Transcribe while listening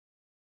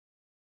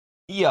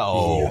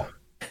Yo.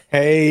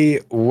 Hey,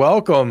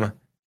 welcome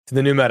to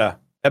the new meta,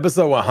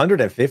 episode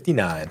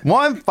 159.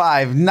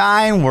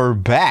 159, we're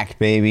back,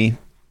 baby.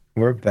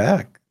 We're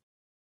back.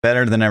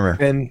 Better than ever.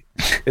 And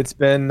it's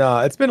been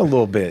a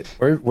little bit.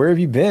 Where have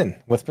you been?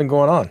 What's been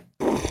going on?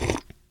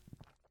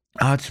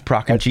 Oh, it's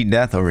proc and cheat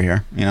death over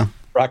here, you know.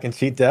 Rock and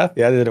cheat death?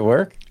 Yeah, did it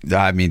work?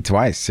 I mean,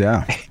 twice,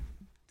 yeah.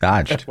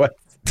 Dodged. What?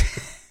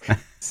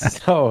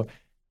 So,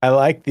 I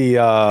like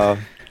the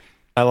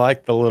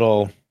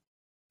little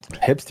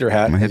hipster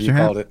hat, My as you hipster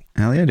hat? called it.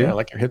 Hell yeah, dude. Yeah, I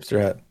like your hipster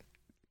hat.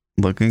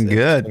 Looking It's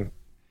good.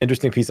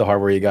 Interesting piece of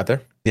hardware you got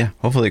there. Yeah,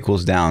 hopefully it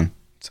cools down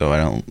so I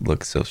don't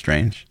look so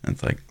strange.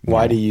 It's like,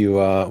 Why do you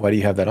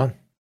have that on?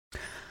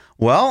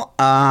 Well,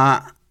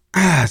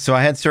 so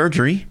I had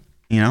surgery,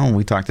 you know,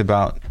 we talked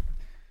about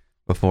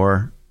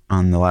before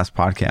on the last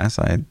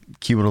podcast. I had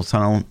cubital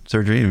tunnel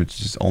surgery,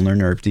 which is ulnar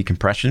nerve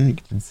decompression. You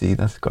can see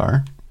the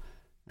scar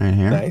right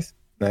here. Nice.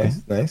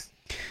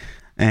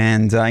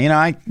 And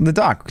the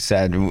doc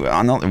said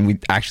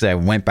I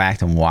went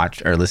back and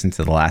watched or listened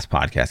to the last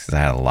podcast because I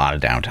had a lot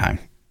of downtime.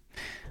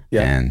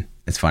 Yeah. And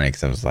it's funny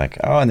because I was like,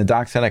 oh, and the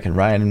doc said I could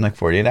ride in like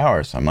 48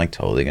 hours. So I'm like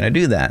totally gonna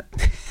do that.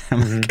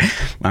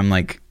 I'm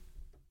like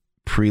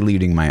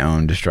preluding my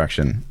own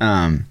destruction.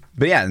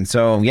 But yeah, and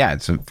so yeah,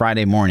 it's a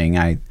Friday morning.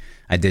 I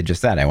did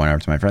just that. I went over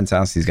to my friend's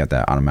house. He's got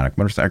that automatic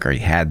motorcycle, or he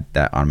had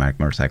that automatic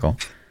motorcycle.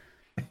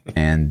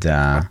 And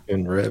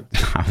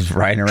ripped. I was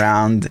riding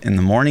around in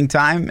the morning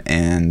time,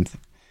 and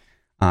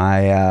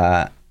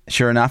I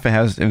sure enough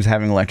it was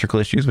having electrical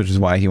issues, which is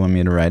why he wanted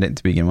me to ride it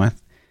to begin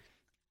with.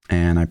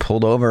 And I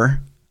pulled over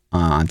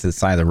onto the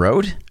side of the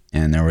road,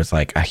 and there was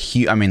like it's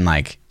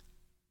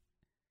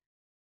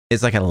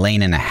like a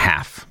lane and a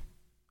half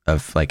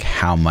of like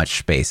how much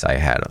space I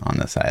had on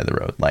the side of the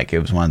road. Like it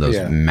was one of those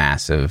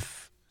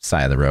massive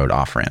side of the road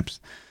off ramps.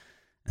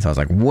 And so I was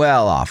like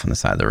well off on the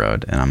side of the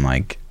road, and I'm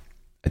like,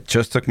 I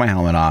just took my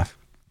helmet off,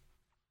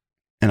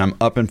 and I'm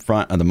up in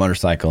front of the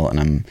motorcycle,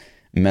 and I'm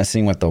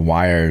messing with the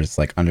wires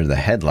like under the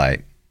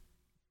headlight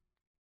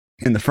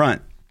in the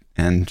front.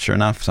 And sure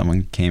enough,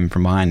 someone came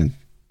from behind and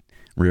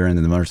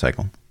rear-ended the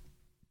motorcycle.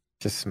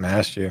 Just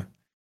smashed you.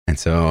 And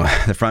so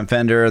the front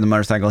fender of the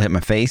motorcycle hit my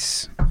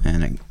face,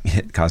 and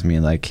it caused me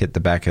to like hit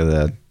the back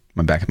of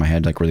my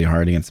head like really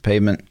hard against the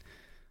pavement,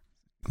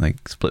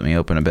 like split me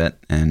open a bit,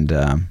 and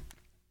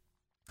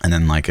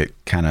then like it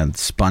kind of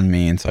spun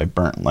me, and so I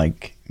burnt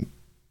like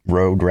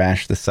road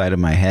rash the side of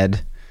my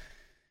head.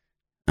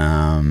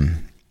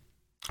 And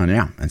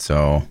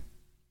so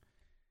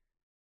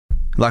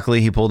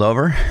luckily he pulled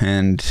over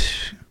and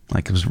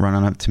like was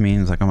running up to me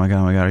and was like, oh my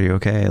god, are you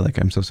okay? Like,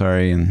 I'm so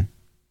sorry. And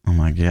I'm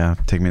like, yeah,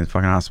 take me to the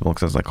fucking hospital,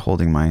 because I was like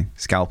holding my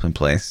scalp in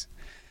place.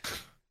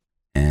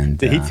 And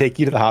did he take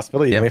you to the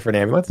hospital? You wait for an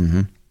ambulance?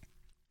 Mm-hmm.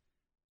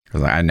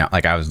 Because I know,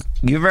 like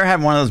you ever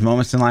had one of those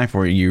moments in life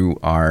where you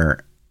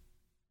are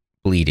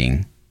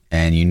bleeding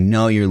and you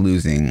know you're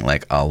losing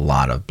like a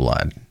lot of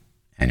blood,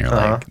 and you're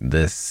like,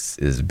 this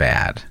is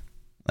bad.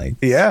 Like,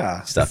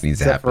 stuff needs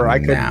to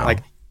happen now.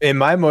 Like in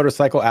my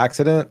motorcycle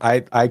accident,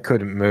 I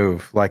couldn't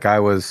move. Like I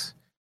was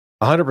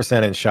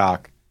 100% in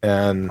shock,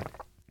 and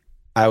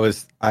I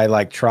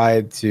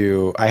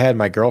had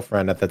my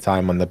girlfriend at the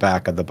time on the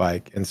back of the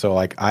bike, and so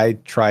like I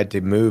tried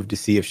to move to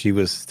see if she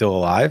was still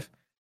alive,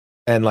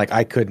 and like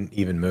I couldn't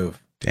even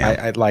move.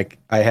 I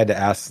had to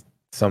ask.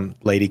 Some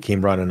lady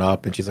came running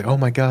up, and she's like, oh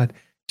my god,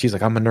 she's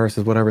like, I'm a nurse,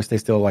 whatever, stay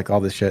still, like all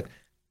this shit.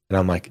 And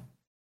I'm like,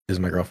 is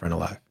my girlfriend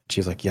alive?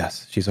 She's like,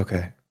 yes, she's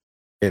okay.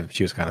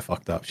 She was kind of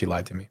fucked up. She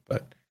lied to me,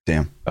 but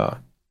damn.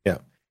 Yeah,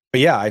 but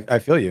yeah, I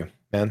feel you,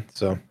 man.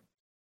 So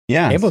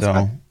yeah, able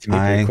so to me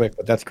pretty quick,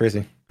 but that's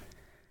crazy.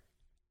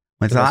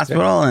 Went to the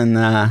hospital and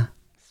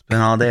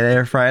spent all day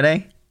there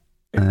Friday.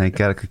 I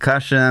got a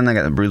concussion. I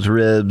got the bruised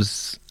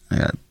ribs. I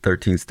got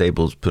 13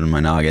 staples put in my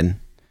noggin,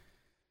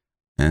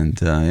 and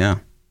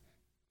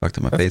fucked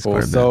up my face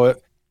quite a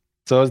bit.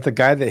 So is the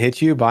guy that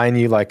hit you buying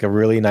you like a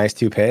really nice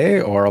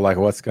toupee, or like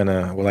what's going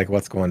down?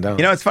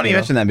 You know, it's funny you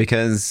mentioned that,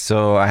 because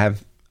I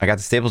got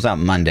the staples out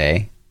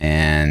Monday,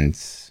 and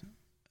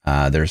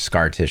there's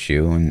scar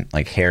tissue, and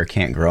like hair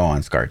can't grow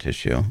on scar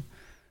tissue.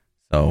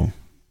 So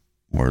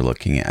we're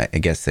looking at, I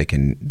guess they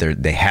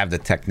have the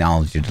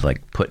technology to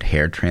like put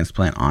hair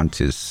transplant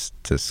onto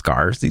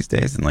scars these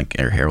days, and like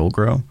hair will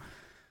grow.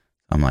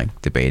 I'm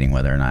like debating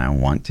whether or not I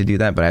want to do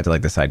that, but I have to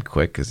like decide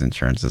quick because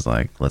insurance is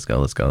like, let's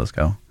go.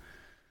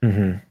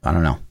 Mm-hmm. I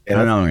don't know. Yeah, I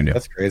don't know what I'm gonna do.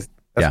 That's crazy.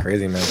 That's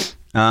crazy, man.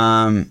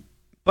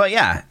 But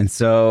yeah, and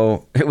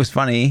so it was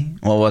funny.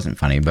 Well, it wasn't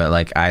funny, but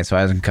like I was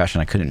in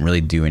concussion. I couldn't really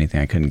do anything.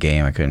 I couldn't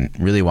game. I couldn't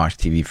really watch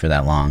TV for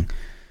that long.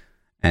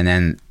 And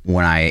then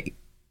when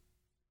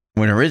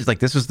originally, like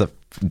this was the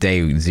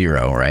day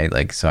 0, right?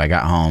 Like, so I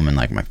got home and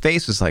like my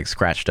face was like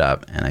scratched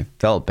up and I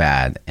felt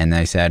bad. And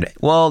they said,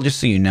 well, just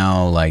so you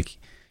know, like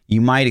you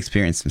might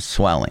experience some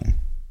swelling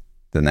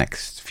the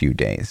next few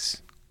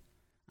days.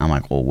 I'm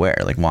like, well, where?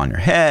 Like, well, on your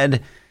head,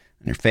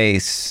 on your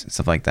face,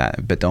 stuff like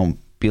that. But don't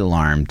be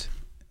alarmed.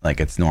 Like,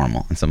 it's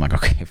normal. And so I'm like,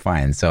 okay,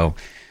 fine. So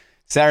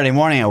Saturday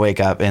morning, I wake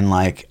up and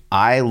like,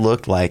 I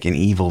looked like an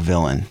evil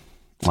villain.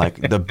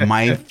 Like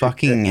my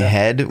fucking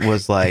head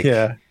was like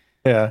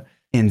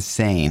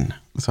insane.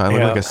 So I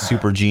looked like a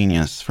super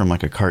genius from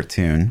like a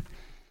cartoon.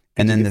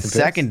 And then the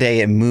second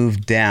day it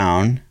moved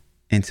down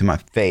into my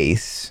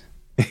face.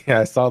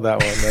 Yeah, I saw that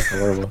one. That's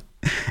horrible.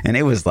 And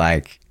it was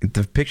like,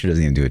 the picture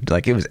doesn't even do it.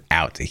 Like it was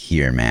out to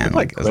here, man.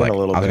 Like Quinn a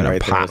little bit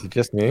right there. Is it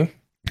just me?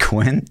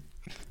 Quinn?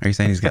 Are you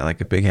saying he's got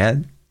like a big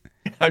head?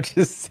 I'm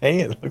just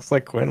saying it looks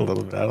like Quinn a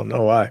little bit. I don't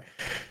know why.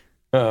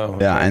 Oh,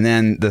 yeah, and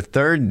then the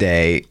third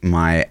day,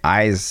 my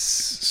eyes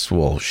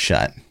swole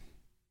shut.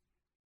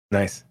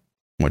 Nice.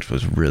 Which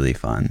was really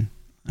fun.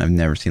 I've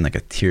never seen like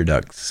a tear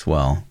duct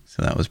swell,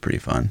 so that was pretty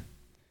fun.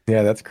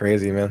 Yeah, that's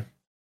crazy, man.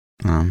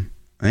 Yeah,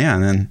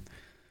 and then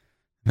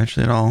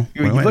eventually it all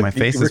went away. My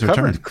face is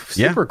returned.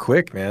 Super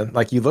quick, man.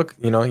 Like you look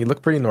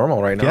pretty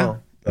normal right now. Yeah,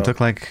 so. It took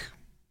like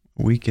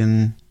a week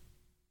and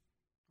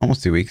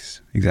almost 2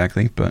 weeks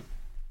exactly, but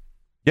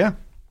yeah,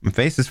 my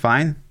face is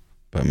fine,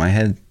 but my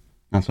head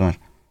not so much.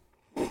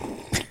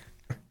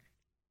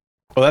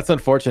 Well, that's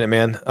unfortunate,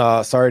 man.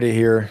 Sorry to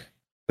hear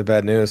the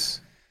bad news.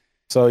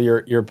 So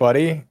your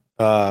buddy,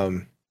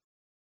 was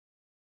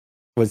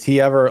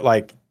he ever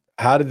like?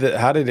 How did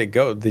it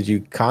go? Did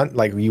you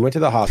you went to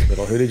the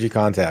hospital? Who did you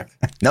contact?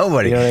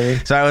 Nobody. You know what I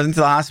mean? So I was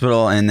into the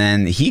hospital, and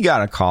then he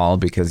got a call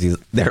because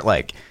they're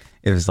like,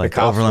 it was like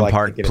the Overland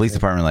Park Police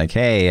Department, like,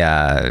 hey,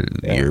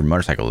 your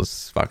motorcycle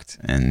is fucked,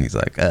 and he's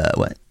like,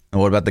 what? And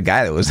what about the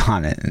guy that was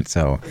on it? And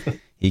so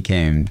he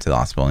came to the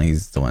hospital, and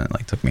he's the one that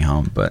like took me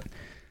home. But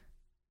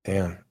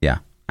damn, yeah,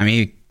 I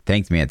mean, he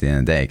thanked me at the end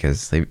of the day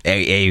because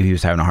he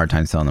was having a hard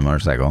time selling the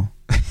motorcycle.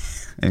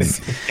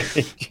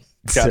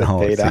 So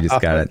he just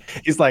got it.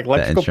 He's like,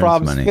 electrical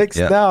problems fixed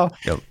now.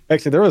 Yep.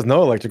 Actually, there was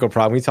no electrical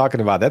problem. We're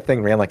talking about that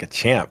thing ran like a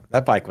champ.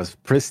 That bike was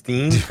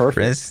pristine, perfect.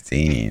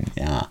 Pristine,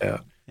 yeah.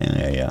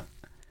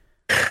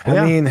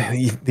 I mean,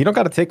 you don't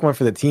got to take one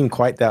for the team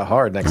quite that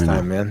hard next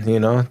time, man.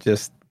 You know,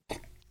 just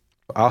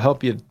I'll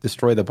help you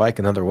destroy the bike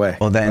another way.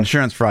 Well, that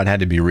insurance fraud had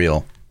to be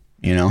real,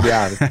 you know?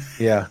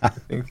 Yeah.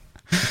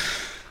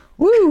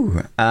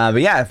 Woo!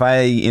 But yeah, if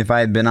I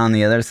had been on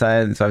the other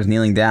side, so I was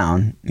kneeling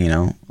down, you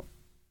know,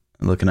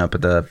 looking up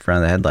at the front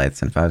of the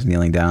headlights, and if I was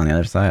kneeling down on the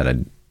other side,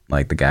 I'd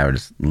like the guy would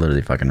just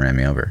literally fucking ram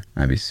me over.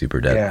 I'd be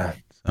super dead. Yeah.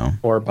 So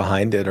or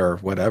behind it or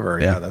whatever.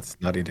 Yeah, that's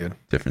nutty, dude.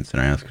 Different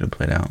scenarios could have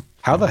played out.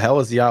 How the hell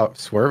is he out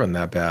swerving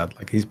that bad?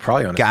 Like he's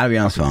probably on. Gotta be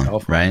on his phone,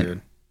 right?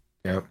 Dude.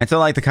 Yeah. And so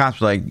like the cops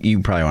were like,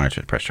 "You probably want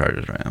to press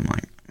charges, right?" I'm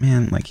like,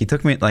 man, like he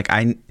took me, like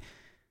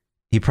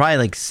he probably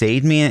like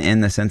saved me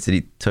in the sense that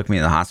he took me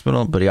to the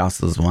hospital, but he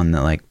also is one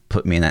that like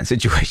put me in that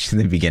situation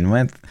to begin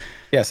with.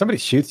 Yeah, somebody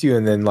shoots you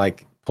and then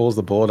like pulls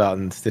the bullet out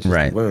and stitches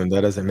the wound.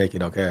 That doesn't make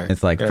it okay.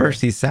 It's like first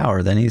he's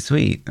sour, then he's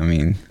sweet. I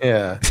mean,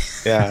 yeah.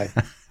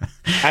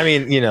 I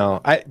mean, you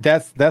know,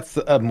 that's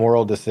a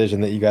moral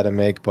decision that you got to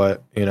make,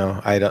 but you know,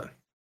 I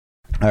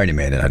already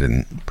made it. I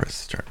didn't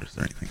press charges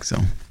or anything, so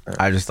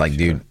I just like,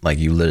 dude, like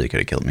you literally could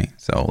have killed me.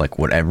 So like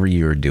whatever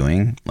you were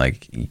doing,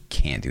 like you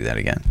can't do that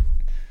again.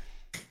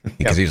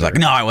 Because he was like,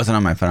 no, I wasn't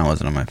on my phone. I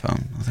was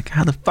like,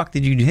 how the fuck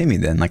did you hit me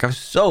then? Like I was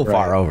so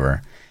far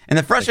over. And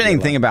the frustrating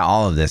thing about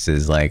all of this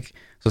is like,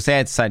 so say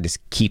I decide to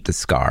keep the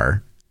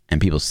scar and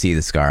people see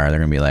the scar, they're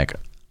gonna be like,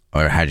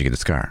 or how'd you get the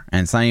scar?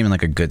 And it's not even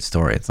like a good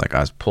story. It's like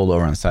I was pulled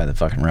over on the side of the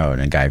fucking road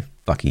and a guy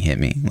fucking hit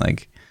me.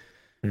 Like,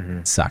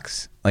 it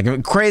sucks.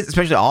 Like crazy,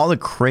 especially all the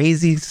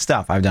crazy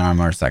stuff I've done on a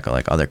motorcycle,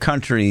 like other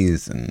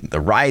countries and the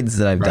rides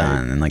that I've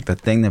done. And like the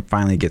thing that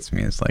finally gets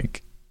me is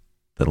like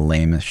the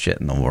lamest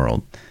shit in the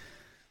world.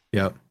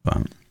 Yep.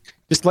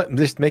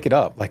 Just make it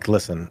up. Like,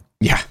 listen.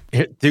 Yeah.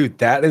 Dude,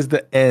 that is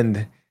the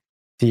end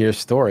to your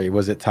story.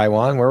 Was it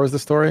Taiwan? Where was the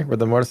story? Where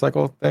the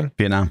motorcycle thing?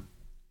 Vietnam.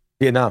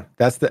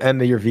 That's the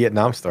end of your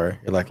Vietnam story.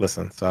 You're like,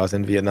 listen, so I was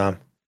in Vietnam.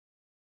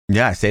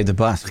 Yeah, I saved the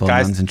bus full of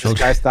nuns and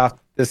children.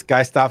 This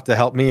guy stopped to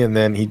help me, and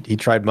then he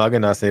tried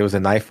mugging us. It was a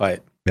knife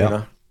fight. Yep. You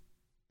know?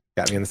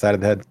 Got me in the side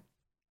of the head.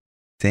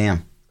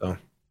 Damn. So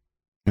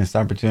missed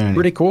opportunity.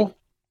 Pretty cool.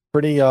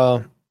 Pretty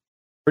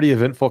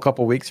eventful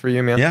couple weeks for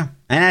you, man. Yeah.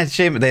 And I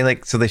shaved,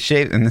 they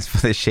shaved, and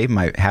they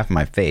shaved half of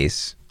my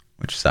face,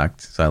 which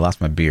sucked. So I lost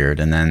my beard,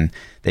 and then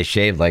they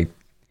shaved like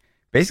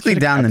basically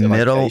down the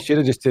middle. You should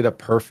have just did a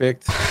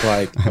perfect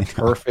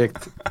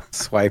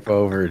swipe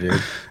over,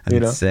 dude.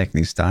 That's sick,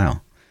 new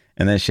style.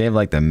 And they shaved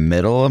like the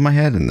middle of my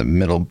head and the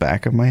middle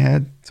back of my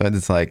head. So I had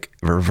this like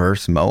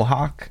reverse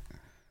mohawk.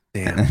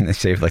 Damn. And then they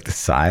shaved like the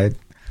side.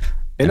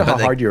 You know how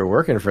hard you were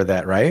working for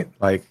that, right?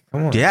 Like,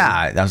 come on.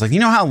 Yeah. Dude. I was like, you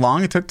know how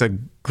long it took to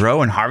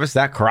grow and harvest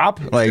that crop?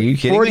 Like, are you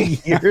kidding me?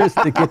 40 years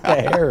to get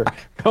the hair.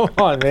 Come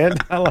on, man.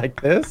 Not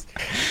like this.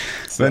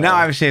 So, but now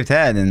I have a shaved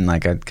head and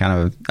like a kind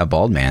of a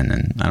bald man,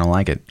 and I don't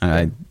like it.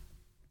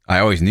 I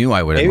always knew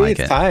I wouldn't like it.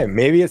 Maybe it's time.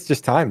 Maybe it's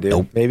just time, dude.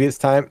 Nope. Maybe it's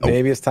time. Nope.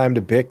 Maybe it's time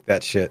to bick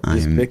that shit.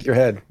 Just bick your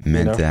head.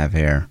 Meant to have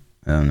hair.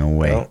 Oh, no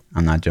way. Well,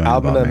 I'm not joining.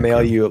 I'm gonna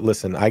mail you.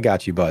 Listen, I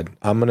got you, bud.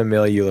 I'm gonna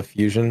mail you a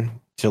Fusion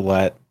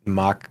Gillette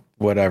Mach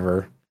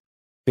whatever,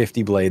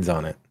 50 blades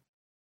on it.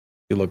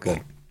 You look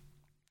good.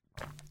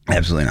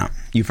 Absolutely not.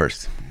 You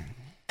first.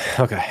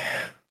 Okay.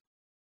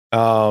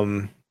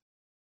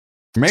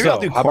 Maybe I'll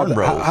do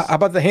cornrows. How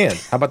about the hand?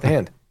 How about the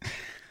hand?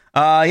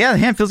 Yeah, the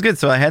hand feels good.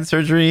 So I had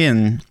surgery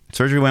and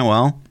surgery went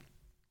well.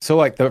 So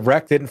like the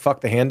wreck didn't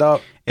fuck the hand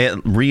up? It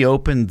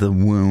reopened the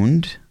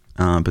wound,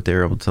 but they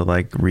were able to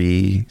like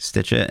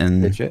re-stitch it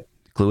and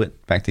glue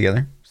it back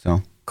together.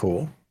 So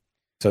cool.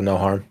 So no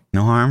harm?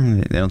 No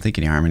harm. They don't think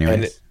any harm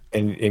anyways.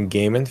 And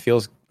gaming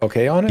feels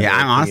okay on it? Yeah,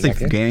 I'm honestly,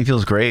 gaming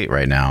feels great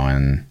right now.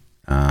 And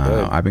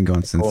I've been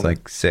going since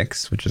like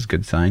 6, which is a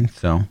good sign.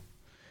 So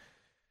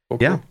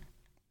yeah,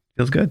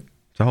 feels good.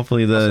 So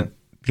hopefully the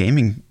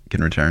gaming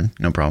can return.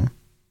 No problem.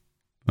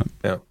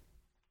 Yeah.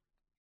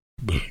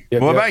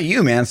 What about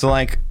you, man? So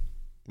like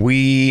so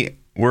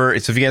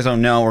if you guys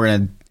don't know, we're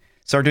going to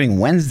start doing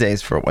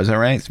Wednesdays was that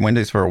right? It's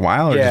Wednesdays for a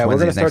while? Or yeah, we're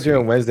going to start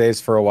doing Wednesdays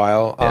for a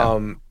while. Yeah.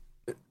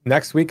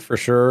 Next week for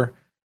sure.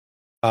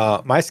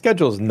 My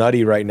schedule's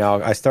nutty right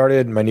now. I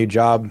started my new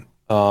job,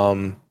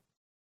 and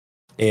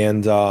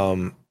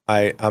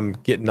I'm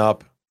getting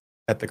up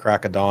at the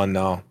crack of dawn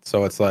now.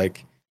 So it's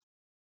like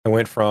I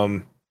went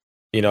from,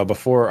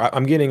 before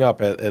I'm getting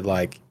up at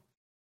like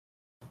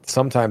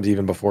sometimes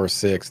even before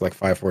 6, like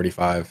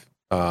 5:45,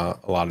 a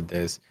lot of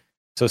days.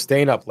 So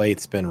staying up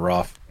late's been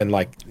rough, and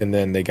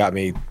then they got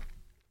me,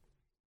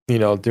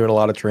 doing a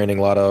lot of training,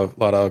 a lot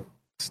of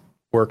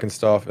work and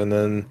stuff, and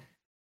then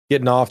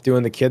getting off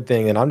doing the kid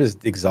thing, and I'm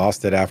just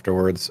exhausted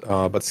afterwards.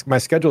 But my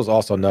schedule is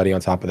also nutty on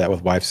top of that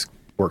with wife's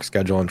work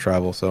schedule and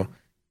travel. So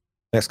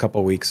next couple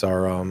of weeks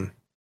are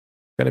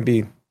gonna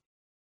be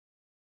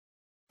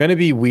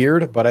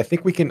weird, but I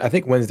think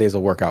Wednesdays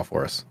will work out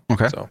for us.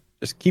 Okay. So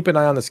just keep an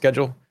eye on the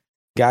schedule,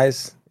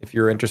 guys. If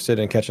you're interested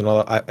in catching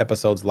all the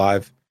episodes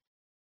live,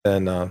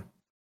 then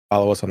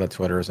follow us on the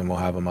Twitters and we'll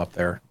have them up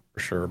there for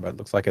sure. But it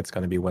looks like it's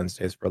going to be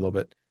Wednesdays for a little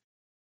bit.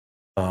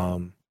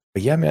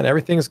 But yeah, man,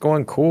 everything is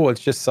going cool. It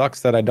just sucks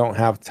that I don't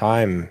have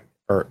time,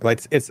 or like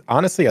it's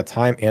honestly a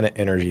time and an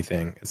energy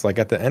thing. It's like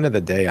at the end of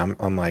the day,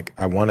 I'm like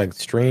I want to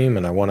stream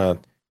and I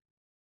want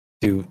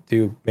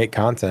to make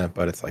content,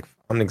 but it's like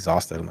I'm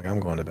exhausted. I'm like I'm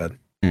going to bed.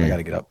 I got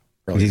to get up.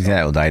 Do you think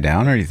that will die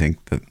down, or do you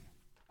think that?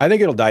 I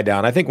think it'll die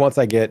down. I think once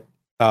I get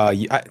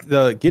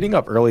the getting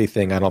up early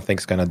thing, I don't think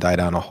is going to die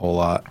down a whole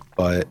lot,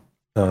 but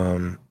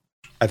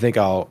I think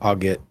I'll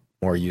get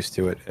more used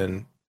to it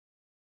and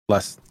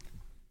less.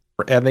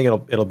 I think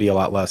it'll be a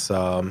lot less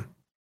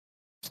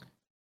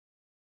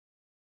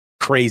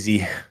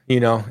crazy,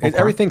 Okay.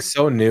 Everything's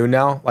so new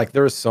now. Like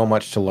there's so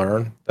much to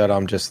learn that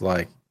I'm just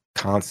like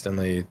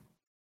constantly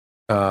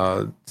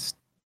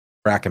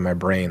racking my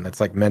brain. That's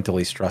like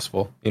mentally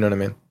stressful. You know what I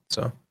mean?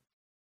 So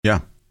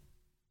yeah.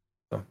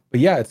 So, but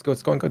yeah, it's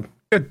going good.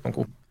 Good. I'm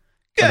cool.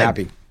 Good. I'm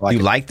happy. You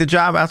like the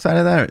job outside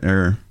of that,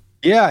 or?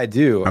 Yeah, I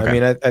do. Okay. I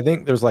mean, I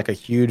think there's like a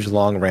huge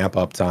long ramp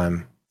up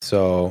time.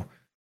 So,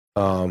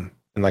 and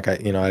like I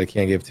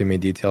can't give too many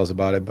details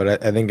about it,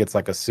 but I think it's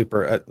like a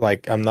super,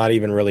 like I'm not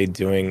even really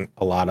doing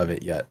a lot of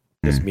it yet.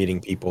 Just meeting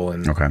people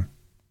and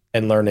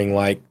learning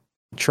like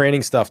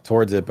training stuff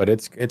towards it. But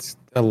it's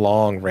a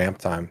long ramp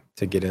time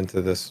to get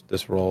into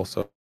this role.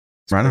 So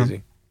it's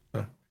crazy.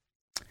 So,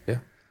 yeah,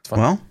 it's fun.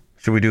 Well,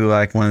 should we do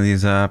like one of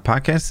these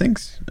podcast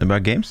things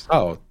about games?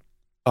 Oh,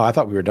 I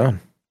thought we were done.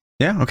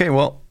 Yeah. Okay.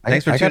 Well,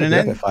 thanks for tuning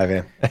in. At 5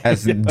 a.m.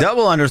 As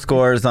double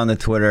underscores on the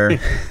Twitter.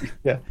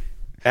 Yeah.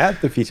 At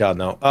ThaPchild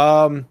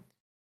now.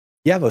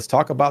 Yeah, let's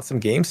talk about some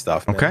game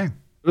stuff. Man. Okay.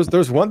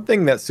 There's one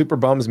thing that super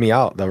bums me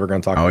out that we're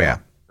going to talk about. Oh yeah.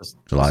 There's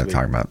a lot to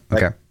talk about.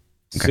 Okay.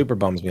 Super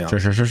bums me out.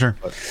 Sure.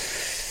 But.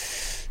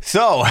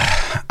 So,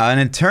 an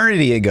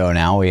eternity ago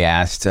now, we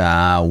asked,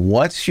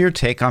 what's your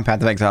take on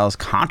Path of Exile's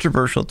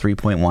controversial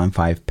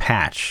 3.15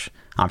 patch?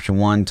 Option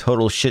 1,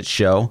 total shit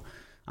show.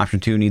 Option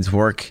 2, needs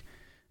work.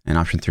 And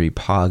option 3,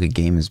 Pog, a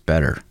game is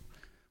better.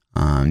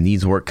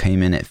 Needs work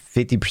came in at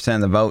 50%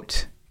 of the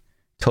vote.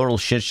 Total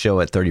shit show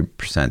at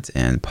 30%.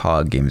 And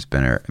Pog, game is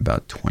better,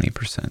 about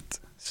 20%.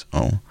 So,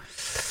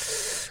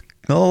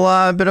 a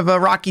little bit of a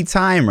rocky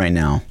time right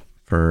now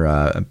for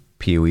a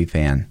PoE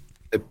fan.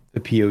 The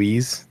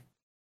PoEs?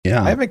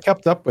 Yeah, I haven't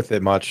kept up with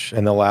it much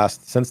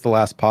since the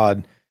last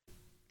pod.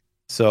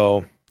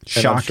 So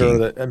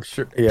shocking. I'm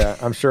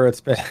sure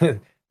it's been.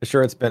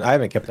 I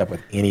haven't kept up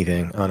with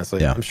anything,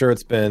 honestly. Yeah. I'm sure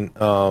it's been.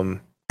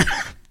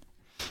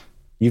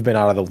 You've been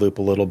out of the loop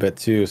a little bit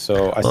too.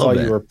 So I saw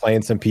you were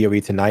playing some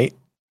PoE tonight.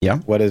 Yeah.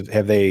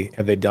 Have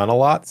they done a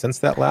lot since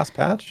that last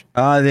patch?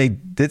 They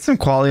did some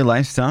quality of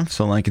life stuff.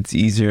 So like it's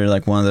easier.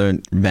 Like one of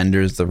the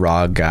vendors, the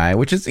raw guy,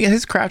 which is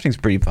his crafting's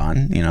pretty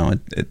fun.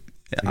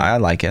 I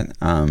like it.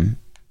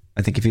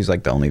 I think if he's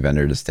like the only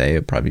vendor to stay,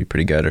 it'd probably be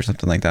pretty good or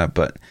something like that.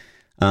 But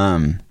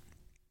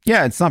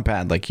yeah, it's not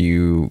bad. Like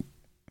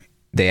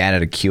they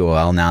added a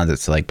QOL now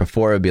that's like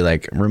before it'd be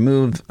like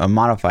remove a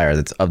modifier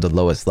that's of the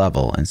lowest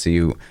level, and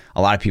so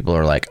a lot of people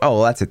are like, oh,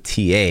 well, that's a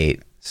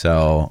T8,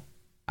 so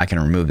I can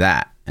remove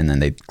that, and then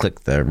they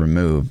click the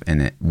remove,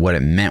 and what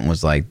it meant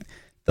was like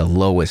the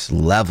lowest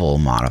level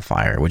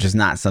modifier, which is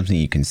not something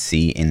you can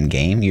see in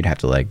game. You'd have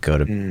to like go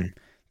to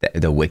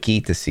the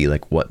wiki to see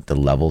like what the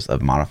levels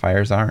of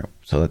modifiers are.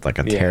 So that's like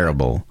a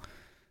terrible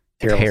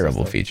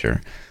feature.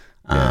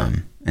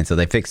 And so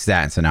they fixed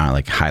that, and so now it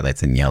like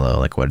highlights in yellow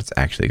like what it's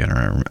actually going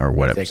to or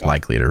what it's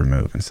likely to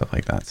remove and stuff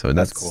like that. So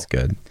that's cool.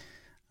 Good.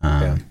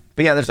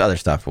 But yeah, there's other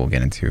stuff we'll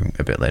get into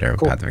a bit later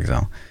with Path of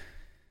Exile.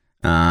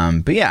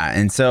 But yeah,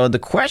 and so the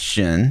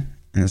question,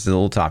 and this is a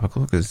little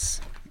topical because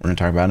we're going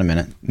to talk about it in a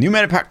minute. New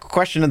meta pack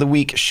question of the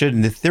week: should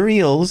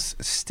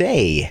ethereals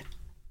stay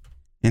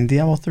in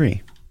Diablo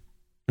 3?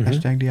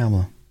 Hashtag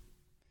Diablo.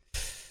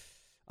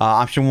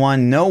 Option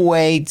 1, no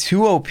way,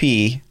 too OP.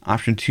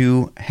 Option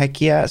 2, heck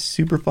yeah,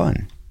 super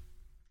fun.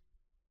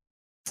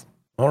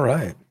 All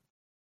right.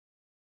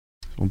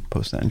 We'll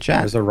post that in chat.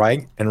 There's a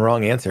right and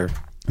wrong answer.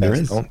 There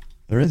is.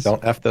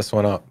 Don't F this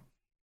one up.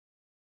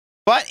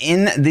 But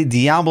in the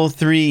Diablo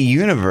 3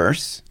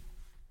 universe,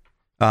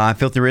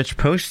 Filthy Rich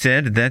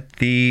posted that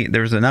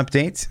there was an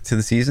update to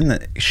the season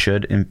that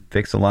should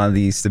fix a lot of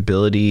the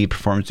stability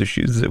performance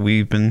issues that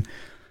we've been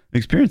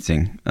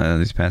experiencing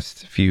these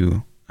past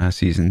few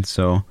seasons.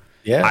 So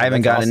I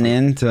haven't gotten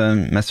in to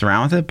mess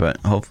around with it, but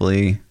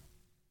hopefully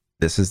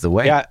this is the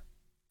way. Yeah,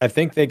 I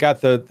think they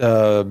got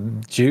the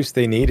juice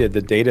they needed,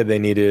 the data they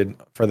needed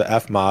for the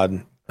F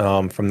mod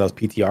from those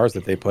PTRs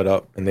that they put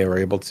up, and they were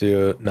able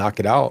to knock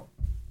it out.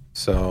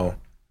 So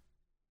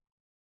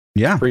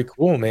yeah, pretty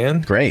cool,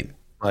 man. Great.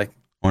 Like,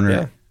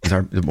 is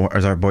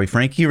our boy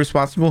Frankie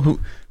responsible?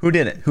 Who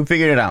did it? Who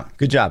figured it out?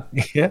 Good job.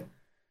 Yeah.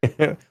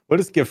 We'll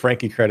just give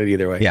Frankie credit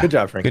either way. Yeah. Good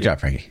job, Frankie. Good job,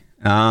 Frankie.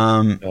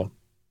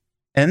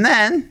 And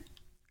then,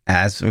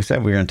 as we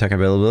said, we're going to talk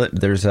about it a little bit.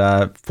 There's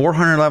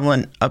 400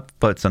 leveling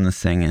upvotes on this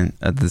thing, and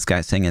this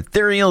guy's saying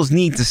ethereals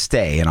need to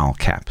stay in all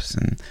caps.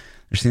 And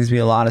there seems to be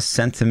a lot of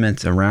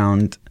sentiment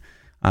around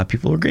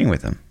people agreeing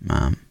with him.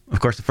 Of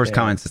course, the first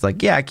comments is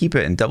like, yeah, keep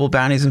it, and double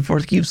bounties and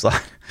fourth cube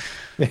slot.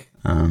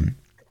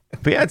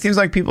 But yeah, it seems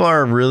like people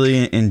are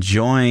really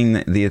enjoying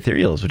the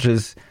ethereals, which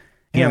is,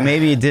 you know,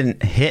 maybe it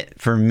didn't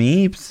hit for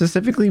me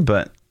specifically,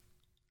 but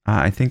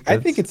I think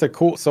it's a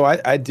cool. So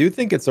I do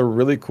think it's a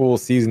really cool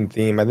season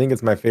theme. I think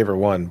it's my favorite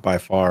one by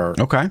far.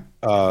 Okay.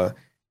 But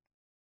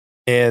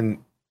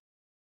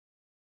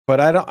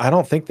I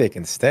don't think they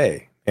can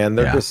stay, and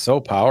they're just so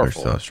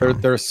powerful. They're so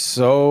strong. They're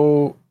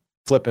so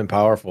flippin'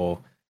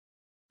 powerful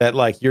that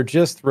like you're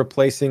just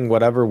replacing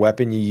whatever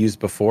weapon you used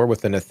before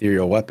with an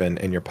ethereal weapon,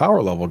 and your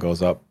power level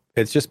goes up.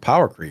 It's just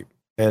power creep,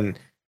 and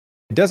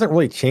it doesn't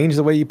really change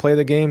the way you play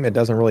the game. It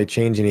doesn't really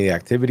change any of the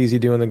activities you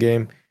do in the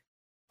game.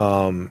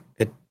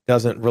 It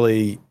doesn't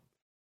really.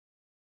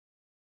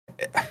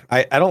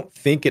 I don't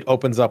think it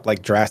opens up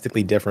like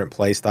drastically different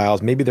play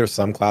styles. Maybe there's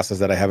some classes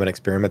that I haven't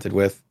experimented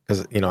with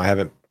because I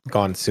haven't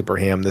gone super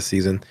ham this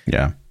season.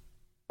 Yeah,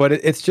 but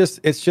it's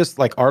just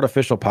like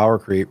artificial power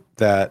creep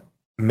that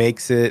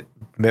makes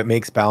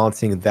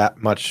balancing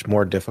that much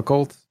more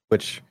difficult.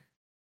 Which,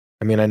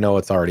 I mean, I know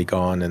it's already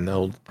gone and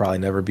they'll probably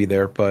never be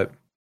there, but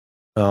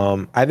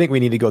I think we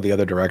need to go the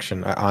other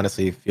direction. I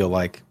honestly feel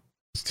like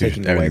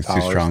taking away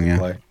power too strong. Yeah.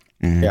 Play.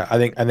 Mm-hmm. Yeah, I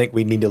think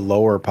we need to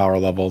lower power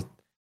level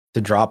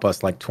to drop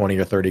us like 20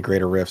 or 30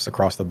 greater rifts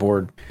across the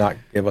board, not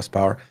give us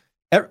power.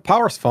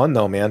 Power's fun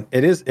though, man.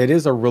 It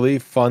is a really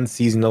fun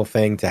seasonal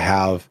thing to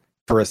have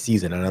for a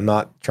season, and I'm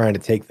not trying to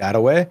take that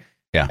away.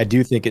 Yeah. I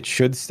do think it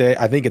should stay.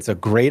 I think it's a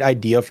great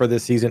idea for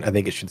this season. I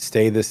think it should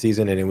stay this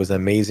season, and it was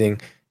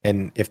amazing.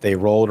 And if they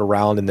roll it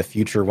around in the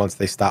future, once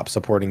they stop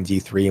supporting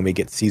D3 and we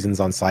get seasons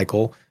on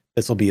cycle,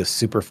 this will be a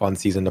super fun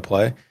season to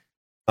play.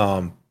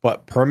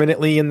 But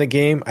permanently in the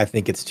game, I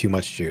think it's too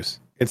much juice.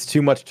 It's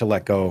too much to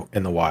let go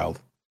in the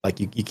wild. Like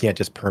you can't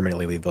just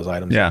permanently leave those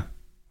items. Yeah.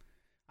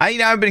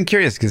 I've been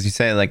curious because you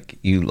say like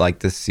you like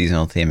this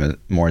seasonal theme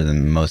more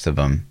than most of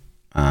them.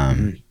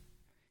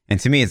 And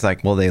to me, it's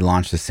like, well, they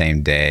launched the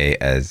same day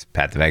as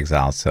Path of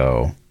Exile,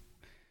 so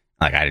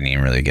like I didn't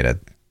even really get to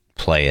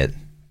play it,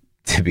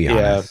 to be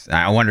honest.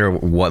 I wonder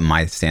what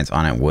my stance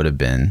on it would have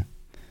been.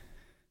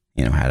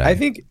 Had I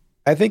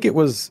think it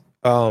was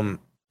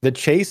the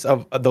chase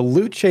of the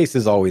loot chase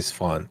is always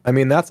fun. I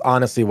mean, that's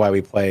honestly why we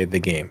play the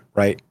game,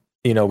 right?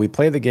 We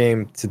play the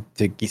game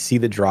to see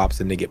the drops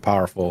and to get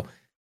powerful.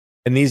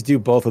 And these do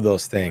both of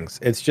those things.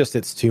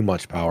 It's too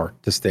much power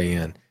to stay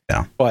in.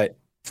 Yeah. But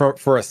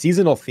for a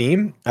seasonal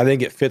theme, I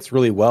think it fits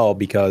really well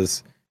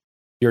because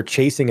you're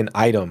chasing an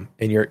item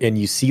and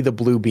you see the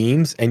blue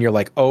beams and you're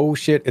like, oh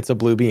shit, it's a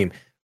blue beam.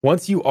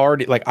 Once you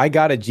already like, I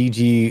got a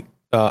GG.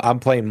 I'm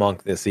playing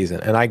Monk this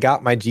season, and I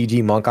got my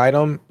GG Monk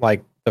item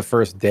like the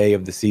first day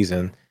of the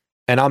season,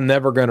 and I'm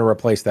never going to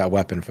replace that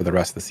weapon for the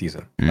rest of the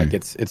season. Like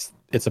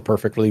it's a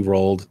perfectly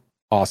rolled,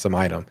 awesome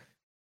item.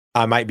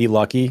 I might be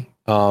lucky.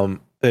 The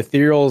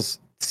ethereals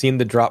seem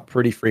to drop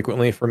pretty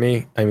frequently for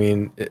me. I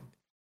mean,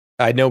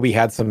 I know we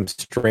had some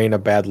strain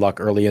of bad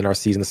luck early in our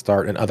season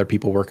start, and other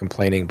people were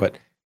complaining, but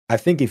I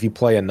think if you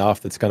play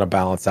enough, that's going to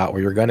balance out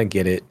where you're going to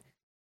get it.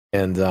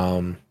 And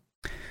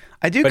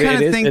I do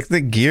kind of think the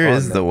gear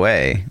is the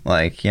way.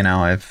 Like, if you're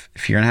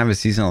gonna have a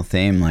seasonal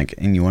theme, like,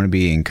 and you want to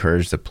be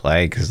encouraged to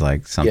play because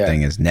like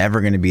something is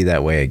never going to be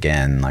that way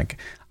again. Like,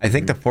 I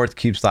think the fourth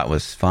cube slot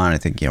was fun. I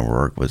think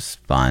Rourke was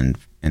fun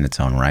in its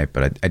own right,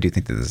 but I do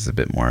think that this is a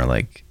bit more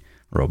like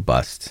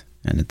robust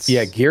and it's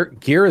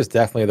gear is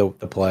definitely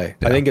the play.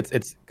 I think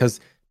it's because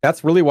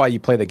that's really why you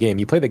play the game.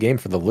 You play the game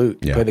for the loot.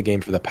 You play the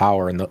game for the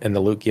power, and the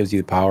loot gives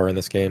you the power in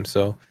this game.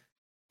 So,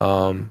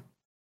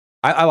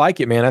 I like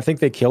it, man. I think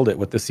they killed it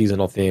with the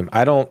seasonal theme.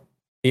 I don't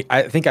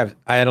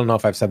know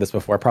if I've said this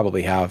before. I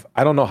probably have.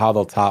 I don't know how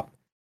they'll top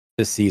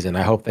this season.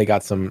 I hope they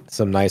got some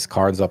nice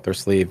cards up their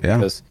sleeve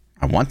because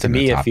I want them to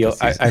me, I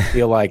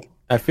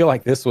feel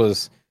like this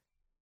was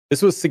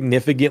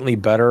significantly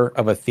better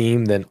of a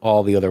theme than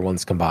all the other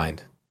ones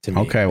combined. To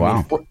me, okay,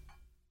 wow.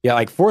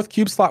 Like fourth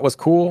cube slot was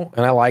cool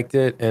and I liked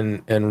it,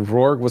 and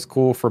Rorg was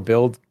cool for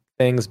build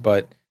things,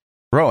 but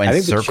bro,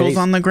 and circles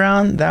on the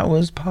ground, that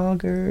was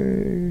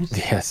poggers.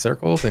 Yeah,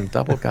 circles and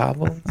double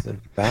goblins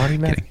and bounty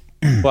men.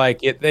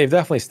 Like they've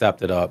definitely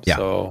stepped it up. Yeah.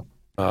 So,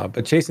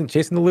 but chasing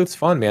the loot's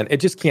fun, man. It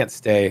just can't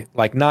stay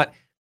like not.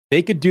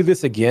 They could do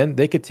this again.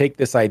 They could take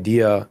this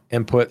idea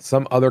and put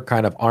some other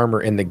kind of armor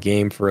in the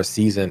game for a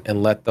season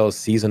and let those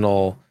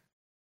seasonal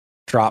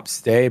drops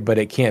stay, but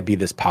it can't be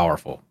this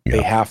powerful. Yeah.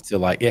 They have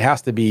to it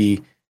has to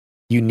be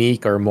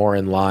unique or more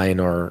in line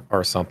or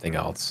something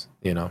else,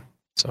 you know.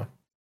 So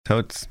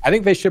it's I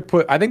think they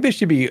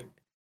should be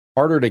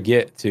harder to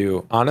get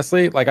to,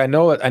 honestly. Like I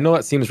know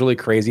that seems really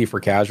crazy for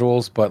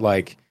casuals, but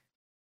like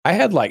I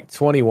had like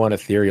 21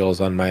 ethereals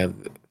on my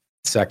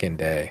second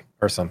day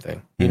or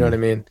something. You know what I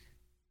mean?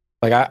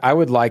 Like I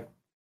would like,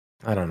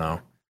 I don't know.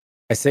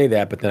 I say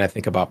that, but then I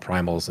think about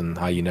primals and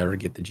how you never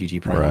get the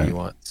GG primal you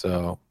want.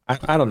 So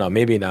I don't know.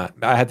 Maybe not.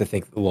 I had to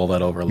think that over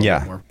a little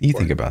bit more. You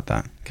think about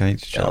that. Can you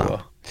just chill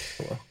out?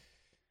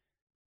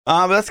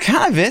 But that's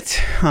kind of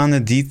it on the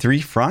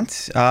D3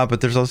 front.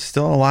 But there's also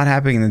still a lot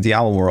happening in the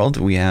Diablo world.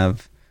 We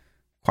have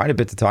quite a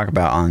bit to talk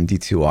about on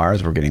D2R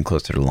as we're getting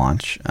closer to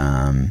launch.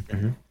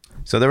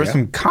 So there was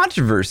some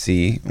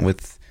controversy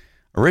with,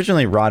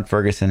 originally Rod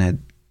Ferguson had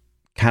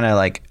kind of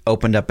like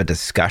opened up a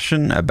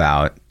discussion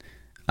about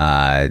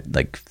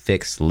like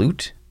fixed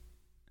loot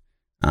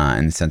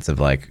in the sense of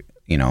like,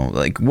 you know,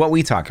 like what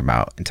we talk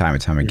about time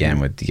and time again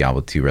with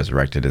Diablo 2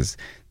 Resurrected is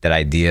that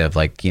idea of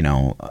like, you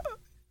know,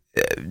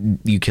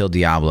 you kill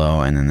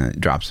Diablo and then it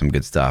drops some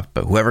good stuff,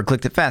 but whoever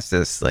clicked it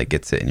fastest like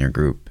gets it in your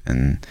group,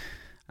 and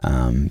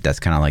that's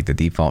kind of like the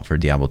default for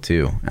Diablo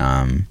 2,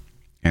 and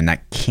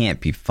that can't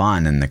be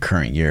fun in the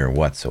current year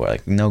whatsoever.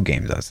 Like no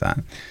game does that.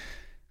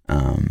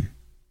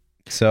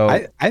 So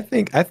I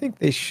think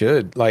they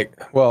should, like,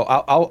 well,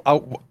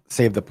 I'll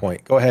save the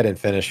point. Go ahead and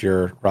finish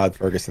your Rod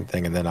Ferguson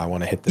thing, and then I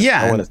want to hit this.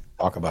 Yeah, I want to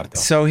talk about it though.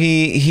 So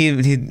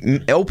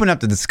he opened up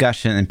the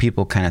discussion, and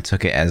people kind of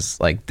took it as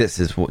like, this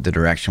is what the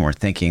direction we're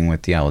thinking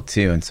with Diablo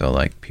 2, and so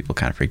like people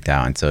kind of freaked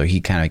out, and so he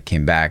kind of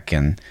came back,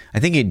 and I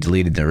think he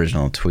deleted the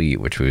original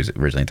tweet, which was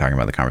originally talking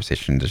about the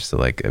conversation, just to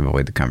like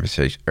avoid the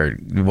conversation or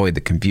avoid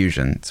the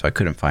confusion. So I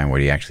couldn't find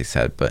what he actually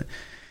said, but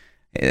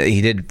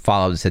he did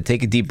follow up and said,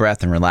 take a deep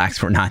breath and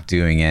relax. We're not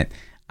doing it.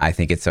 I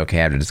think it's okay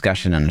to have a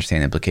discussion,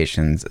 understand the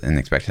implications and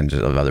expectations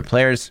of other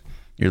players.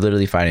 You're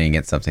literally fighting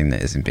against something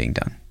that isn't being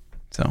done.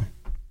 So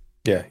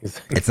yeah,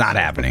 it's not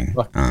happening.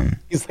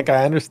 He's like,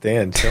 I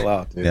understand. Chill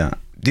out, dude. Yeah,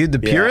 dude. The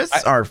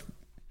purists are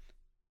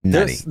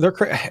nutty.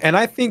 And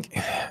I think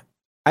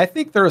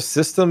there are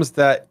systems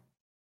that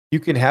you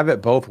can have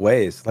it both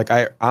ways. Like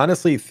I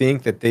honestly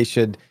think that they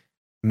should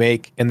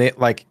make, and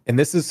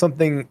this is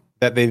something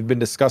that they've been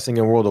discussing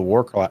in World of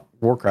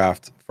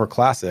Warcraft for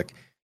Classic,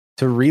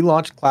 to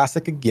relaunch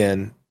Classic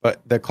again,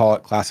 but they call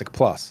it Classic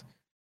Plus.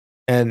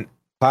 And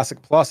Classic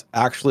Plus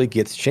actually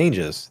gets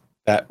changes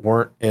that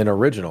weren't in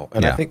original.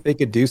 And I think they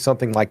could do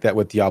something like that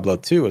with Diablo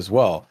 2 as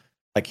well.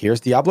 Like, here's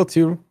Diablo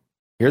 2,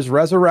 here's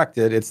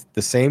Resurrected. It's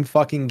the same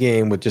fucking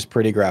game with just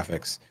pretty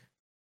graphics.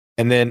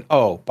 And then,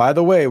 oh, by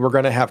the way, we're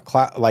going to have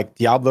like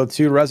Diablo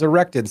 2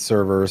 Resurrected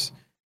servers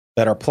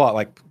that are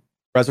like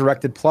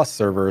Resurrected Plus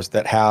servers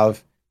that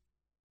have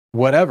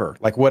whatever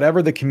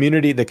the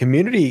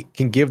community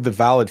can give the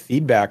valid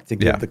feedback to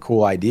give the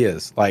cool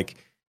ideas.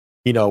 Like,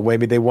 you know,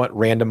 maybe they want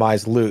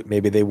randomized loot,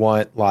 maybe they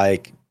want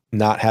like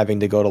not having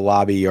to go to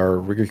lobby or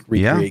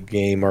recreate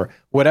game, or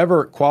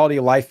whatever quality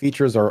of life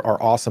features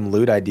or awesome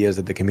loot ideas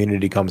that the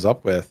community comes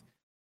up with.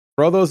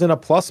 Throw those in a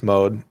plus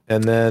mode,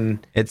 and then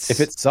if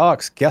it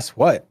sucks, guess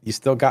what? You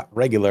still got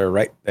regular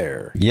right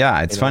there.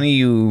 Yeah, it's funny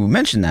you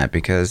mentioned that,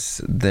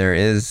 because there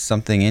is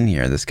something in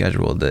here, the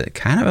schedule, that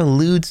kind of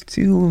alludes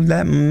to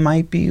that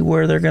might be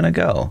where they're going to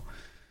go.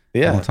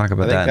 Yeah. And we'll talk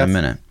about that in a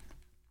minute.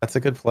 That's a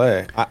good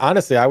play.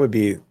 Honestly, I would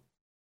be,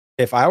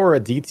 if I were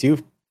a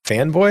D2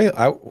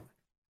 fanboy,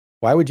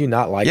 why would you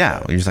not like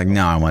that? You're just like,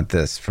 no, I want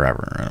this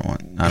forever.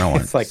 I don't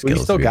want it's like, well, you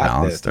still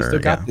got this. You still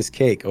got this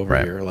cake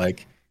over here.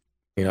 Like,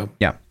 you know,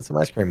 put some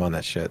ice cream on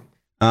that shit.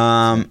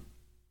 But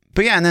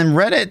yeah, and then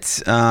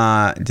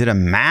Reddit did a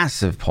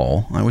massive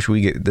poll. I wish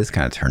we get this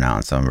kind of turnout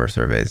in some of our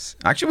surveys.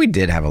 Actually, we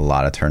did have a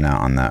lot of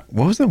turnout on that.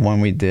 What was the one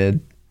we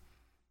did?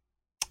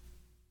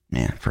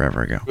 Man,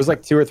 forever ago. It was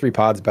like 2 or 3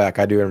 pods back.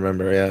 I do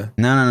remember. Yeah.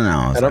 No.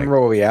 I don't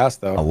remember what we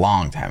asked though. A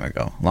long time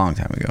ago. I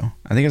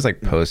think it was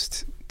like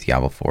post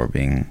Diablo 4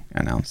 being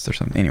announced or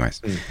something.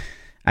 Anyways,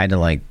 I had to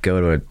like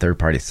go to a third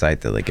party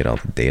site to like get all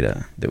the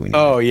data that we need.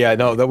 Oh yeah,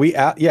 no, that we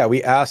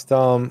asked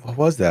what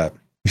was that?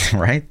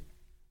 Right?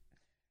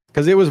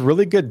 Because it was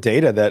really good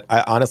data that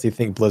I honestly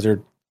think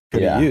Blizzard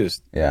could have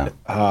used. Yeah.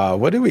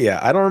 What do we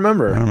at? I don't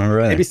remember. I don't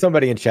remember either. Maybe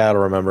somebody in chat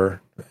will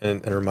remember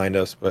and remind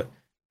us, but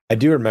I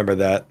do remember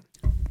that.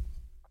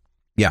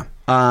 Yeah.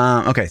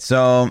 Okay,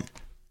 so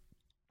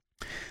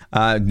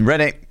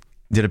Reddit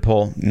did a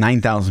poll.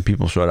 9,000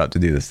 people showed up to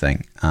do this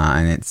thing,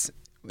 and it's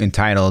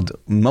entitled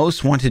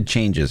Most Wanted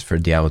Changes for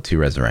Diablo 2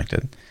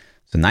 Resurrected.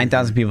 So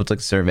 9,000 people took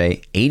the survey.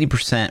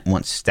 80%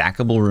 want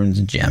stackable runes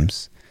and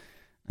gems.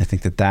 I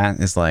think that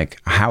is like,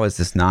 how is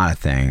this not a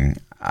thing?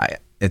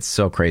 It's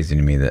so crazy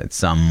to me that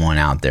someone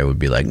out there would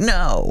be like,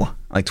 no.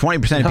 Like 20%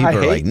 of people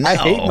are like, no. I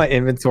hate my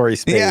inventory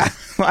space. Yeah,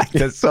 like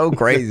that's so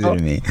crazy to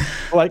me.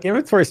 Like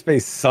inventory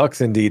space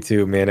sucks in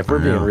D2, man. If we're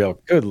being real,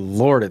 good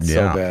Lord, it's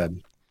so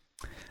bad.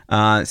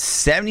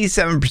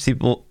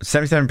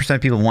 77%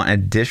 of people want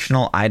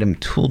additional item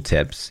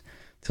tooltips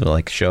to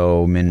like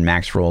show min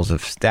max rolls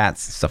of stats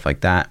and stuff like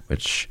that,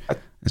 which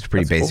is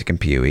pretty basic in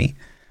PoE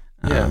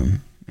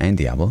and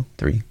Diablo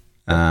 3.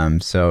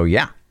 So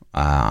yeah,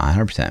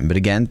 100%. But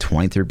again,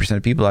 23%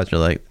 of people out there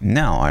are like,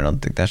 no, I don't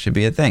think that should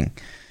be a thing.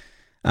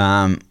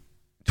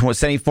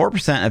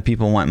 74% of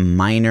people want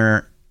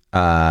minor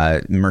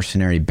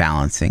mercenary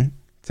balancing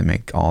to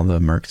make all the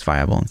mercs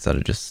viable instead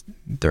of just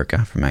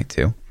Durka from Act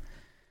 2.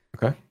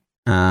 Okay.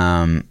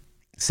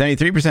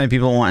 73% of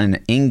people want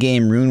an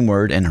in-game rune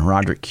word and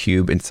Heraldric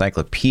Cube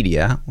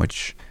encyclopedia,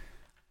 which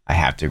I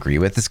have to agree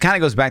with. This kind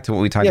of goes back to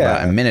what we talked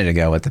about a minute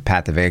ago with the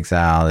Path of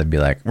Exile. They'd be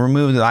like,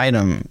 remove the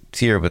item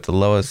tier with the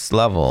lowest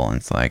level. And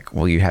it's like,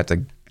 well, you have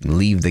to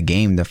leave the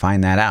game to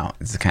find that out.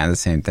 It's kind of the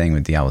same thing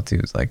with Diablo 2.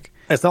 It's like,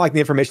 it's not like the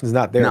information's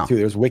not there too.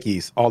 There's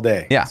wikis all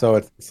day. Yeah. So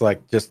it's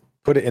like, just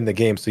put it in the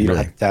game so you don't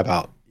have to tab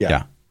out.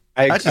 Yeah.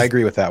 I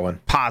agree with that one.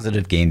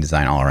 Positive game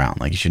design all around.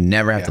 Like you should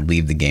never have to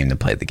leave the game to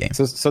play the game.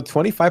 So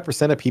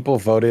 25% of people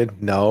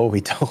voted no,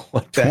 we don't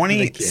want that.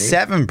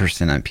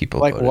 27% of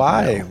people like voted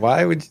why? no.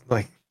 Why would you,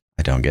 like?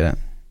 I don't get it.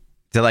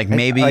 So like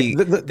maybe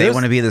they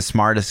want to be the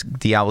smartest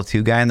Diablo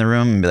 2 guy in the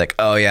room and be like,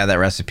 oh yeah, that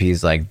recipe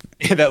is like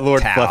that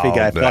Lord Fluffy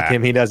guy. Fuck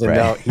him. He doesn't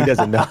know. He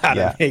doesn't know how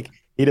to make.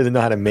 He doesn't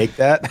know how to make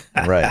that.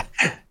 Right.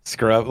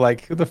 Scrub.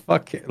 Like who the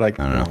fuck? Like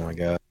I don't know. Oh my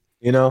god.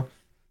 You know.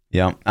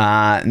 Yep.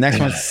 Next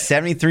one,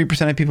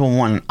 73% of people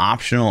want an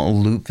optional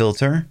loot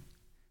filter.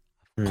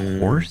 Of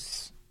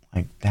course.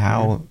 Like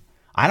how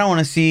I don't want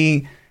to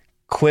see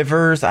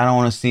quivers. I don't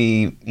want to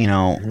see,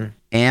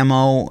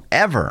 ammo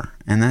ever.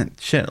 And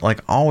that shit like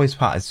always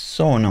pop. It's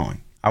so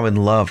annoying. I would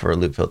love for a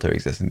loot filter to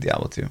exist in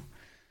Diablo 2.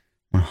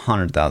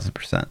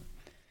 100,000%.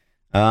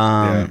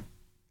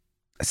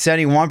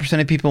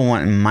 71% of people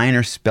want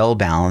minor spell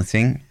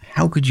balancing.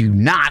 How could you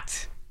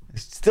not? It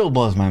still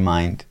blows my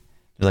mind.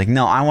 They're like,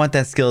 no, I want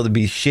that skill to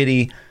be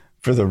shitty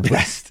for the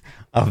rest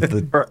of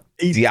the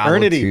Diablo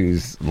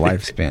 2's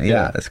lifespan.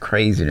 Yeah, that's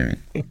crazy to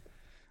me.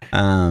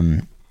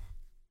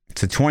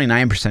 So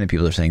 29% of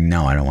people are saying,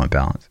 no, I don't want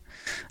balance.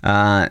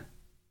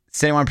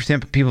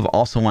 71% of people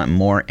also want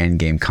more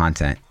end-game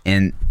content.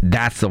 And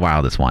that's the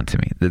wildest one to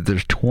me.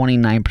 There's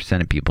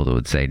 29% of people that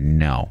would say,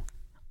 no,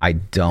 I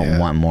don't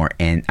want more.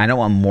 And I don't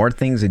want more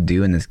things to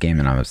do in this game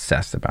than I'm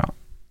obsessed about.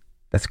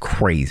 That's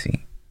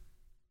crazy.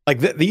 Like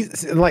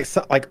these,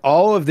 like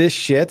all of this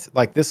shit,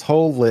 like this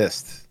whole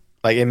list,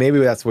 like, and maybe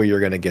that's where you're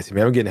going to get to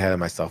me. I'm getting ahead of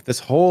myself. This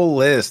whole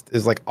list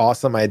is like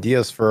awesome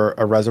ideas for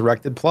a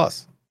Resurrected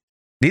Plus.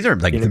 These are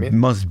like the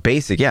most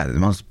basic, the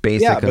most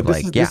basic. Yeah, but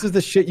this is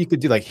the shit you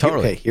could do. Like,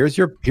 totally. Here's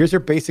your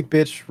basic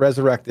bitch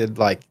Resurrected.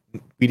 Like,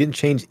 we didn't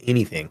change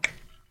anything,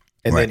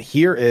 and then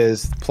here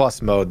is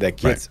Plus mode that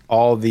gets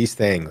all these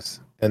things,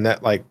 and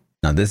that like.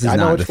 No, this is I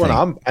know not which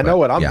one I know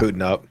what I'm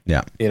booting up.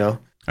 Yeah,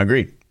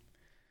 agreed.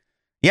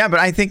 Yeah, but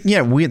I think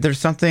there's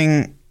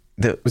something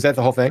that was that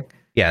the whole thing.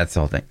 Yeah, that's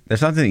the whole thing. There's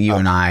something that you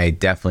and I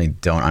definitely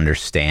don't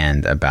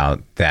understand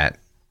about that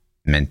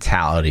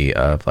mentality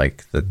of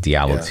like the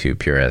Diablo 2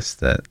 purists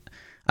that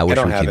I wish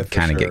we could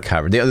kind of get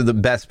covered. The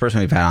best person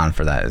we've had on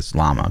for that is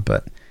Llama,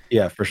 but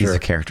for sure he's a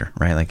character,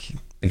 right? Like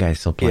the guy's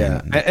still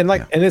playing.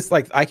 And it's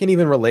like I can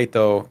even relate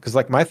though, because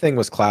like my thing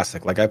was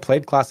Classic. Like I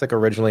played Classic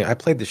originally. I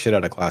played the shit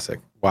out of Classic.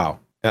 Wow,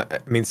 I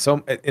mean,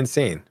 so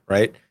insane,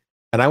 right?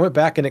 And I went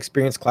back and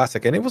experienced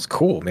Classic, and it was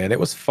cool, man. It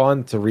was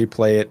fun to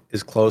replay it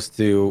as close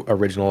to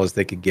original as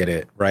they could get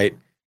it, right?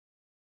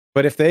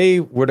 But if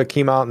they would have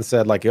came out and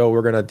said like, yo,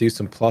 we're going to do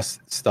some plus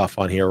stuff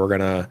on here. We're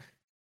going to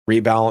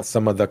rebalance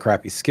some of the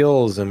crappy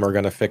skills, and we're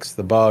going to fix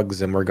the bugs,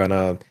 and we're going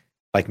to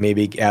like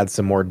maybe add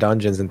some more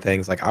dungeons and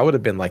things. Like I would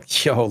have been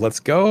like, yo,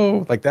 let's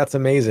go. Like that's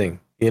amazing,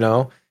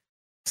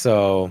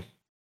 So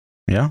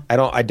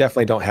I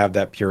definitely don't have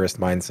that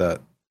purist mindset.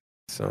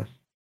 So,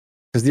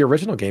 because the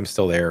original game's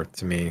still there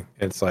to me.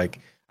 It's like,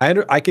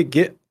 I could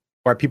get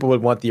why people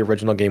would want the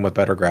original game with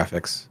better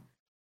graphics.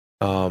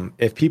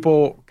 If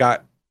people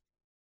got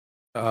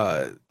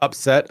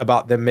upset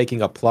about them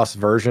making a plus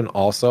version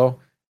also,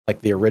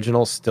 like the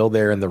original's still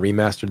there and the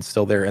remastered's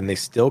still there, and they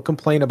still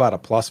complain about a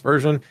plus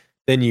version,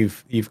 then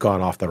you've gone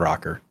off the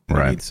rocker.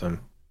 You need some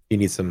you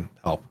need some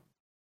help.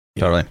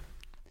 Totally.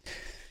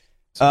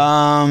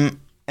 And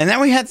then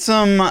we had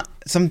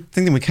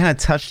something that we kind of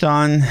touched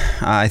on,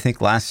 I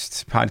think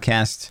last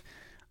podcast.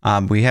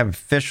 We have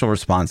official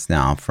response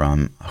now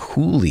from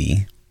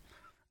Hooli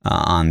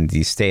on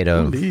the state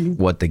of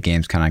what the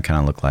games kind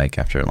of look like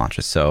after it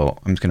launches. So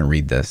I'm just going to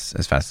read this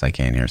as fast as I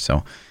can here.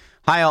 So,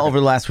 hi all. Over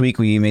the last week,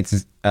 we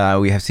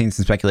have seen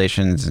some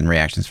speculations and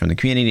reactions from the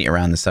community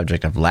around the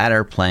subject of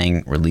ladder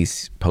playing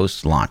release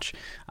post-launch.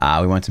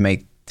 We want to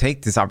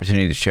take this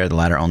opportunity to share the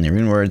ladder-only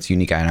rune words,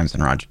 unique items,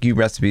 and RGQ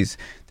recipes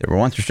that were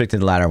once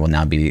restricted to ladder will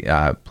now be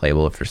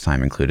playable the first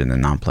time included in the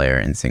non-player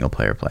and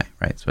single-player play,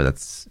 right? So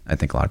I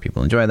think a lot of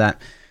people enjoy that.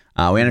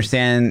 We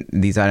understand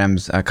these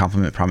items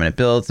complement prominent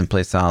builds and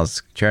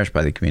playstyles cherished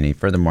by the community.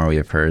 Furthermore, we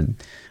have heard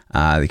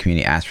the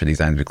community ask for these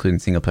items, including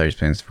single-player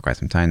experience for quite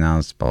some time now,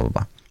 blah,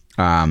 blah,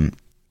 blah.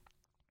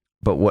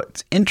 But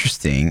what's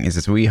interesting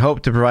is we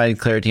hope to provide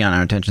clarity on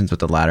our intentions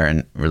with the ladder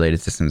and related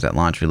systems at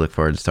launch. We look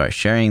forward to start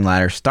sharing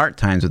ladder start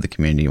times with the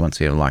community once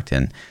we have locked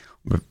in.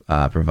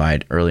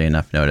 Provide early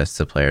enough notice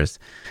so players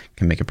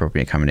can make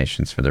appropriate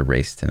accommodations for the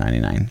race to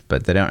 99.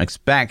 But they don't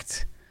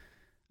expect...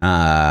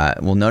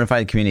 we'll notify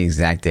the community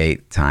exact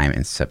date, time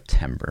in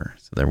September.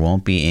 So there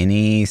won't be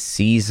any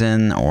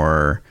season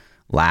or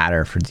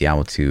ladder for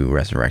Diablo 2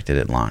 Resurrected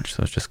at launch.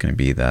 So it's just going to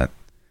be that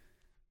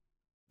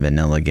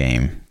vanilla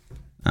game.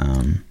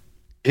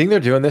 You think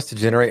they're doing this to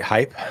generate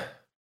hype?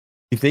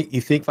 You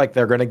think like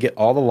they're going to get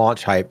all the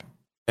launch hype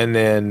and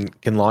then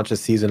can launch a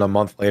season a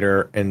month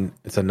later and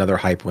it's another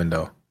hype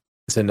window?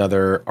 It's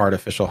another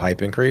artificial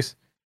hype increase.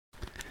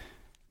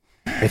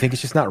 I think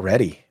it's just not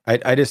ready. I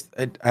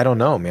don't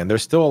know, man.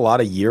 There's still a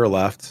lot of year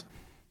left.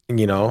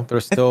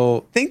 There's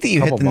still. I think that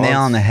you hit the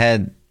nail on the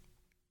head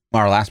on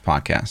our last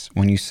podcast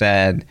when you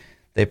said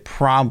they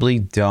probably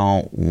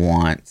don't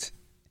want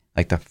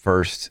like the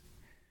first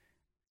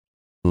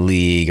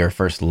league or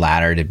first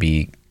ladder to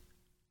be,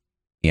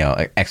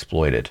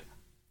 exploited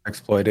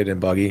and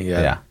buggy.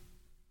 Yeah.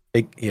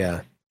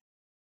 Yeah.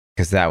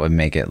 Because that would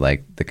make it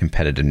like the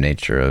competitive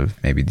nature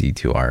of maybe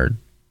D2R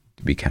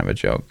to be kind of a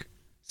joke.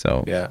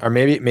 So yeah, or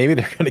maybe they're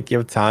going to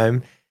give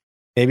time.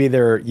 Maybe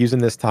they're using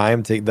this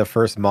time to the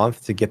first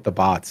month to get the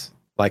bots.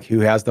 Like,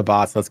 who has the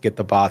bots? Let's get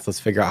the bots. Let's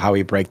figure out how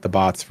we break the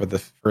bots for the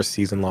first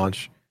season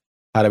launch.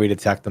 How do we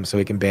detect them so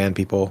we can ban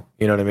people?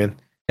 You know what I mean?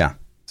 Yeah.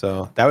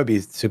 So that would be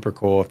super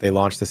cool if they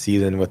launched the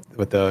season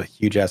with a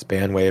huge ass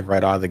ban wave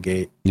right out of the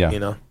gate.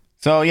 Yeah.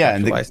 So yeah,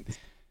 and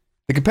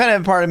the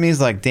competitive part of me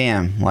is like,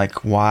 damn,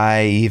 like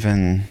why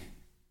even?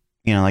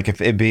 Like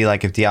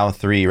if Diablo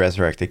 3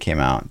 Resurrected came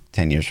out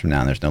 10 years from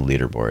now and there's no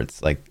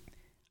leaderboards, like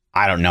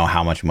I don't know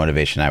how much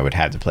motivation I would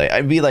have to play.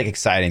 I'd be like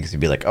exciting because it'd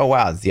be like, oh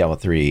wow, it's Diablo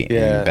 3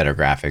 and better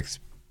graphics.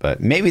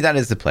 But maybe that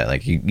is the play.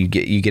 Like you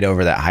get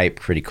over that hype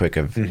pretty quick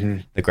of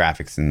the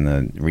graphics and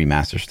the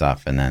remaster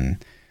stuff, and then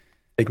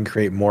they can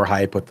create more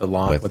hype with the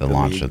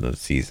launch of the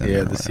season.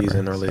 Yeah, the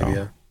season or league.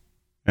 So,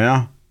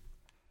 yeah.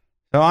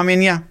 So I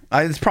mean, yeah,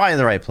 it's probably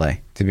the right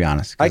play, to be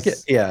honest. I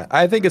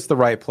think it's the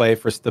right play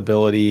for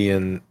stability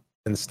and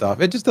stuff.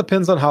 It just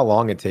depends on how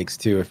long it takes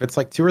too. If it's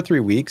like 2 or 3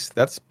 weeks,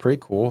 that's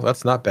pretty cool.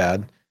 That's not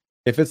bad.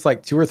 If it's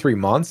like 2 or 3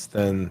 months,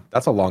 then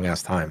that's a long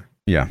ass time.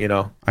 Yeah.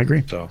 I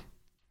agree. So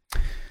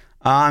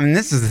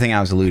this is the thing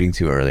I was alluding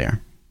to earlier.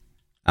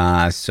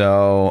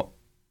 So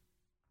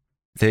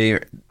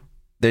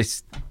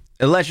there's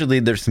allegedly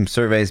there's some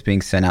surveys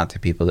being sent out to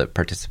people that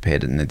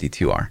participated in the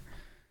D2R.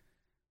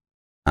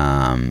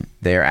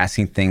 They're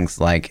asking things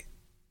like,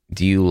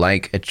 do you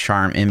like a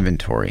charm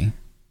inventory?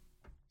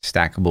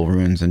 Stackable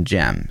runes and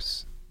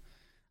gems,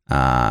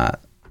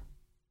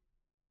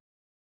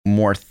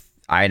 more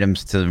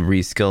items to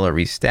reskill or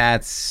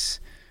restats,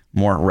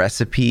 more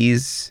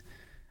recipes.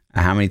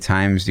 How many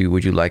times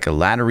would you like a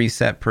ladder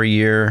reset per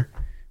year?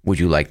 Would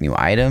you like new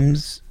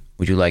items?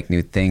 Would you like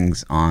new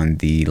things on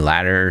the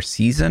ladder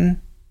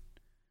season?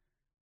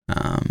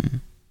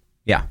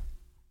 Yeah.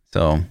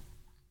 So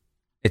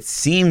it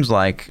seems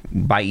like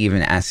by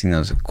even asking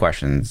those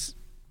questions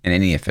in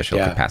any official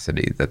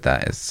capacity,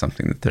 that is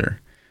something that they're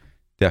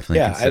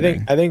definitely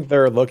considering. I think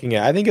they're looking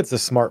at. I think it's a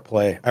smart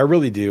play. I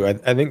really do. I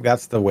think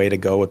that's the way to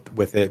go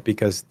with it,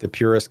 because the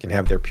purists can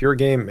have their pure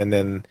game, and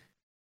then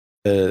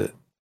the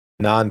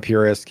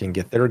non-purists can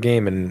get their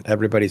game, and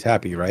everybody's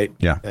happy, right?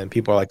 Yeah. And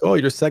people are like, "Oh,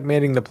 you're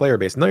segmenting the player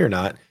base." No, you're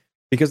not,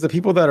 because the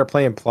people that are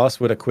playing Plus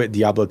would have quit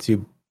Diablo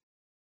 2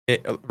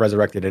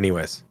 Resurrected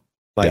anyways.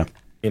 Like,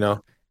 if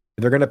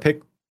they're gonna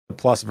pick the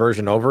Plus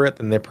version over it,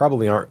 then they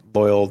probably aren't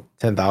loyal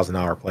 10,000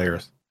 hour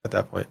players at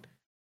that point.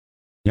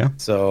 Yeah.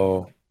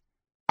 So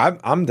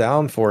I'm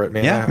down for it,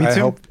 man. Yeah, me too. I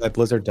hope that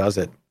Blizzard does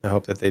it. I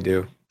hope that they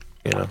do.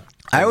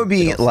 I would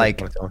be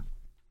like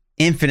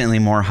infinitely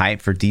more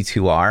hyped for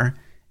D2R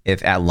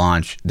if at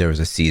launch there was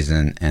a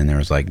season and there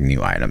was like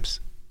new items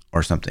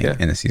or something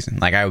in the season.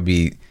 Like I would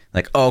be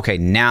like, oh, okay,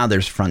 now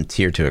there's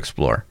frontier to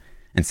explore,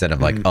 instead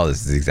of like, oh,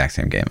 this is the exact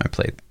same game I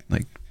played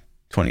like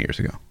 20 years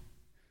ago.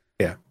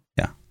 Yeah.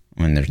 Yeah.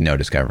 When there's no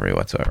discovery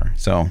whatsoever.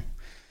 So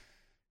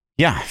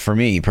Yeah, for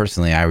me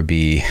personally, I would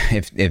be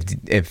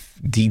if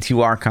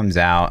D2R comes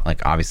out,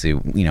 like obviously,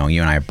 you know,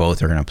 you and I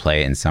both are going to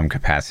play it in some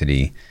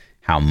capacity.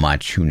 How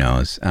much, who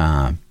knows?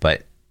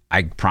 But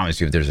I promise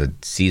you, if there's a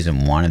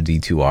season 1 of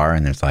D2R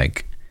and there's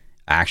like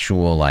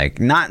actual, like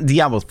not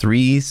Diablo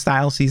 3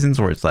 style seasons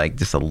where it's like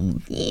just a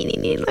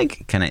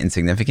like kind of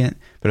insignificant,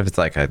 but if it's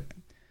like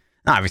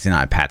obviously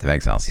not a Path of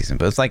Exile season,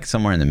 but it's like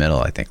somewhere in the middle,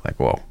 I think like,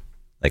 whoa,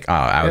 like, oh,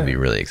 I would be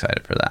really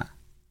excited for that.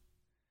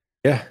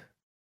 Yeah.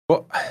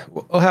 Well,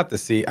 we'll have to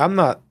see.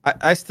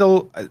 I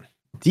still,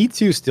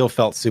 D2 still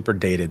felt super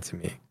dated to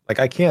me. Like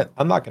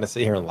I'm not going to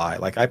sit here and lie.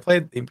 Like I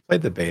played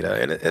the beta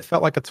and it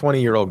felt like a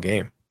 20-year-old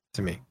game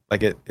to me.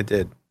 Like it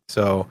did.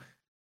 So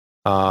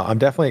I'm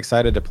definitely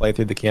excited to play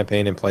through the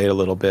campaign and play it a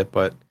little bit,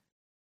 but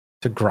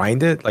to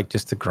grind it, like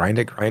just to grind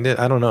it,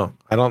 I don't know.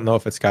 I don't know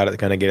if it's got it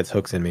going to get its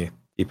hooks in me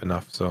deep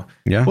enough. So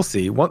yeah, we'll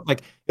see.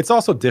 Like it's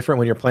also different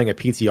when you're playing a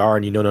PTR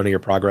and you know none of your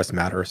progress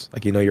matters.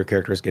 Like you know your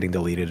character is getting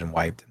deleted and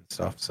wiped and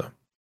stuff. So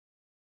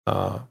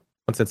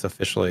once it's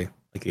officially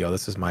like, yo,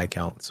 this is my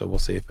account. So we'll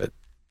see if it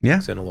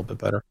looks in a little bit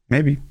better.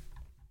 Maybe.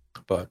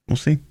 But we'll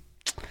see.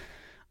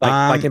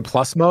 Like in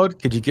plus mode,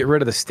 could you get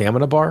rid of the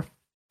stamina bar?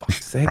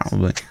 Fuck's sakes.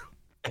 Probably.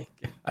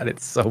 God,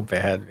 it's so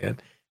bad, man.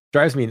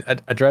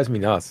 It drives me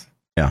nuts.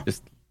 Yeah.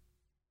 Just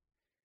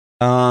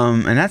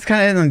and that's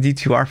kind of it on the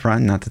D2R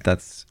front. Not that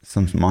that's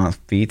some small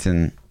feat,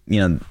 and you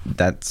know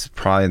that's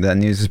probably that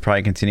news is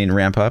probably continuing to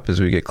ramp up as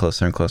we get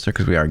closer and closer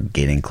because we are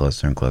getting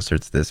closer and closer.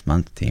 It's this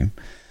month, team.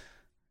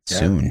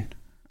 Soon.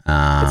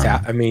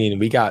 I mean,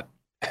 we got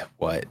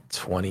what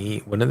 20?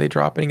 When are they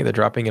dropping it? They're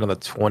dropping it on the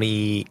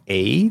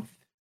 28th,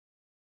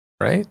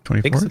 right? 24th?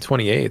 I think it's the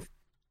 28th.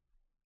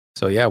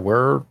 So yeah,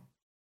 we're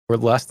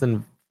less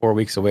than 4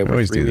 weeks away.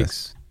 We're 3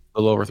 weeks, a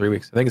little over 3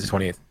 weeks. I think it's the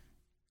 28th.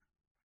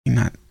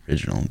 Not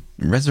original,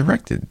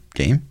 resurrected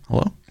game.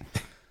 Hello.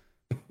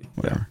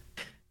 Whatever.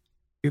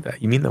 Do that.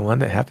 You mean the one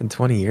that happened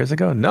 20 years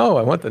ago? No,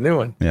 I want the new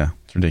one. Yeah,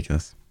 it's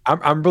ridiculous.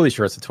 I'm really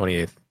sure it's the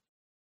 28th.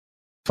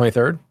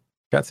 23rd?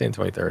 Got saying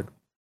 23rd.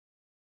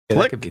 Yeah,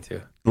 that could be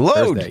too.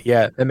 Load. Thursday.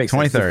 Yeah, that makes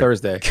 23rd. Sense.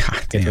 Thursday.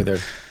 God damn.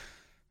 23rd.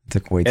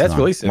 Took way too long. That's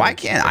really soon. Why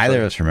can't either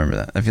of us remember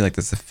that? I feel like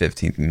that's the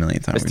 15th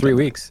millionth time. It's 3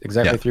 weeks.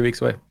 Exactly 3 weeks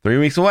away. 3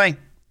 weeks away.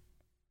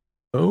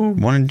 Oh,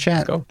 one in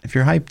chat. Go. If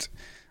you're hyped.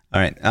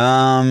 All right.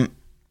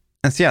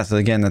 So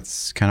again,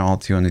 that's kind of all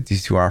two on the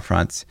D2R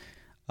fronts.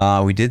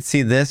 We did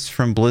see this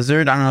from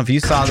Blizzard. I don't know if you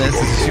saw this.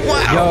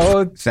 Wow.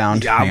 Yo,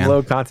 sound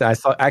Diablo content.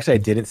 I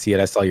didn't see it.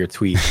 I saw your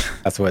tweet.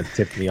 That's what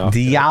tipped me off.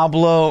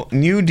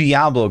 New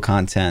Diablo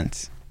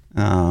content.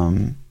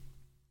 Not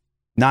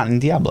in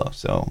Diablo.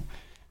 So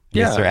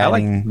yeah, I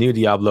like new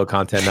Diablo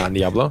content, not in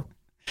Diablo.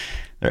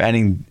 They're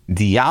adding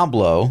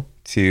Diablo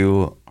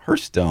to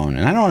Hearthstone,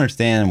 and I don't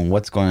understand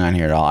what's going on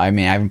here at all. I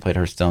mean, I haven't played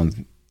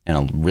Hearthstone in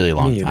a really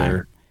long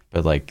time,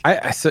 but like,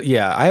 I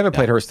haven't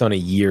played Hearthstone in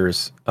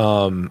years.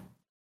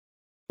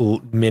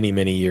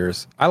 Many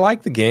years. I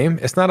like the game.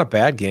 It's not a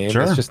bad game.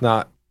 Sure. It's just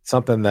not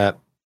something that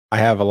I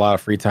have a lot of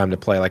free time to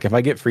play. Like if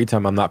I get free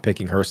time, I'm not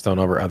picking Hearthstone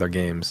over other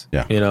games.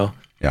 Yeah, you know.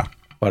 Yeah,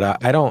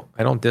 but I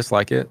don't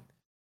dislike it.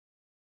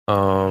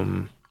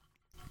 Yeah,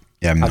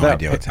 I have no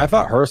idea what's happening. I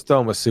thought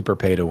Hearthstone was super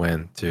pay to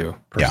win too,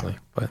 personally. Yeah,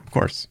 but of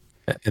course.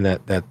 And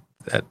that. But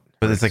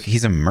it's like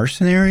he's a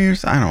mercenary or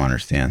something? I don't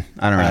understand.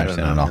 I don't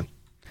understand at all. Man.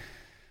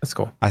 That's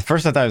cool. At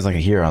first, I thought he was like a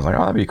hero. I was like, oh,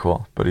 that'd be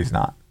cool. But he's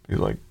not. He's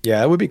like,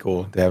 yeah, it would be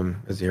cool to have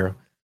him as a hero.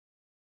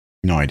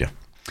 No idea.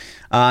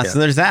 So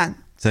there's that.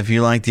 So if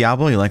you like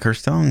Diablo, you like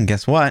Hearthstone,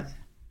 guess what?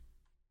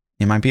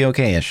 It might be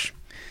okay-ish.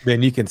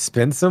 Then you can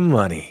spend some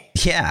money.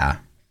 Yeah.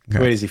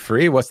 Okay. Wait, is he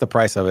free? What's the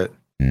price of it?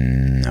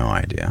 No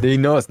idea. Did you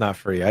know it's not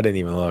free? I didn't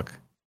even look.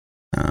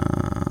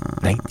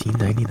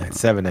 $19.99,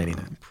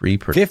 $7.99.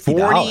 Pre-purchase.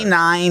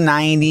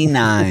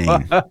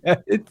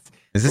 $49.99.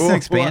 Is this an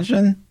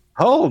expansion?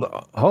 Hold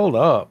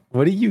up.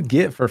 What do you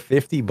get for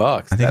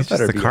 $50? I think it's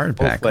just the card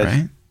pack,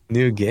 right?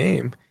 New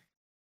game.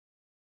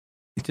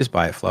 You just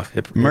buy it, Fluff.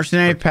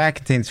 Mercenary pack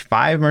contains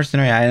 5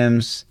 mercenary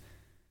items,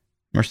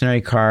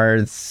 mercenary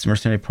cards,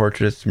 mercenary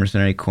portraits,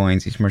 mercenary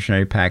coins. Each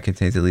mercenary pack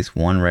contains at least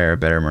 1 rare or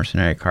better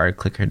mercenary card.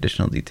 Click for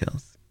additional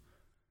details.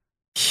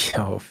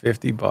 Yo,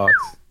 $50.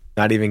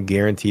 Not even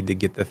guaranteed to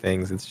get the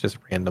things. It's just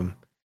random.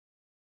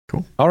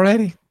 Cool.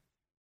 Alrighty.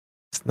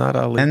 It's not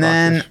a. And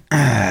then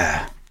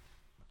a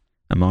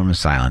moment of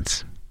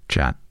silence.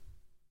 Chat.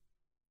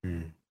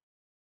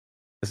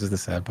 This is the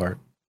sad part.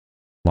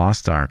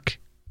 Lost Ark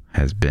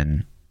has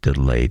been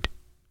delayed.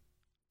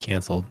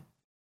 Canceled.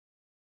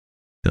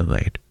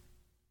 Delayed.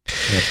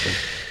 Canceled.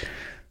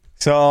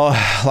 So,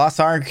 Lost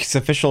Ark's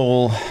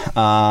official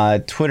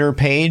Twitter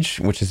page,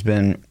 which has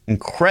been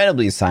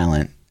incredibly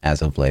silent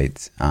as of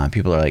late.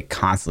 People are like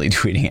constantly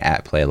tweeting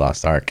at Play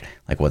Lost Ark,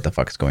 like what the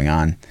fuck is going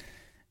on,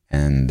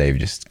 and they've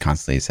just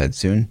constantly said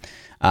soon.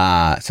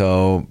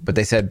 But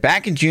they said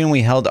back in June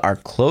we held our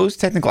closed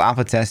technical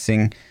alpha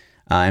testing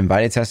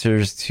Invited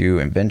testers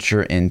to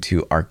venture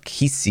into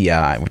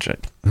Arkesia, which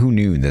who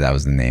knew that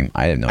was the name?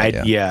 I had no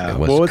idea. Yeah, it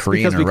was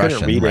Korean or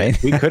Russian, right?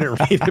 We couldn't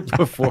read it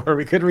before.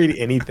 We couldn't read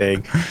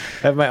anything. I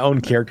have my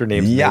own character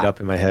names made up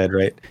in my head,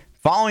 right?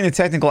 Following the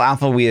technical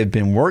alpha, we have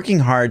been working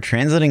hard,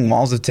 translating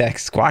walls of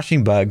text,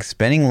 squashing bugs,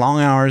 spending long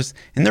hours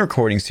in the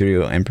recording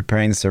studio, and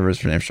preparing the servers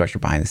for the infrastructure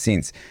behind the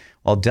scenes.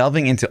 While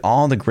delving into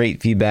all the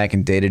great feedback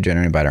and data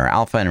generated by our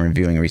alpha and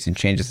reviewing recent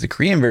changes to the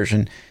Korean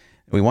version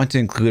we want to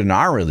include in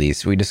our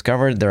release, we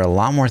discovered there are a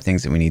lot more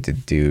things that we need to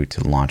do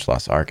to launch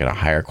Lost Ark at a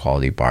higher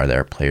quality bar that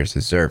our players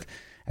deserve.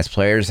 As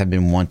players have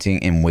been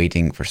wanting and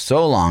waiting for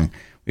so long,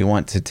 we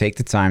want to take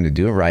the time to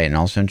do it right and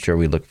also ensure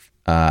we look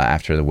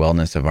after the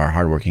wellness of our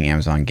hardworking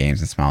Amazon Games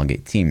and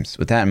Smilegate teams.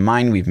 With that in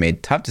mind, we've made a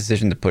tough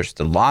decision to push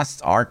the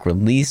Lost Ark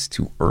release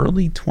to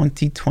early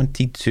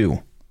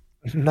 2022.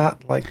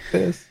 Not like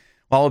this.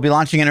 While we'll be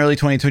launching in early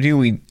 2022,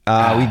 we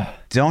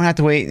don't have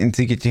to wait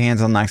until you get your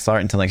hands on Lost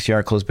Ark until next year.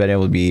 Our closed beta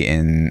will be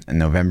in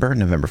November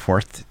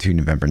 4th to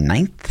November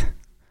 9th.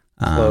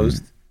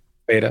 Closed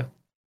beta?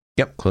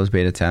 Yep, closed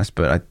beta test,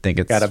 but I think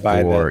it's gotta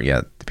buy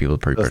the people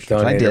pre-purchase,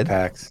 which I did.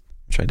 Packs.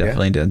 Which I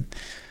definitely did.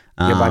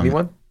 You gonna buy me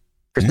one?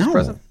 Christmas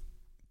present?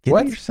 Get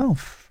it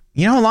yourself.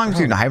 You know how long it's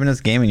been hyping this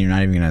game and you're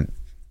not even going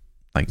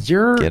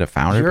to get a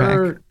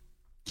founder pack?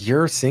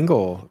 You're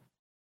single.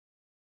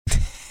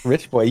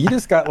 Rich boy. You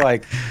just got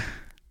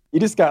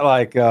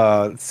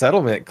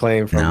settlement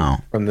claim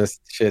from this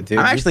shit, dude.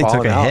 I actually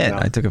took a hit.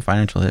 I took a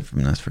financial hit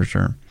from this for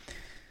sure.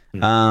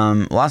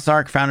 Lost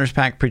Ark Founders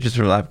Pack preaches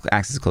for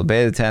access to closed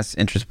beta tests.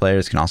 Interest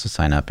players can also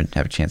sign up and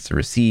have a chance to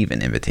receive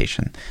an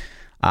invitation.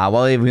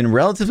 While they've been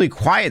relatively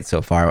quiet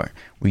so far,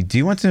 we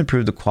do want to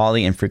improve the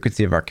quality and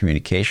frequency of our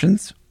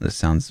communications. This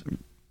sounds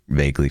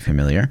vaguely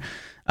familiar.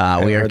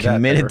 We are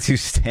committed to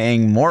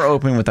staying more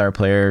open with our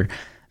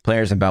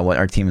players about what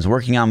our team is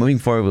working on. Moving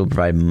forward, we'll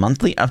provide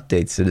monthly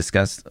updates to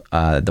discuss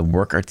the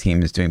work our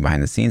team is doing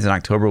behind the scenes. In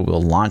October,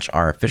 we'll launch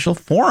our official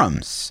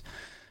forums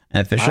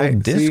and official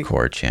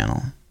Discord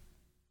channel.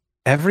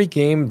 Every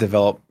game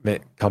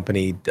development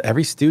company,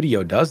 every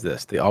studio does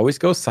this. They always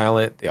go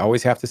silent. They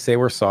always have to say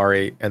we're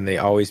sorry, and they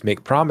always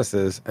make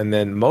promises, and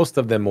then most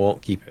of them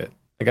won't keep it.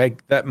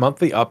 That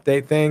monthly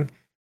update thing,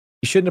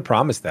 you shouldn't have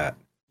promised that.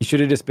 You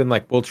should have just been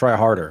like, we'll try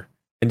harder,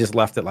 and just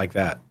left it like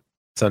that.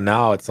 So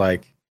now it's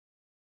like,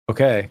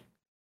 okay,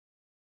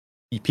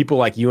 people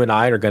like you and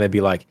I are going to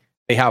be like,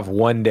 they have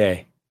one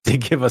day to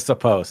give us a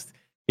post.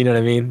 You know what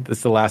I mean?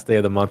 It's the last day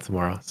of the month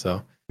tomorrow.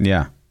 So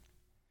yeah.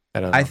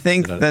 I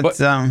think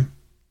that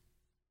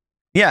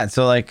yeah.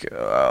 So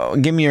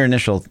give me your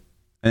initial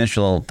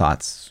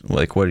thoughts.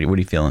 Like, what are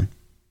you feeling?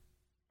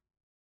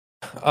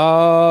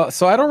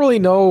 So I don't really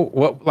know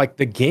what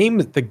the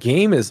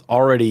game is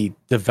already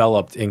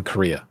developed in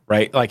Korea,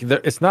 right? Like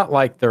it's not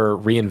like they're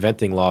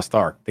reinventing Lost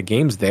Ark. The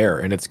game's there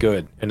and it's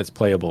good and it's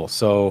playable.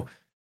 So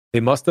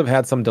they must have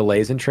had some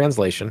delays in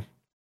translation,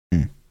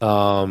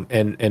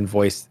 and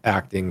voice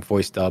acting,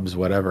 voice dubs,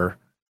 whatever.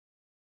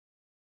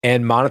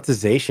 And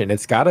monetization,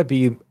 it's got to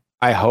be,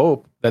 I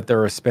hope that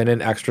they're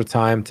spending extra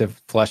time to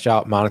flesh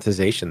out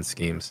monetization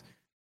schemes.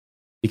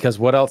 Because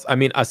what else? I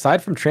mean,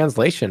 aside from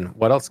translation,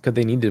 what else could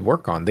they need to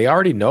work on? They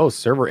already know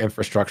server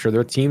infrastructure.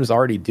 Their teams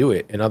already do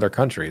it in other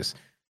countries.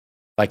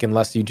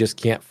 Unless you just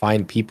can't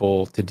find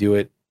people to do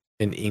it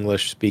in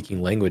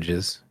English-speaking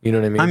languages. You know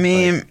what I mean? I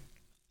mean,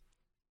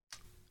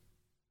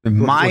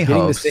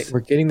 we're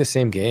getting the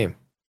same game,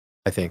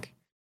 I think.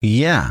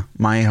 Yeah,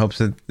 my hopes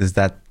is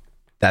that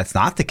that's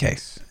not the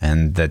case,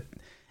 and that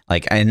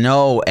I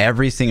know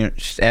every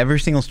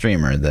single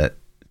streamer that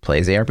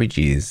plays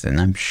ARPGs,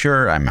 and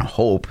I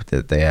hope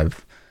that they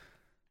have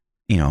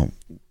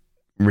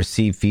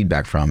received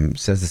feedback from,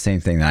 says the same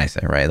thing that I say,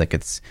 right?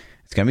 It's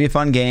gonna be a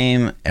fun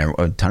game,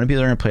 a ton of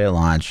people are gonna play at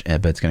launch,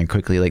 but it's gonna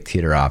quickly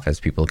teeter off as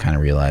people kind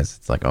of realize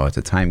it's it's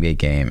a time gate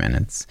game, and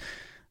it's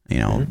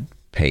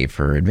pay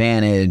for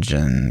advantage,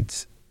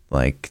 and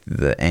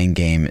the end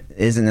game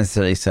isn't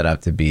necessarily set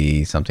up to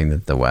be something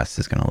that the West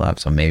is going to love.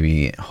 So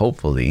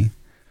hopefully,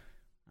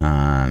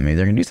 maybe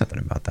they're going to do something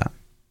about that.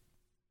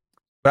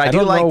 But I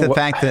do like the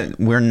fact that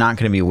we're not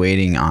going to be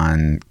waiting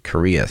on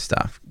Korea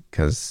stuff,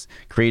 because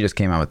Korea just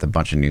came out with a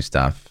bunch of new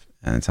stuff,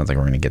 and it sounds like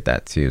we're going to get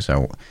that too.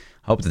 So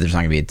hope that there's not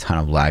going to be a ton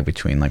of lag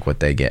between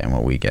what they get and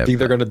what we get. Think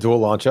they're going to dual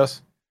launch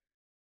us?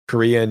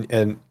 Korea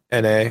and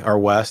NA or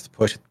West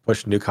push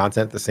new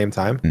content at the same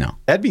time? No.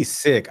 That'd be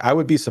sick. I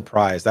would be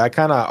surprised. I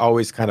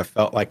always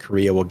felt like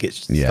Korea will get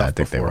stuff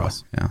before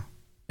us. Yeah.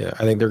 Yeah,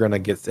 I think they're gonna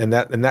get, and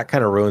that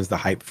kind of ruins the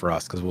hype for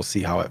us, because we'll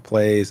see how it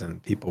plays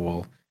and people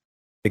will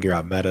figure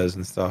out metas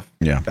and stuff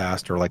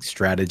fast, or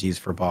strategies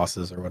for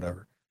bosses or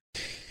whatever.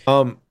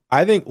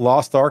 I think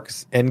Lost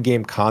Ark's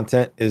endgame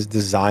content is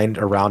designed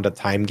around a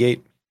time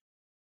gate.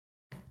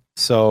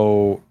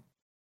 So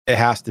it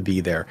has to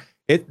be there.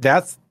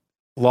 That's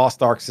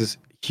Lost Ark's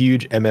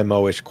huge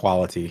MMO-ish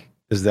quality,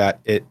 is that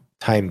it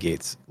time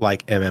gates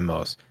like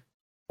MMOs.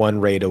 One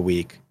raid a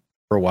week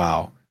for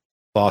WoW.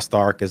 Lost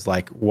Ark is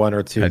 1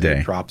 or 2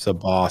 drops a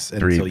boss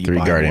until you three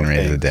buy Guardian more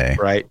raids things, a day.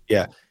 Right?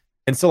 Yeah.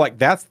 And so like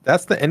that's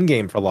the end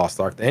game for Lost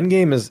Ark. The end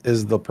game is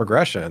the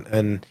progression,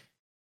 and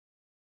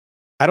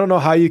I don't know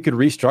how you could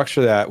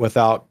restructure that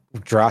without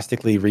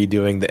drastically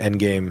redoing the end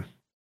game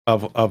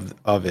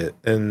of it.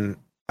 And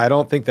I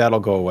don't think that'll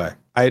go away.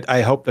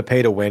 I hope the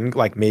pay to win,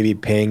 like maybe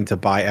paying to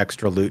buy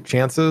extra loot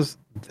chances,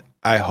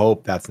 I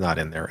hope that's not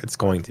in there. It's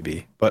going to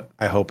be, but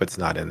I hope it's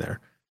not in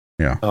there.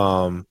 Yeah.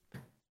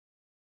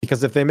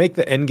 Because if they make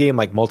the end game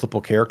like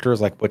multiple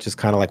characters, like which is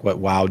kind of like what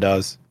WoW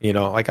does, you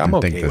know, like I'm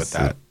okay with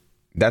that.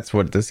 That's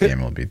what this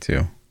game will be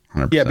too.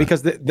 100%. Yeah,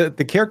 because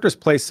the characters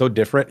play so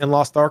different in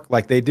Lost Ark.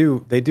 Like they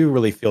do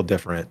really feel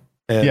different.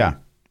 And yeah,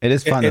 it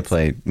is fun to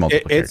play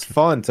multiple characters. It's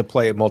fun to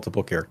play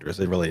multiple characters.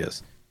 It really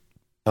is.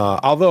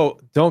 Although,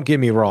 don't get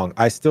me wrong,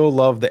 I still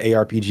love the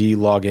ARPG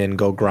login,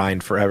 go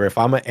grind forever. If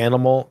I'm an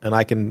animal and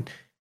I can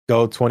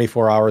go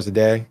 24 hours a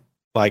day,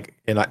 like,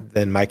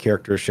 then my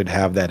character should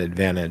have that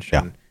advantage.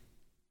 Yeah. And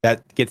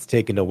that gets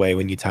taken away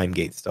when you time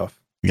gate stuff.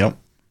 Yep.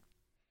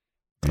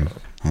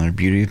 Another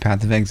beauty of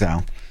Path of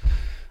Exile.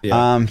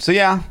 Yeah. So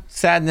yeah,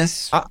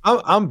 sadness.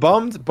 I'm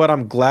bummed, but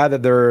I'm glad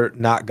that they're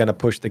not going to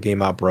push the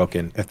game out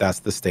broken if that's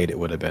the state it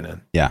would have been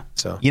in. Yeah.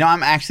 So,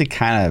 I'm actually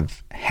kind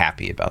of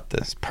happy about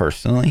this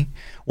personally.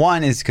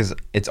 One is because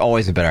it's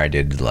always a better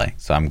idea to delay.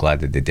 So I'm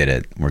glad that they did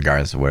it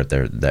regardless of what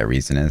that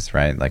reason is,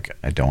 right? Like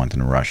I don't want them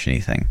to rush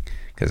anything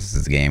because this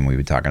is a game we've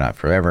been talking about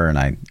forever. And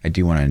I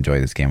do want to enjoy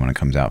this game when it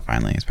comes out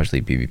finally,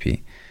 especially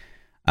PvP.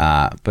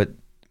 But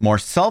more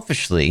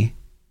selfishly,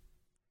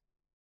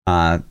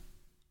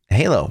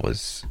 Halo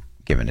was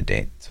given a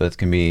date, so it's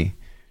gonna be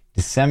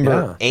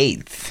December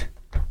 8th.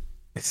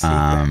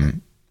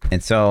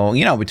 And so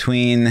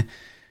between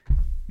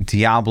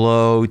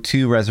Diablo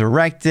 2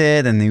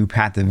 Resurrected and the new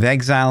Path of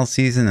Exile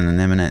season and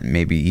an imminent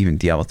maybe even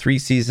Diablo 3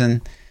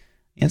 season,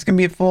 it's gonna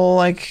be a full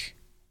like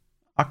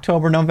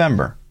October,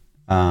 November.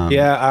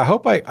 I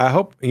hope I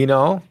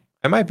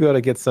might be able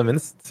to get some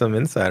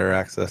insider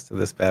access to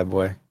this bad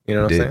boy. You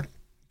know what I'm saying?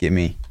 Get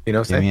me. You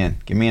know what I'm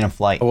saying? Get me in a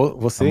flight.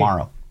 We'll see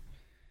tomorrow.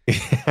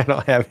 I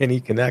don't have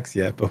any connects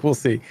yet, but we'll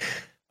see.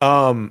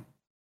 But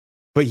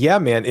yeah,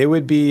 man, it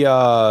would be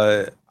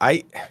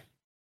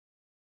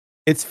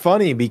it's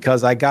funny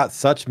because I got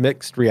such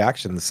mixed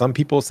reactions. Some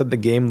people said the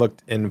game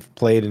looked and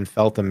played and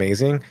felt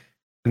amazing,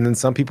 and then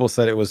some people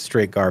said it was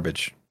straight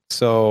garbage.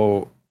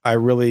 So I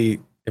really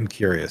am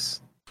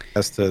curious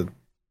as to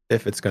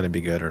if it's going to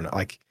be good or not.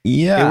 Like,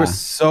 it was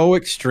so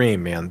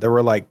extreme, man. There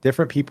were like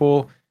different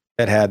people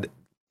that had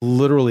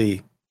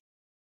literally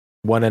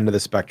one end of the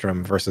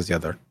spectrum versus the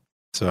other.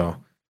 So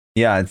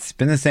yeah, it's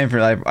been the same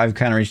for I've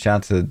kind of reached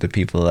out to the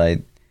people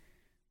that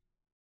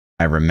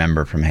I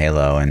remember from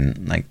Halo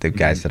and like the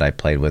guys that I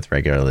played with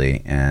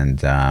regularly,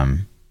 and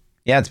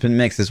it's been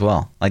mixed as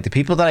well. Like the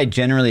people that I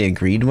generally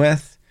agreed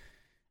with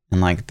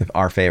and like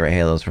our favorite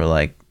Halos were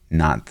like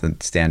not the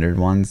standard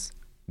ones,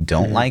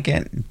 don't like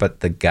it,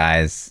 but the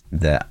guys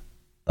that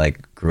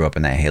like grew up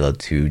in that Halo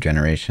 2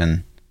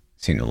 generation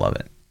seem to love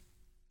it.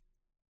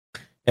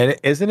 And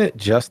isn't it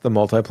just the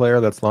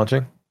multiplayer that's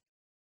launching?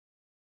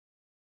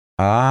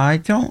 I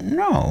don't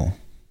know.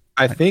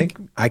 I think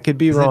I could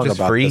be wrong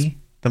about free, this.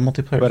 The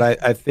multiplayer? But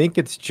I think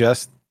it's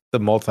just the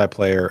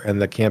multiplayer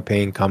and the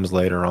campaign comes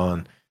later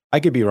on. I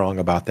could be wrong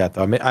about that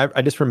though. I mean,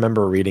 I just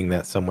remember reading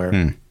that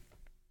somewhere.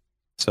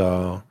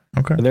 So,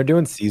 okay. And they're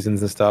doing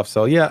seasons and stuff.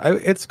 So yeah,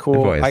 it's cool.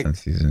 They've always done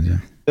seasons, yeah.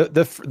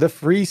 The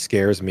free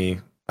scares me.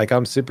 Like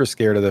I'm super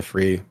scared of the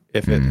free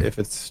if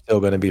it's still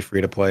going to be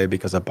free to play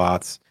because of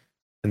bots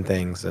and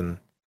things. And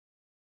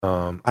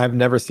I've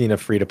never seen a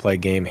free to play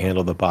game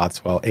handle the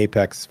bots well.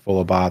 Apex full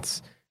of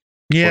bots.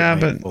 Yeah,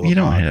 Fortnite, but you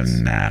don't hit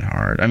them that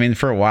hard. I mean,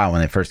 for a while when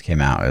they first came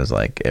out, it was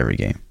like every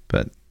game.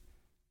 But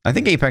I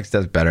think Apex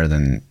does better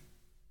than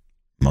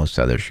most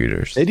other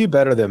shooters. They do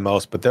better than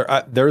most, but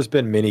there's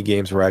been many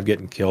games where I've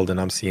gotten killed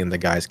and I'm seeing the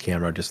guy's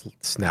camera just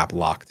snap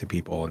lock to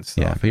people and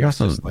stuff. Yeah, but you're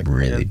also like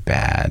really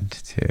bad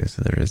too,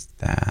 so there is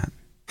that.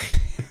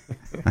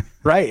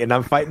 Right, and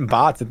I'm fighting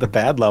bots at the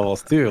bad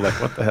levels too. Like,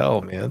 what the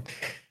hell, man?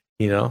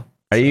 You know?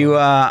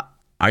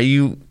 Are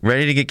you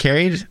ready to get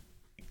carried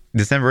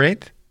December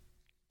 8th?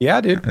 Yeah,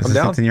 dude. Is I'm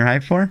down. Something you're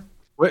hyped for?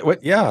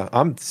 What? Yeah,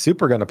 I'm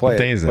super gonna play What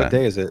day is that? What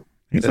day is it?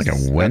 It's like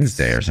a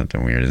Wednesday or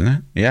something weird, isn't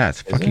it? Yeah,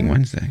 it's fucking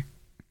Wednesday.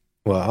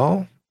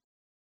 Well,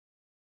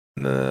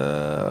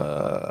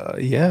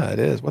 yeah, it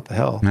is. What the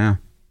hell? Yeah.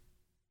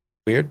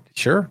 Weird.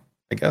 Sure.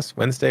 I guess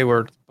Wednesday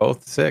we're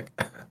both sick.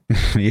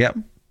 Yep.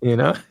 You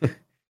know?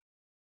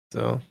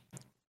 So.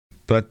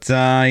 But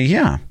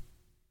yeah.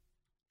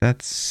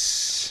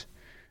 That's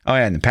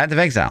and the Path of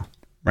Exile,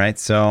 right?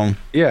 So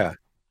yeah.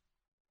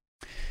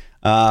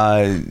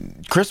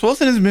 Chris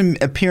Wilson has been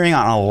appearing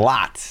on a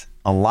lot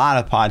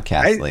of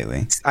podcasts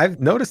lately. I've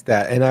noticed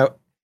that, and it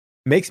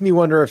makes me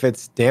wonder if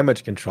it's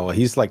damage control.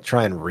 He's like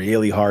trying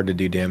really hard to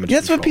do damage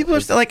control. That's what people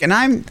are like, and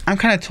I'm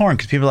kind of torn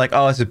because people are like,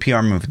 oh, it's a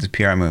PR move, it's a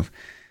PR move.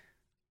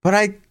 But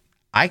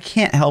I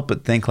can't help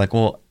but think like,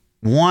 well,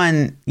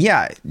 one,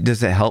 yeah,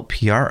 does it help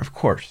PR? Of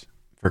course,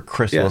 for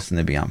Chris Wilson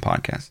to be on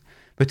podcasts.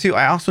 But two,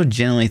 I also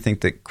genuinely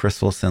think that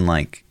Chris Wilson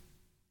like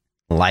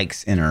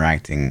likes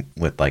interacting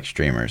with like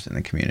streamers in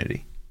the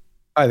community.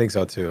 I think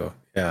so too.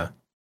 Yeah.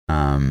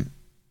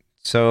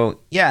 So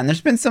yeah, and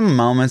there's been some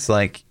moments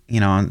like, you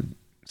know,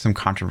 some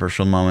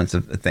controversial moments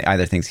of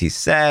either things he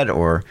said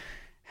or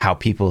how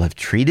people have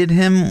treated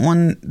him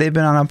when they've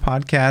been on a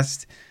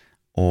podcast,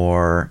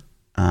 or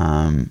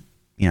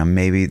you know,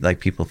 maybe like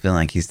people feeling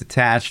like he's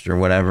detached or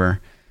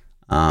whatever.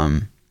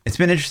 It's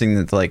been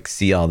interesting to like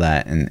see all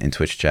that in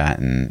Twitch chat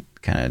and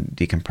kind of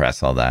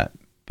decompress all that.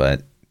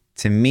 But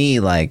to me,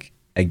 like,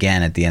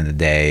 again, at the end of the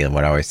day,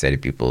 what I always say to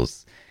people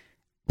is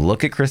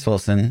look at Chris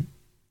Wilson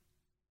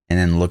and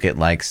then look at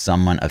like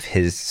someone of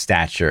his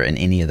stature in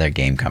any other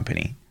game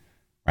company,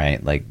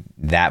 right? Like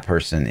that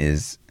person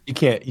is you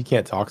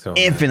can't talk to him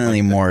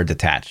infinitely more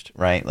detached,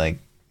 right? Like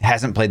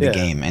hasn't played the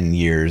game in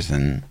years,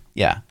 and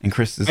and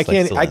Chris is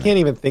I can't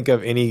even think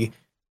of any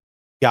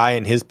guy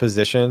in his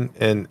position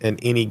in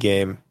any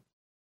game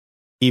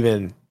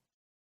even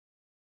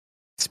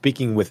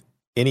speaking with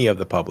any of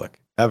the public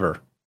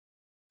ever.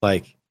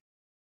 Like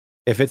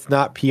if it's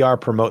not PR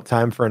promote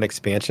time for an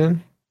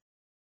expansion,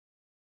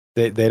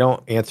 they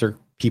don't answer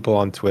people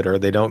on Twitter,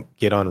 they don't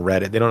get on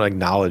Reddit, they don't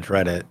acknowledge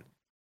Reddit.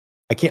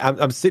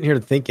 I'm sitting here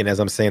thinking as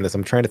I'm saying this,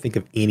 I'm trying to think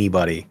of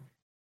anybody,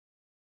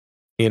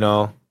 you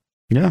know?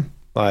 Yeah.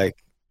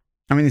 Like,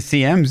 I mean, the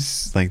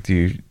CMs like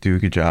do a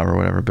good job or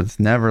whatever, but it's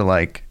never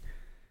like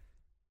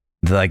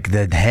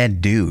the head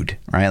dude,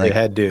 right? Like the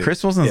head dude.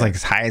 Chris Wilson's like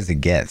as high as it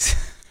gets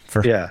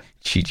for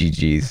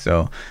GGGs.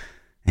 So,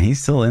 and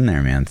he's still in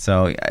there, man.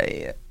 So,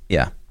 I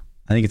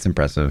think it's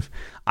impressive.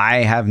 I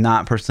have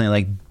not personally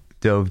like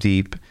dove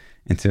deep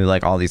into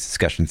like all these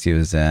discussions he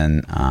was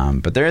in,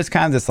 but there is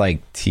kind of this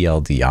like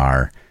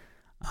TLDR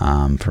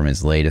from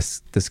his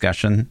latest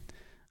discussion.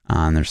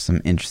 There's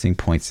some interesting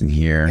points in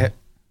here.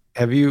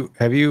 Have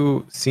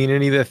you seen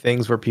any of the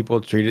things where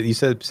you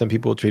said some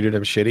people treated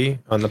him shitty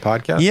on the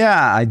podcast?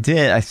 Yeah, I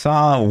did. I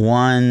saw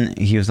one.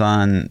 He was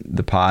on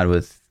the pod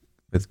with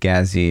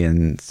Gazzy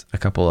and a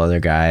couple other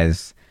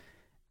guys,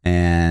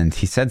 and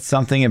he said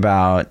something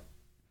about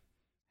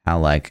how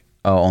like,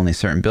 oh, only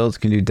certain builds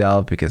can do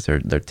delve because they're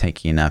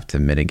tanky enough to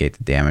mitigate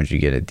the damage you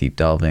get at deep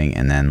delving.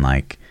 And then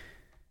like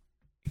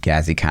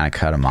Gazzy kind of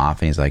cut him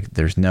off and he's like,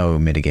 there's no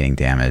mitigating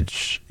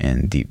damage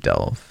in deep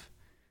delve.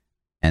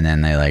 And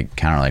then they like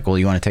kind of like, well,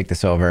 you want to take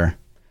this over?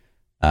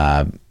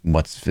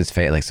 What's his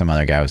fate? Like some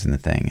other guy was in the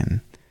thing,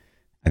 and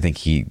I think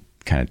he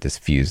kind of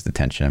diffused the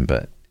tension.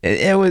 But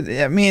it was,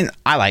 I mean,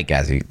 I like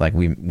Gazzy. Like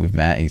we've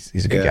met.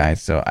 He's a good guy.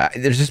 So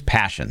there's just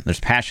passion.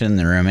 There's passion in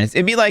the room, and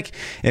it'd be like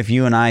if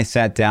you and I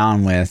sat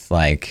down with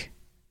like,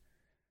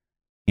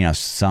 you know,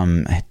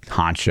 some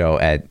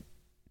honcho at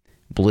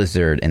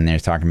Blizzard, and they're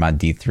talking about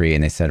D3,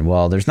 and they said,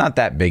 well, there's not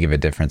that big of a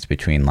difference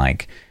between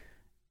like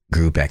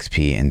group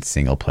XP and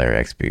single player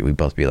XP. We'd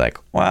both be like,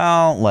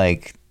 well,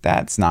 like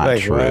that's not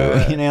like,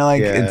 true. You know,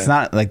 like it's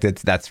not like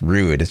that's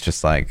rude. It's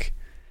just like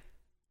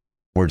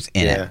we're just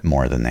in it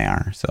more than they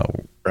are. So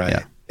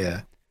Tell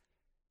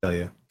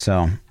you.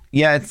 So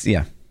I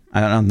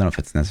don't know if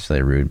it's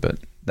necessarily rude, but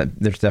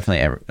there's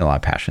definitely a lot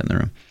of passion in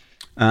the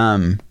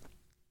room.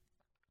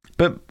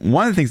 But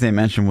one of the things they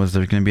mentioned was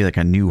there's going to be like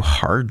a new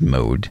hard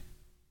mode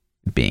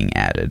being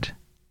added.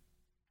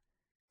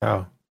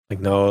 Oh, like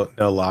no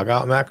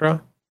logout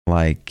macro?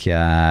 Like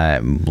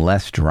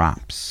less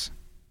drops,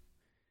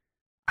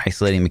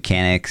 isolating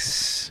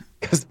mechanics,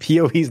 because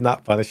PoE's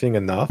not punishing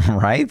enough,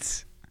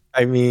 right?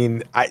 I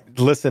mean,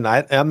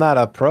 I'm not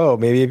a pro.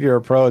 Maybe if you're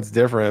a pro, it's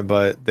different,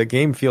 but the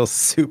game feels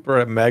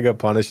super mega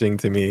punishing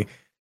to me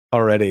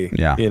already.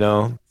 Yeah, you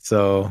know.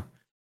 So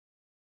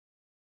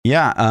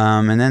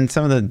and then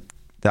some of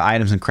the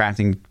items and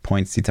crafting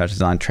points he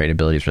touches on,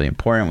 tradability is really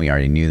important. We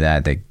already knew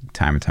that. They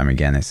time and time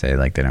again they say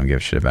like they don't give a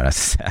shit about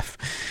SSF.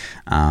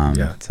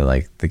 So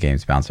like the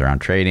games bounce around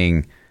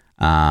trading.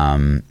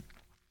 They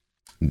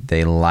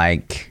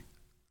like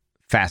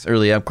fast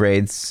early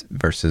upgrades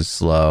versus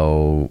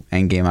slow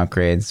end game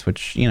upgrades,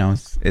 which, you know,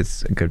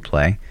 it's a good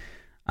play.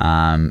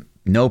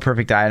 No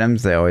perfect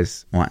items. They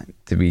always want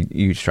to be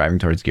you striving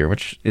towards gear,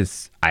 which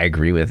is I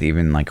agree with.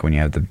 Even like when you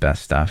have the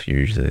best stuff, you're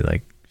usually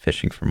like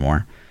fishing for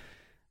more.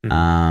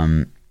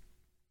 Trying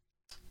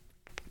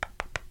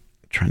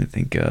to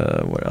think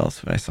what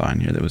else I saw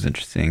in here that was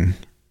interesting.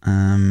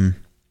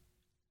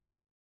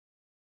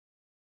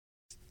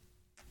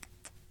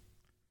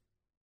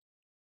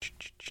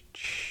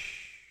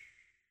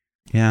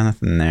 Yeah,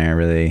 nothing there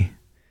really.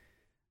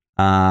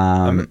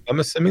 I'm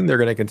assuming they're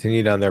going to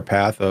continue down their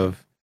path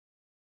of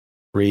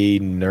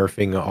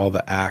re-nerfing all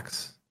the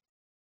acts.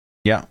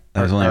 Yeah,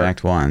 that was only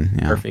Act 1.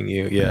 Yeah. Nerfing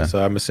you, yeah.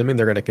 So I'm assuming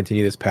they're going to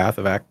continue this path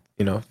of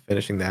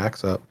finishing the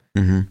acts up.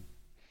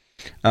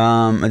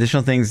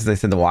 Additional things, they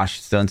said the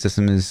washstone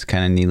system is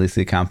kind of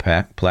needlessly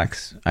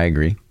complex. I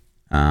agree.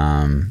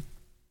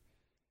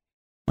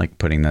 Like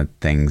putting the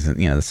things,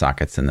 you know, the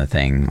sockets in the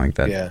thing, like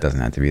that doesn't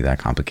have to be that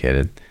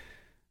complicated.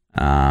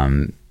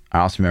 I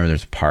also remember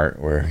there's a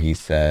part where he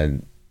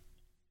said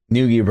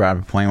Nugi brought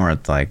up a point where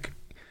it's like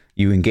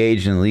you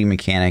engage in the league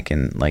mechanic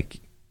and like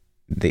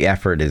the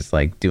effort is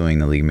like doing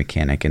the league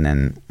mechanic, and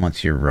then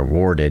once you're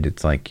rewarded,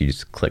 it's like you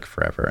just click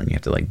forever and you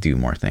have to like do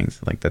more things.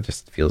 Like that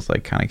just feels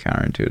like kind of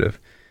counterintuitive.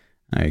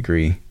 I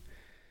agree.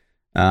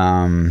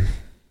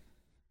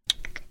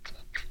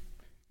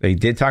 They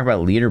did talk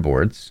about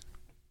leaderboards,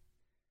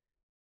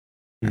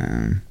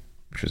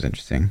 which was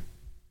interesting.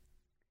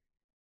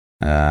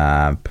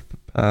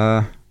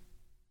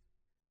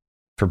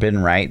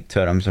 Forbidden Right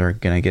totems are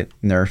gonna get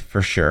nerfed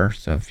for sure.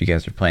 So if you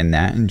guys are playing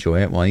that,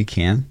 enjoy it while you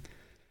can.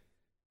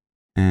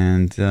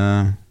 And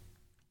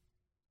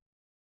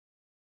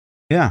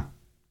yeah,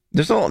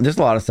 there's a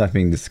lot of stuff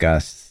being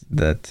discussed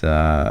that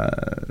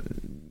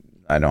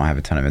I don't have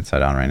a ton of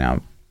insight on right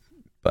now,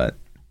 but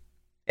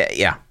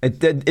yeah,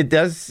 it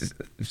does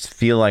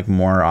feel like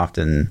more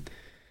often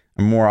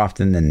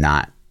than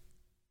not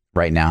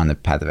right now in the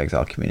Path of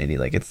Exile community,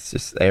 like it's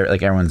just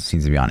like everyone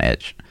seems to be on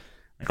edge.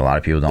 Like a lot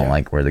of people don't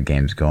like where the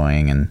game's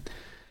going, and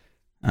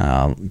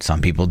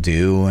some people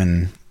do,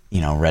 and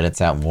Reddit's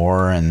at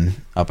war and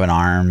up in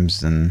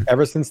arms. And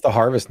ever since the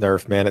Harvest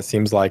nerf, man, it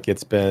seems like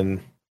Reddit's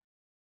been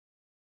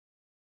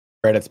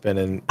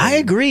in I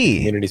agree. The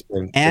community's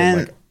been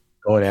like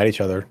going at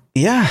each other.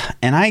 Yeah,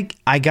 and I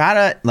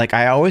gotta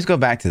I always go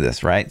back to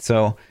this, right?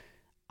 So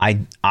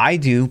I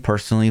do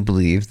personally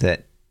believe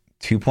that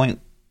 2.13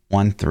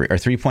 or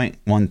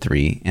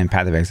 3.13 in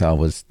Path of Exile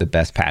was the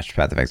best patch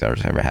Path of Exile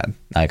I've ever had.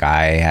 Like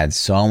I had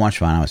so much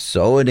fun. I was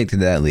so addicted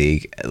to that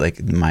league.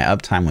 Like my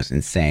uptime was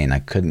insane. I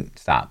couldn't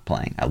stop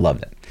playing. I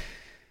loved it.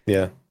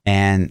 Yeah.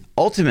 And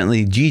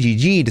ultimately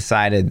GGG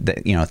decided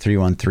that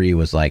 3.13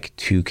 was like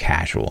too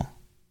casual.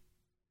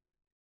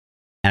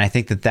 And I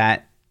think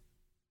that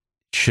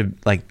should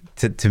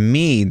to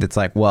me that's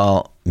like,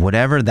 well,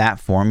 whatever that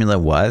formula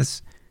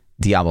was,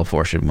 Diablo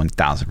 4 should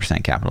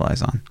 1000%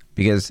 capitalize on,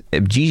 because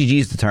if GGG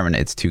is determined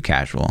it's too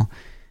casual,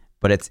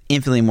 but it's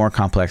infinitely more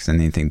complex than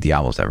anything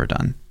Diablo's ever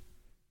done.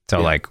 So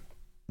like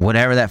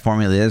whatever that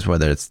formula is,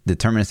 whether it's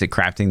deterministic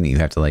crafting that you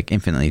have to like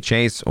infinitely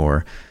chase,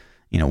 or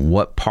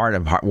what part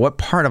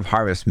of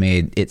Harvest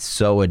made it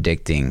so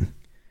addicting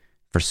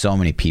for so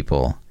many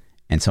people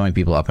and so many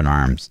people up in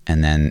arms,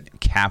 and then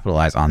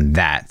capitalize on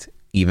that,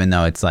 even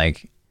though it's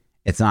like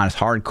it's not as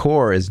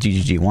hardcore as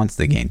GGG wants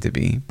the game to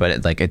be,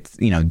 but it's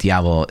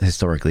Diablo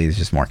historically is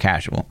just more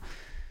casual.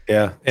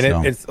 Yeah, and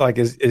so, it's like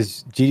is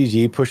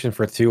GGG pushing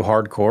for too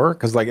hardcore?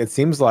 Because like it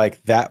seems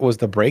like that was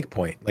the break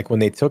point. Like when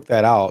they took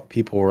that out,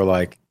 people were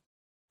like,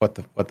 "What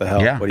the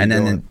hell?" Yeah, and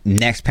then the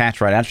next patch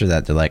right after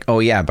that, they're like, "Oh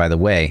yeah, by the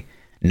way,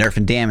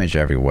 nerfing damage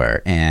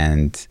everywhere,"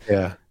 and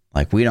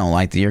like we don't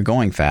like that you're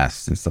going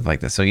fast and stuff like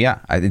that. So yeah,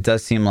 it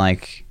does seem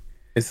like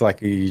it's like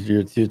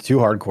you're too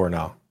hardcore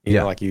now. You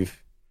know, like you've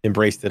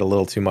embraced it a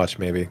little too much,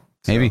 maybe.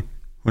 So, maybe.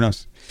 Who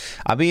knows?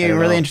 I'll be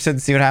really interested to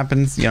see what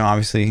happens.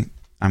 Obviously,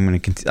 I'm going to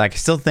continue. Like, I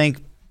still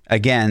think,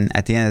 again,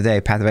 at the end of the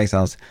day, Path of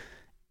Exile's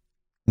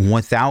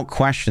without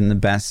question the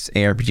best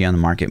ARPG on the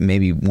market,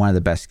 maybe one of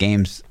the best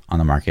games on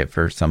the market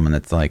for someone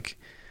that's like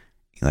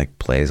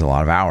plays a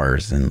lot of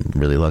hours and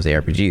really loves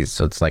ARPGs.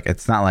 So it's like,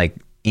 it's not like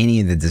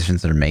any of the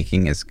decisions they're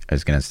making is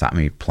going to stop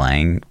me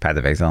playing Path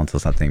of Exile until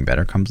something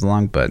better comes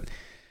along. But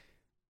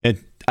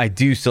I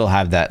do still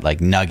have that like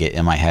nugget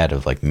in my head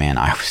of like, man,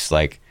 I was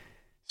like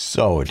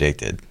so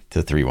addicted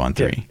to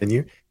 3.13.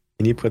 Yeah.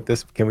 Can you put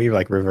this? Can we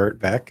like revert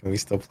back? Can we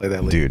still play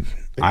that league? Dude,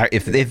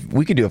 if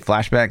we could do a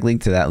flashback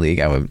league to that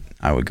league,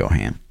 I would go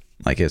ham.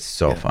 Like it's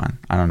so fun.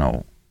 I don't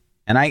know.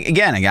 And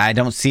I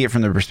don't see it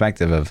from the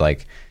perspective of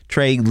like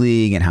trade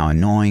league and how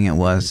annoying it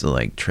was to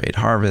like trade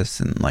harvest,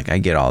 and like I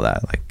get all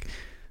that. Like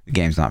the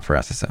game's not for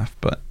SSF,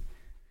 but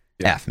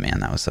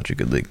man, that was such a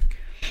good league.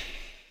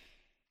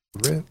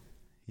 Rip.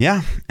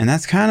 Yeah, and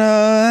that's kind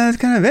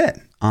of it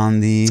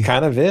on the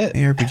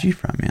ARPG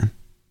front, man.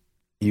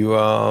 You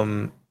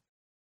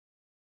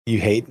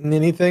hating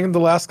anything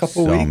the last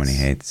couple weeks? So many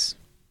hates.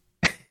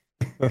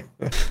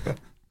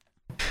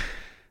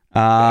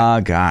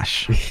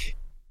 Gosh.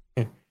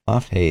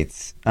 Fluff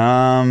hates.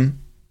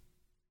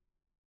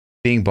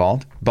 Being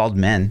bald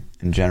men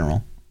in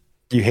general.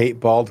 You hate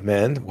bald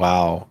men?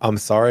 Wow. I'm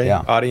sorry,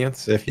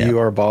 audience. If you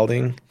are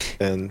balding,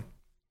 then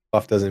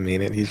Fluff doesn't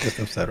mean it. He's just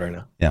upset right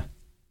now. Yeah.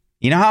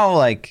 You know how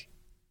like,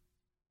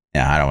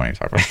 I don't want to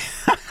talk about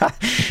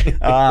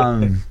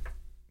it.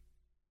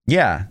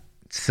 Yeah.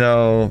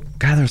 So,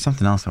 God, there was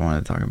something else I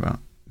wanted to talk about.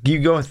 Do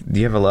you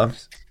have a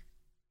loves?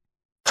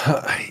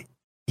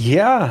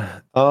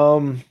 Yeah.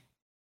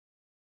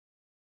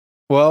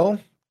 Well,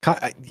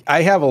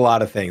 I have a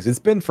lot of things. It's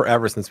been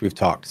forever since we've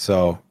talked.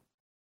 So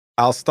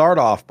I'll start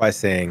off by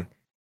saying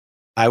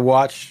I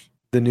watched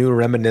the new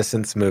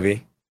Reminiscence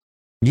movie.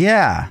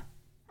 Yeah.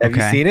 Have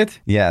you seen it?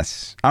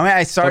 Yes. I mean,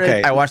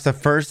 I watched the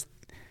first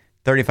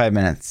 35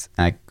 minutes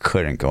and I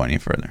couldn't go any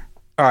further.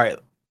 All right.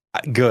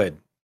 Good.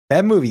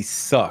 That movie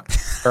sucked.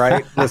 All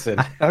right. Listen,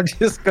 I'm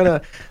just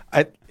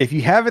if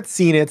you haven't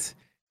seen it,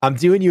 I'm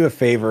doing you a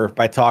favor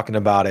by talking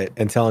about it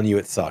and telling you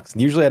it sucks.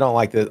 And usually I don't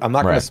like this. I'm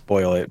not going to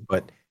spoil it,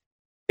 but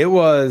it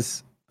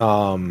was,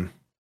 I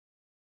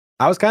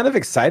was kind of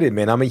excited,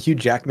 man. I'm a Hugh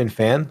Jackman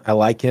fan. I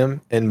like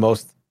him in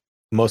most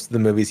of the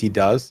movies he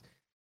does.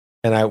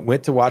 and I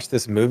went to watch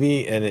this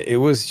movie, and it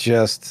was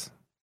just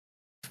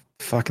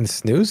fucking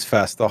snooze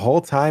fest the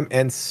whole time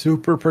and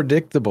super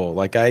predictable.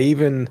 Like I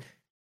even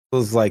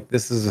was like,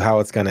 this is how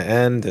it's gonna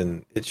end,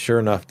 and it sure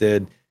enough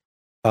did.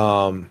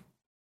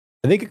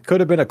 I think it could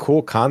have been a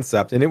cool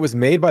concept, and it was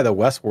made by the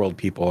Westworld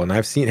people. And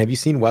have you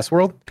seen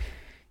Westworld?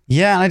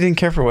 Yeah, and I didn't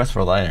care for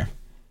Westworld either.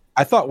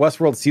 I thought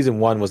Westworld season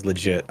 1 was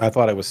legit. I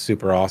thought it was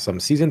super awesome.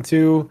 Season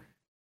 2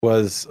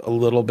 was a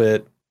little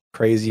bit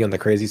crazy on the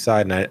crazy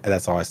side, and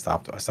that's all I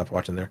stopped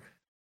watching there.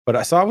 But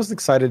I was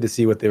excited to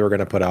see what they were going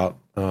to put out.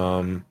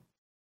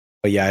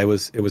 But yeah, it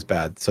was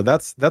bad. So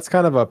that's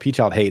kind of a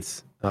ThaPchild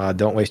hates.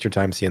 Don't waste your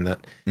time seeing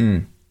that.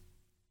 And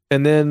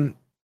then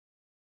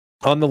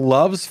on the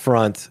loves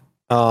front,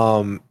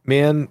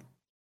 man,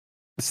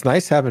 it's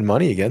nice having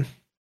money again.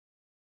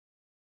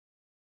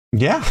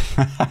 Yeah.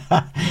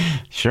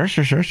 Sure.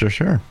 See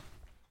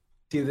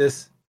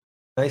this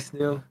nice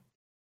new.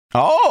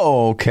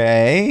 Oh,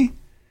 okay.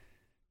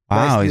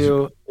 Wow. Nice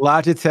new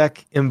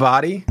Logitech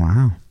Embody.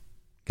 Wow.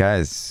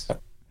 Guys.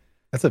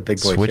 That's a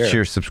big boy Switch chair.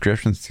 your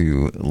subscriptions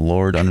to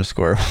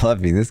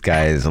Lord_Fluffy. This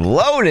guy is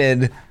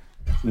loaded.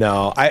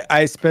 No,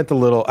 I spent a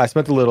little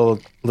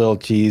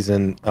cheese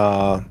and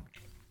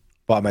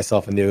bought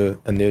myself a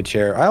new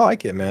chair. I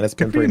like it, man. It's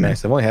been pretty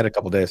nice. I've only had it a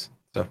couple days.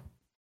 So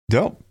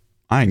dope.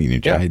 I need a new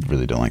chair. I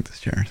really don't like this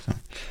chair. So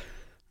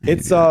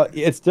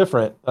it's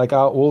different. Like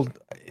if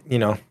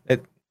you're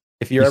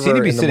you ever seem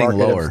to be in the sitting market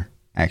lower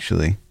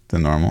actually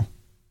than normal.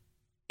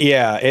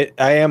 Yeah,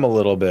 I am a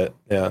little bit.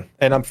 Yeah,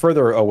 and I'm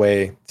further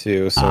away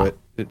too, so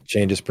it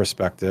changes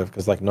perspective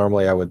because like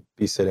normally I would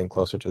be sitting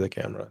closer to the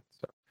camera.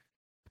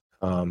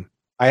 So,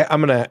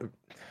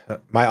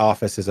 my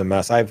office is a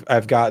mess.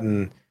 I've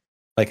gotten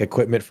like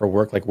equipment for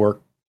work, like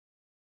work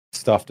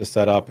stuff to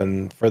set up,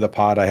 and for the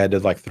pod I had to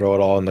like throw it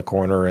all in the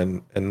corner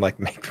and like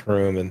make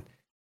room, and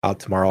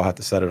tomorrow I'll have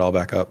to set it all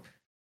back up.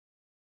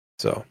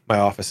 So my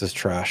office is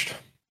trashed.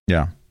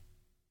 Yeah.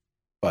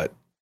 But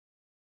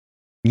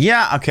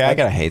yeah, okay, I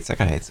got hates.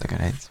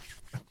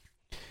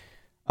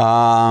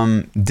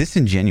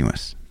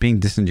 Disingenuous. Being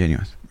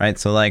disingenuous, right?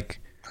 So like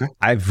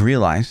I've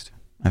realized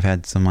I've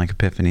had some like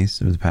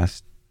epiphanies over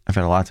I've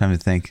had a lot of time to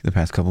think the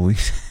past couple of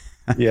weeks.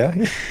 Yeah.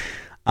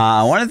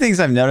 One of the things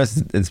I've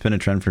noticed, it's been a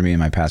trend for me in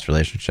my past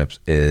relationships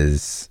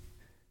is,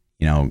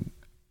 I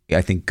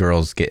think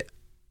girls get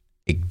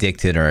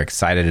addicted or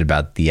excited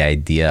about the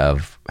idea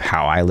of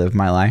how I live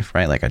my life,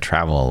 right? Like I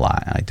travel a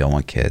lot. I don't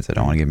want kids. I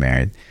don't want to get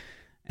married.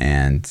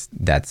 And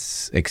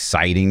that's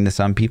exciting to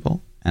some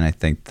people. And I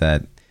think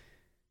that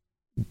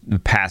the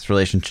past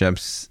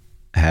relationships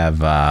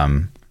have,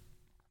 I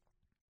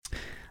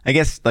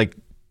guess, like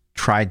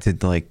tried to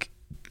like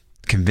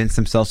convince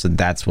themselves that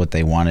that's what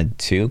they wanted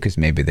to, because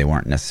maybe they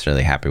weren't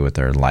necessarily happy with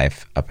their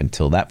life up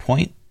until that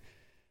point.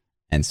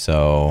 And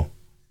so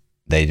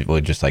they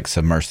would just like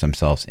submerge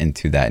themselves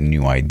into that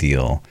new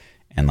ideal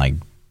and like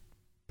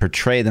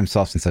portray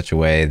themselves in such a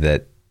way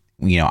that,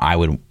 I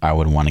would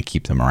want to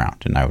keep them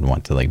around and I would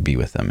want to like be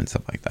with them and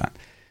stuff like that.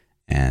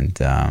 And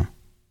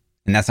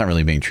that's not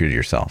really being true to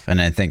yourself.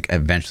 And I think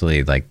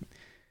eventually like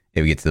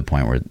it would get to the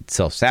point where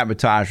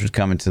self-sabotage would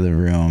come into the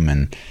room,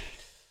 and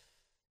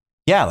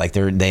yeah, like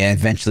they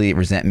eventually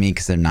resent me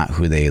because they're not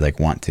who they like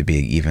want to be,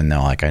 even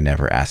though like I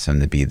never asked them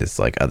to be this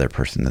like other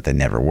person that they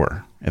never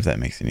were, if that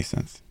makes any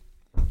sense.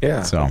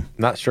 Yeah. So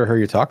not sure who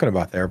you're talking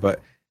about there, but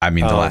I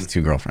mean the last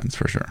two girlfriends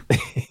for sure.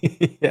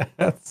 Yeah.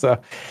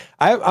 So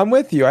I'm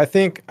with you. I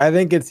think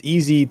it's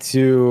easy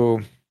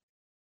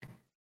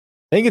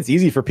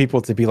for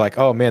people to be like,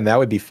 oh man, that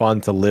would be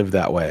fun to live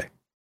that way.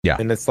 Yeah.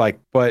 And it's like,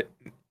 but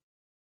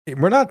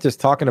we're not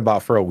just talking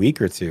about for a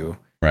week or two.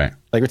 Right.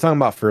 Like we're talking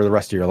about for the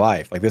rest of your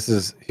life. Like this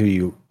is who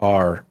you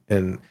are.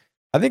 And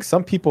I think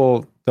some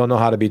people don't know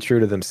how to be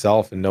true to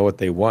themselves and know what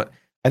they want.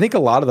 I think a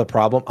lot of the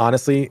problem,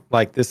 honestly,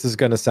 like this is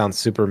going to sound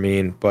super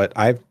mean, but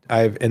I've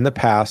in the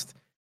past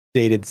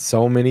dated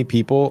so many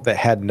people that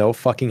had no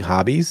fucking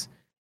hobbies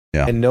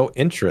and no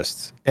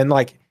interests. And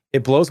like,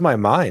 it blows my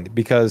mind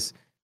because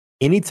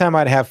anytime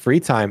I'd have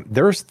free time,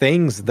 there's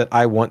things that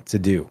I want to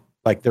do.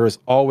 Like there is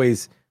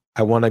always,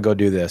 I want to go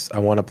do this. I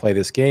want to play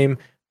this game.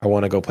 I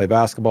want to go play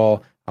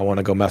basketball. I want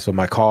to go mess with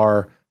my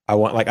car.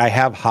 I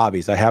have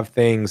hobbies. I have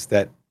things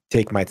that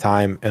take my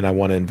time and I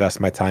want to invest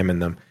my time in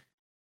them.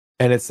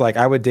 And it's like,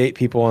 I would date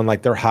people and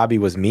like their hobby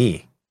was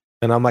me.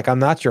 And I'm like, I'm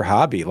not your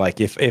hobby. Like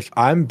if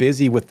I'm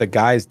busy with the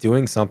guys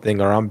doing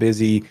something or I'm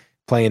busy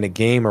playing a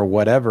game or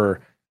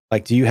whatever,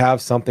 like, do you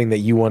have something that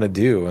you want to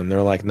do? And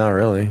they're like, not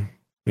really,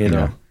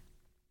 know?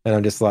 And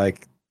I'm just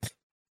like,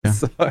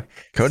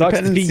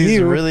 codependency is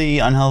a really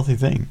unhealthy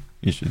thing.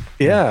 You should.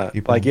 Yeah.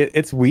 Like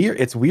it's weird.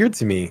 It's weird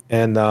to me.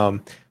 And,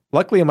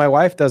 luckily my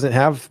wife doesn't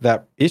have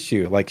that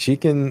issue. Like she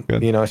can,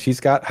 she's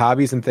got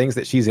hobbies and things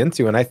that she's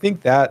into. And I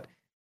think that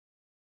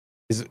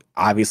is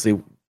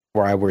obviously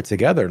why we're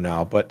together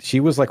now, but she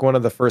was like one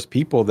of the first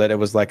people that it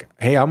was like,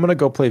 hey, I'm going to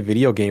go play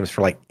video games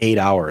for like 8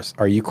 hours.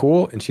 Are you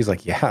cool? And she's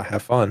like, yeah,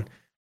 have fun.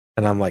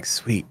 And I'm like,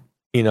 sweet,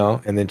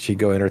 and then she'd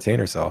go entertain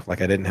herself.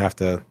 Like I didn't have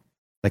to,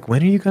 like,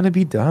 when are you going to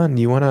be done?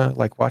 You want to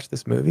like watch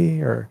this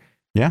movie or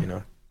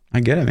Yeah. I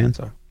get it, man.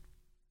 So,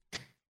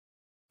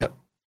 yep.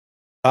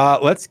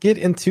 Let's get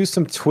into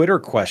some Twitter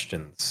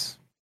questions.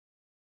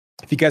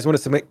 If you guys want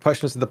to submit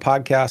questions to the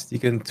podcast, you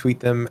can tweet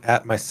them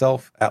at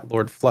myself, at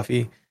Lord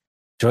Fluffy.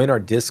 Join our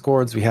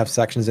Discords. We have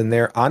sections in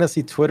there.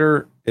 Honestly,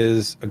 Twitter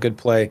is a good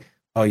play.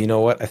 Oh, you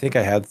know what? I think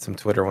I had some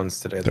Twitter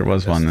ones today. There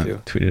was one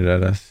that tweeted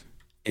at us.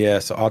 Yeah,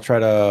 so I'll try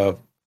to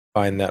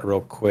find that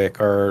real quick.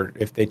 Or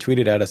if they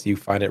tweeted at us, you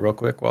find it real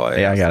quick. Well,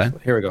 I got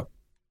it. Here we go.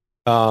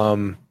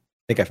 I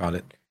think I found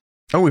it.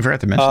 Oh, we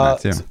forgot to mention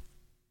that too.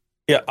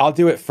 Yeah, I'll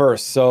do it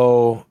first.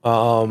 So,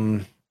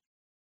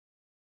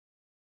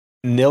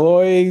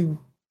 Niloy,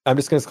 I'm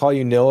just going to call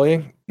you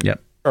Niloy.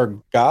 Yep.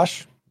 Or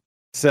Gosh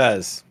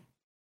says,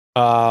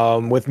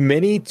 with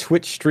many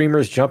Twitch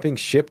streamers jumping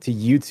ship to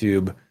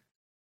YouTube,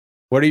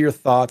 what are your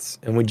thoughts,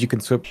 and would you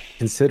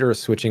consider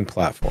switching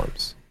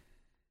platforms?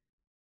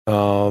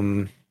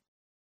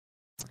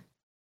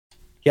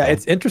 Yeah,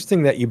 it's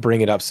interesting that you bring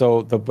it up.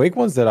 So the big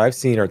ones that I've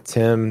seen are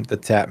Tim, the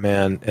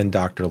Tatman, and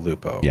Dr.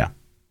 Lupo. Yeah.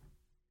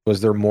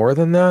 Was there more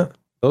than that?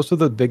 Those were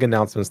the big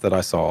announcements that I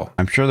saw.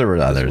 I'm sure there were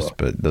others,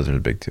 but those are the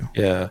big two.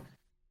 Yeah.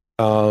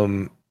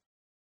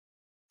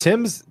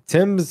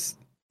 Tim's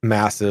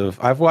massive.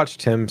 I've watched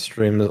Tim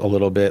stream a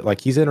little bit.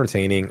 Like, he's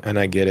entertaining, and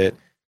I get it.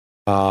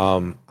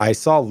 I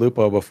saw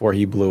Lupo before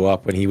he blew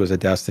up when he was a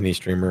Destiny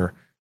streamer,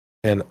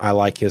 and I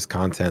like his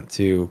content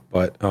too.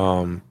 But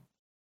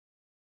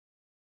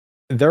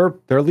they're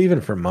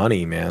leaving for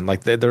money, man.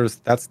 Like,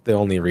 that's the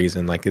only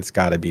reason. Like, it's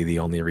got to be the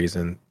only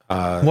reason.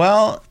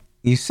 Well,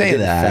 you say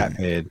that. Fat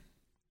paid.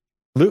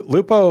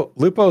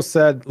 Lupo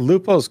said,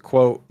 Lupo's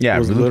quote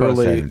was Lupo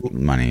literally said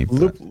money.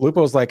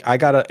 Lupo's like,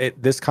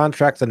 this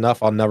contract's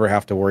enough. I'll never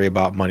have to worry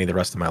about money the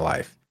rest of my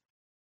life.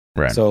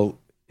 Right. So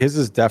his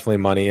is definitely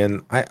money.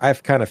 And I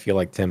kind of feel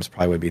like Tim's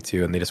probably would be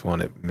too. And they just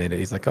want to admit it.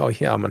 He's like, oh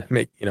yeah, I'm going to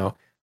make,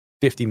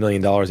 $50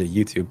 million at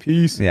YouTube.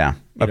 Peace. Yeah.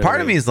 But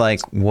part of me is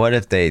like, what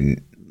if they,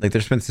 like,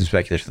 there's been some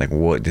speculation, like,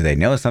 what, do they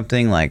know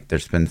something? Like,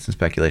 there's been some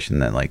speculation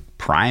that like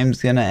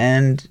Prime's going to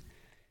end.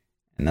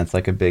 And that's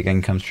like a big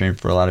income stream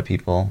for a lot of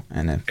people.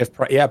 And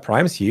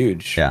Prime's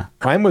huge. Yeah.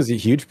 Prime was a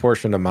huge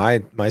portion of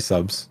my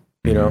subs.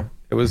 It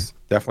was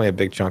definitely a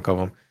big chunk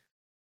of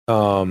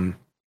them.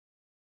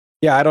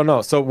 Yeah, I don't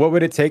know. So what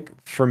would it take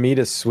for me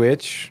to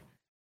switch?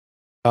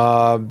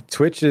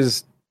 Twitch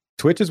is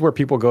where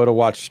people go to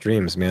watch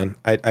streams, man.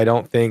 I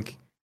don't think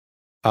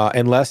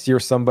unless you're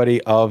somebody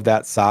of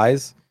that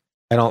size,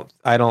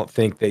 I don't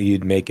think that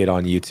you'd make it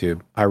on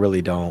YouTube. I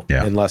really don't.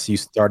 Yeah. Unless you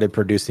started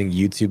producing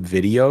YouTube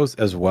videos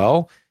as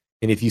well.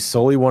 And if you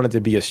solely wanted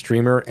to be a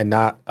streamer and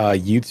not a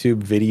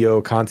YouTube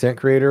video content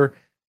creator,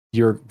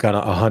 you're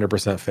gonna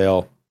 100%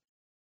 fail.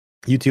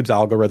 YouTube's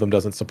algorithm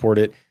doesn't support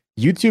it.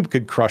 YouTube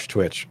could crush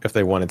Twitch if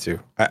they wanted to.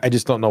 I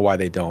just don't know why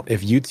they don't.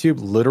 If YouTube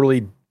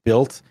literally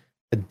built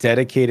a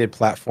dedicated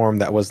platform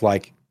that was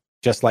like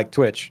just like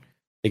Twitch,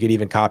 they could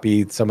even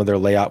copy some of their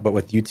layout, but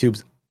with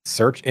YouTube's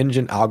search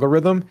engine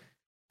algorithm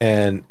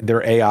and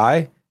their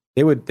AI,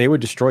 they would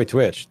destroy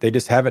Twitch. They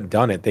just haven't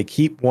done it. They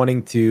keep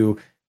wanting to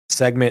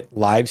segment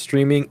live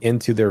streaming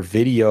into their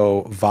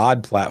video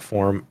VOD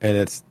platform, and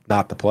it's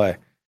not the play,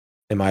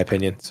 in my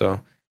opinion. So,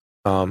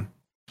 but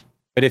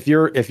if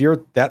you're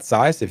that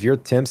size, if you're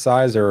Tim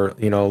size or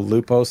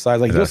Lupo size,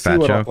 like, you'll see a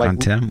fat joke like, on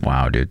Tim.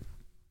 Wow, dude.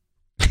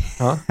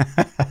 Huh?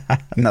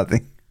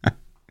 Nothing.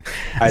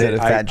 I said a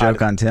fat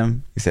joke on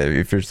Tim. You said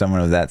if you're someone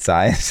of that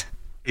size.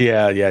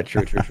 Yeah,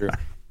 true.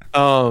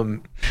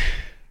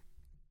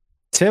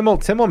 Tim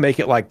will make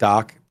it like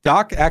Doc.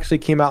 Doc actually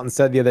came out and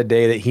said the other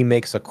day that he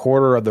makes a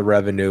quarter of the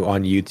revenue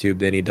on YouTube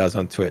than he does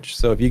on Twitch.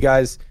 So if you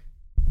guys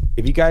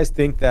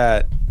think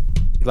that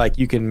like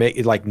you can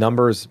make like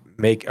numbers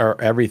make or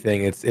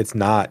everything, it's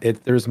not.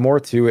 There's more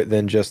to it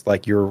than just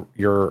like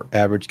your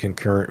average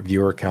concurrent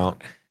viewer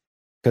count.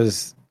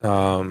 Because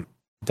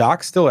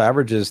Doc still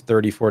averages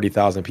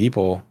 30,000-40,000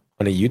 people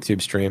on a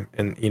YouTube stream,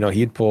 and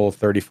he'd pull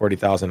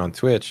 30,000-40,000 on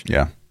Twitch.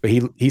 Yeah. But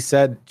he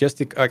said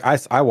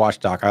I watch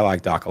Doc. I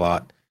like Doc a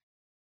lot.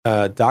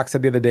 Doc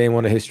said the other day in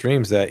one of his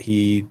streams that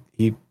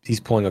he's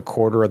pulling a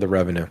quarter of the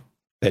revenue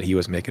that he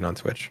was making on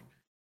Twitch.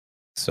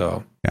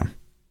 So yeah,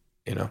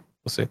 we'll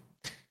see.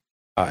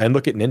 And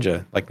look at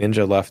Ninja. Like,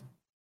 Ninja left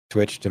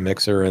Twitch to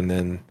Mixer and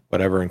then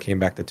whatever and came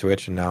back to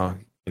Twitch, and now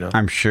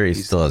I'm sure he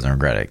still doesn't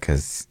regret it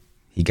because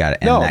he got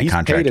to end that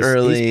contract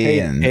early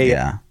and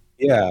yeah,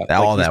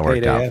 all that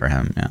worked out for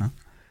him. Yeah,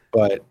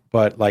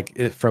 but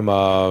like from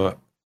a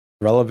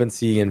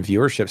relevancy and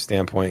viewership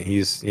standpoint,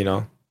 he's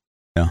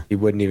he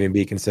wouldn't even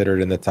be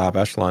considered in the top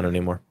echelon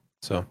anymore.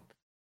 So,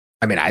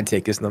 I mean, I'd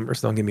take his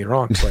numbers. Don't get me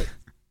wrong,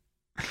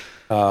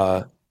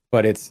 but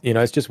it's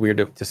it's just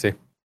weird to see.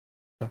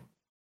 So.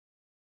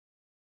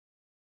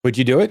 Would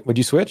you do it? Would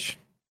you switch?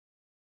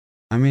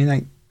 I mean,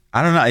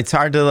 I don't know. It's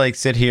hard to like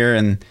sit here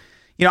and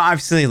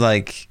obviously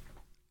like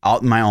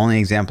my only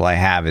example I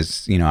have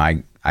is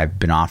I've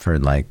been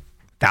offered like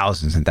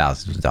thousands and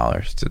thousands of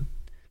dollars to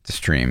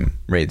stream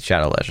Raid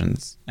Shadow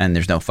Legends, and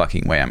there's no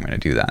fucking way I'm going to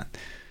do that.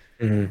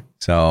 Mm-hmm.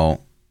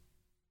 So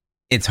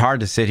it's hard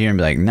to sit here and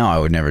be like, no, I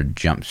would never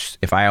jump.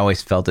 If I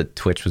always felt that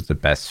Twitch was the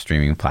best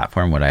streaming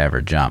platform, would I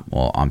ever jump?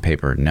 Well, on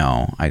paper,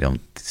 no. I don't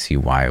see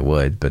why I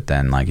would. But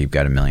then, like, you've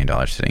got $1 million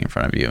sitting in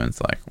front of you, and it's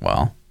like,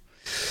 well,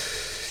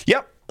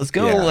 yep, let's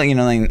go. Yeah. Like, you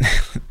know, like,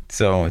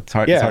 so it's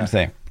hard. It's hard to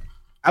say.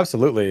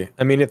 Absolutely.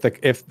 I mean, if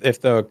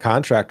the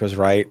contract was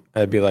right,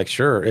 I'd be like,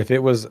 sure. If it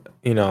was,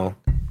 you know,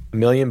 $1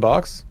 million,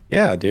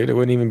 yeah, dude, it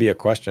wouldn't even be a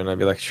question. I'd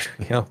be like, sure,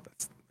 you know,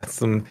 that's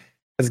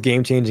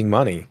game changing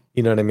money.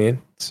 You know what I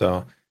mean?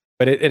 So.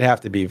 But it'd have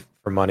to be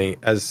for money,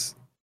 as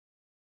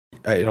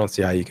I don't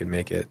see how you can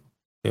make it,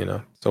 you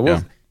know.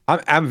 So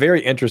I'm very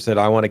interested.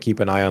 I want to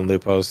keep an eye on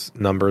Lupo's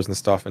numbers and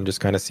stuff, and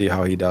just kind of see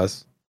how he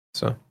does.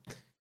 So,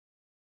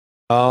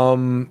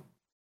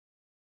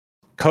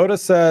 Coda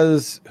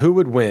says, who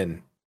would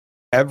win?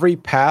 Every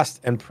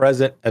past and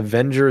present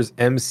Avengers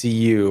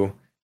MCU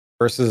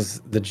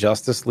versus the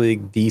Justice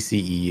League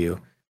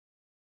DCEU.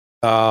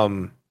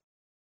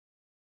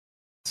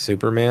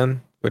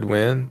 Superman would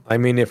win. I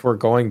mean, if we're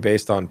going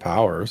based on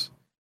powers,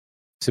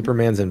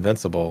 Superman's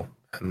invincible,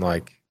 and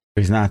like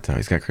he's not though.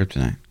 He's got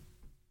kryptonite.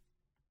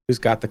 Who's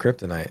got the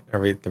kryptonite? Are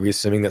we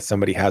assuming that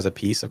somebody has a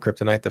piece of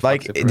kryptonite? To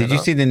like, did you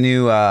see the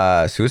new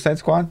Suicide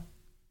Squad?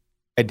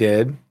 I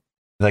did.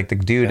 Like the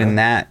dude in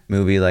that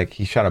movie, like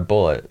he shot a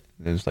bullet.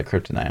 It was like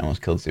kryptonite,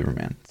 almost killed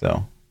Superman.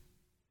 So,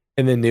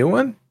 in the new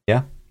one,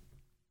 yeah,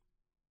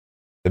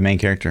 the main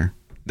character.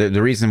 The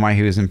reason why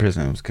he was in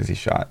prison was because he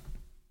shot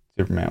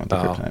Superman with the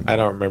kryptonite. I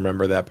don't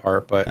remember that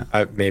part,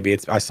 but maybe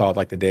I saw it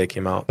like the day it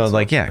came out. So I was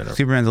like, yeah,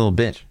 Superman's a little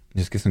bitch.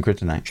 Just get some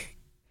kryptonite.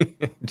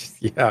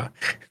 Yeah.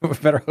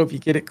 Better hope you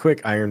get it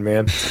quick, Iron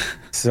Man.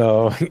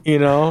 So, you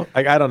know,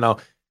 like, I don't know.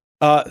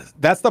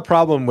 That's the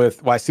problem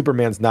with why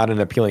Superman's not an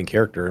appealing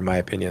character, in my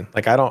opinion.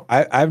 Like,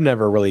 I've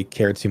never really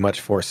cared too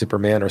much for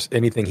Superman or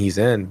anything he's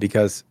in,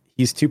 because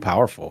he's too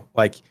powerful.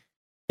 Like,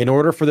 in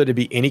order for there to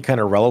be any kind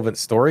of relevant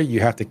story,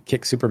 you have to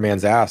kick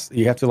Superman's ass.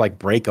 You have to like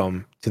break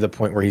him to the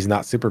point where he's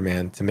not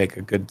Superman to make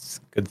a good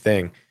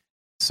thing.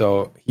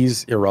 So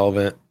he's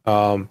irrelevant.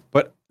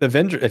 But the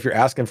Avengers, if you're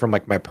asking from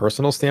like my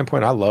personal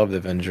standpoint, I love the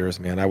Avengers,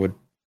 man. I would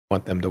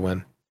want them to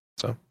win.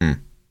 So they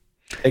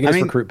can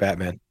just recruit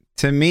Batman.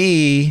 To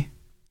me,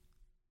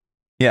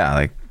 yeah,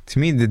 like to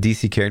me, the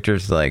DC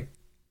characters, like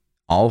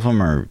all of them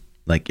are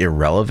like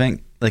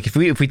irrelevant. Like if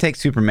we take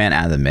Superman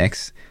out of the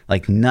mix,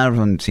 like none of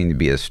them seem to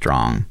be as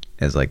strong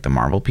as like the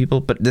Marvel people.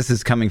 But this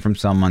is coming from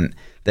someone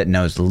that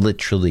knows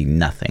literally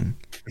nothing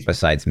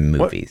besides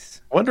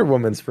movies. Wonder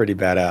Woman's pretty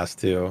badass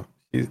too,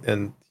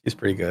 she's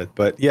pretty good.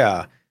 But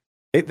yeah,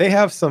 they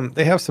have some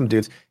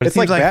dudes. But it's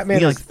like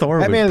Batman is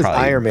Thor. Batman is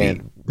Iron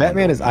Man.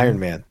 Batman is Iron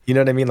Man. You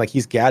know what I mean? Like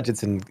he's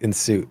gadgets in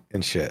suit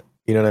and shit.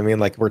 You know what I mean?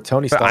 Like where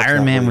Tony Stark.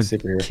 Iron Man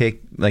would kick.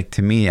 Like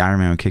to me, Iron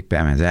Man would kick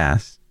Batman's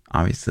ass.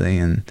 Obviously,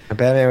 and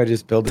Batman would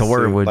just build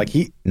Thor would like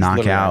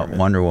knock out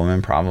Wonder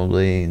Woman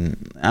probably, and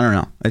I don't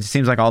know. It just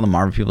seems like all the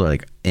Marvel people are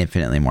like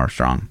infinitely more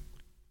strong,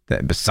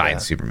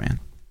 besides Superman.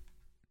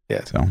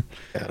 Yeah. So,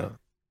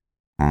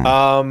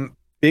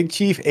 Big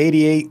Chief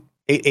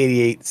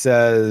 888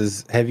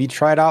 says, "Have you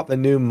tried out the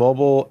new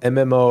mobile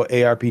MMO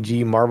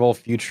ARPG Marvel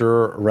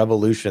Future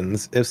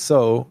Revolutions? If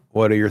so,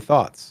 what are your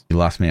thoughts?" You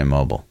lost me at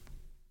mobile.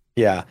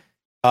 Yeah.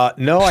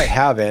 No, I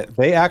haven't.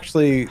 They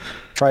actually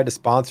tried to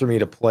sponsor me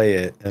to play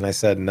it, and I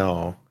said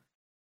no.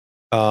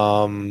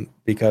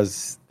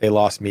 Because they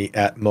lost me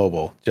at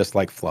mobile, just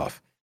like Fluff.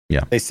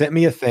 Yeah. They sent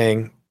me a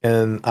thing,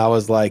 and I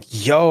was like,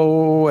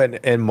 yo,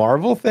 and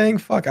Marvel thing?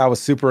 Fuck, I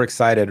was super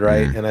excited,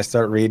 right? And I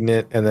start reading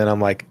it, and then I'm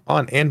like,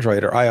 on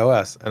Android or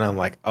iOS, and I'm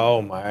like,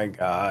 oh my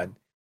God.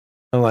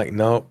 I'm like,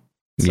 nope.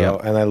 So,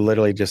 and I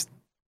literally just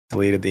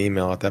deleted the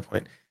email at that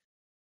point.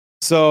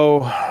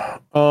 So,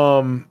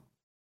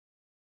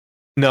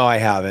 no, I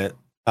haven't.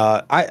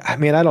 I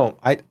mean,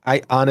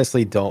 I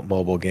honestly don't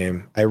mobile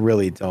game. I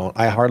really don't.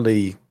 I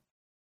hardly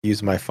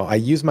use my phone. I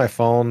use my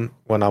phone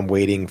when I'm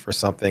waiting for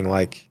something,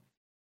 like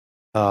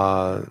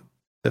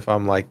if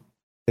I'm like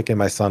picking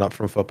my son up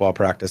from football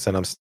practice and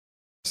I'm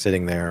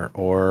sitting there,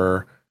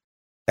 or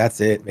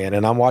that's it, man.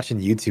 And I'm watching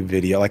YouTube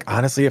video. Like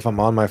honestly, if I'm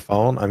on my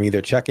phone, I'm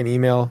either checking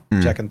email,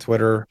 checking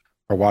Twitter,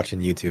 or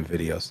watching YouTube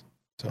videos.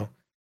 So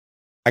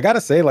I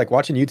gotta say, like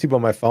watching YouTube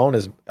on my phone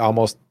is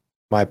almost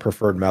my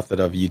preferred method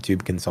of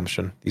YouTube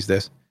consumption these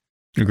days.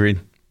 Agreed.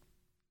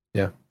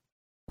 Yeah.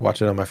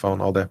 Watch it on my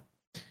phone all day.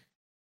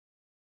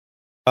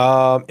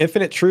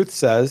 Infinite Truth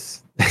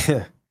says,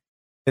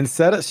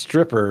 instead of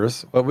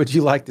strippers, what would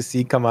you like to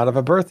see come out of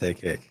a birthday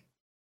cake?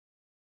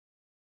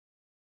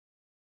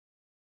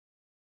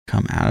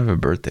 Come out of a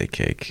birthday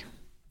cake?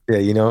 Yeah,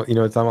 you know what I'm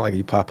talking about? Like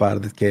you pop out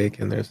of the cake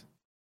and there's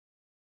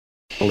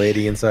a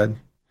lady inside.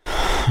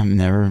 I've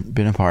never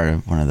been a part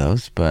of one of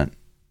those, but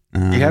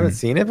you haven't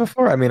seen it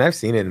before? I mean, I've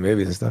seen it in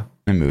movies and stuff.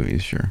 In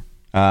movies, sure.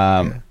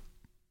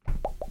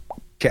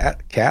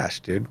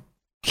 Cash, dude.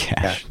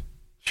 Cash.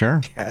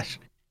 Sure. Cash.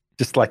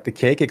 Just like the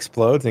cake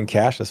explodes and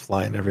cash is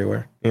flying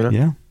everywhere. You know?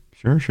 Yeah.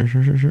 Sure.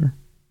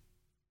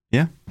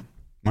 Yeah.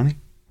 Money.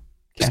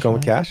 Just going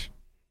with cash?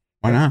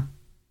 Why not?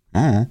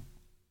 I don't know.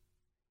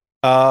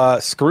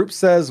 Scroop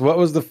says, what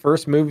was the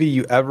first movie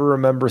you ever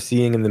remember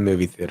seeing in the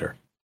movie theater?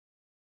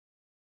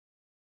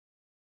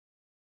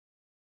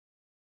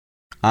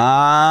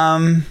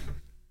 I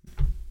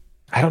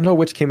don't know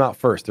which came out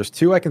first. There's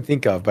two I can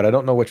think of, but I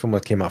don't know which one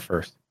came out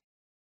first.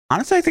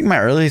 Honestly, I think my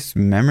earliest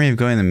memory of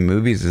going to the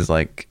movies is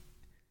like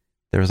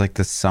there was like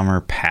the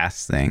summer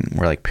pass thing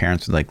where like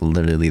parents would like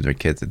literally leave their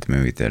kids at the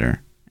movie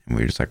theater and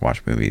we would just like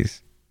watch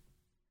movies.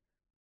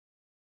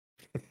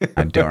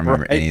 I don't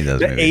remember any of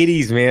those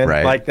movies. 80s, man.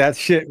 Right? Like that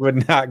shit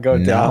would not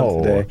go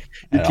down today.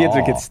 The kids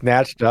would get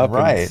snatched up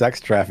and sex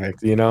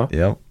trafficked, you know?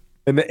 Yep.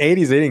 In the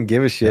 80s, they didn't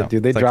give a shit,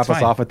 dude. They'd drop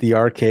us off at the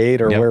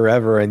arcade or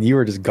wherever, and you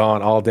were just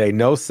gone all day.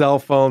 No cell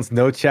phones,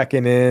 no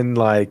checking in.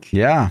 Like,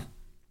 yeah.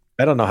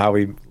 I don't know how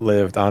we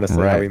lived,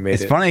 honestly, how we made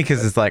it. It's funny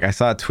because it's like I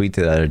saw a tweet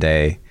the other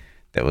day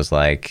that was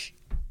like,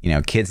 you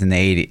know, kids in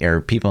the 80s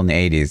or people in the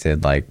 80s,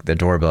 they'd like the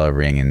doorbell would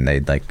ring and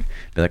they'd like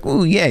be like,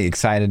 "Oh yeah,"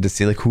 excited to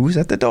see like who's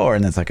at the door,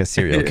 and it's like a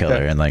serial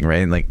killer and like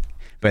like.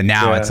 But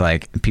now it's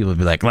like people would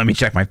be like, "Let me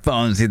check my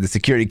phone, see if the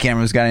security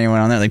cameras got anyone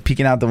on there," like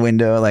peeking out the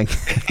window. Like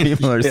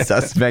people are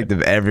suspect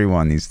of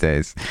everyone these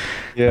days.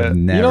 Yeah,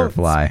 never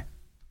fly.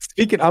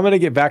 I'm going to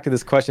get back to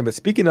this question, but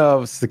speaking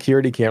of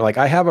security camera, like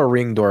I have a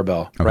Ring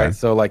doorbell, right?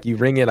 So like you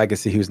ring it, I can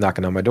see who's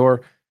knocking on my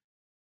door.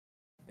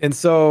 And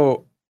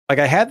so like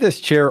I had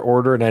this chair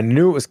ordered and I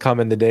knew it was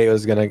coming the day it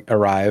was going to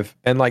arrive.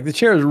 And like the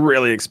chair is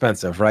really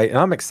expensive, right? And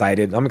I'm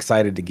excited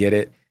to get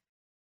it.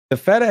 The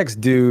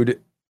FedEx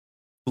dude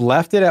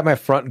left it at my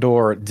front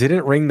door,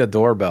 didn't ring the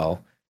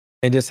doorbell,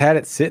 and just had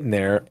it sitting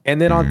there.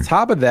 And then on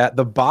top of that,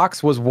 the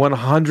box was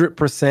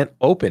 100%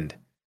 opened.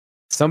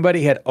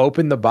 Somebody had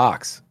opened the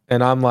box.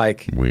 And I'm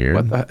like, weird.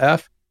 What the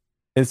F?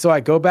 And so I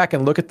go back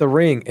and look at the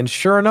ring. And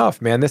sure enough,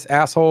 man, this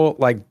asshole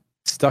like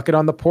stuck it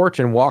on the porch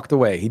and walked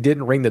away. He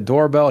didn't ring the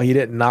doorbell. He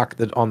didn't knock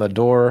on the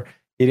door.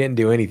 He didn't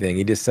do anything.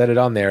 He just set it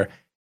on there.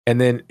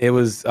 And then it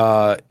was,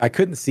 I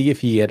couldn't see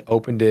if he had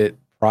opened it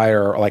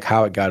prior, or like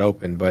how it got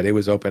open, but it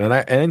was open. And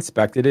I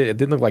inspected it. It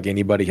didn't look like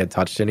anybody had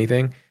touched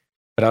anything.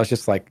 But I was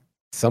just like,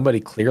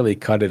 somebody clearly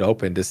cut it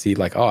open to see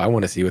like, oh, I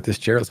want to see what this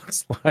chair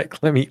looks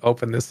like. Let me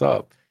open this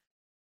up.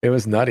 It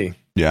was nutty.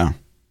 Yeah.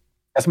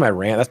 That's my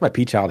rant. That's my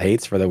ThaPchild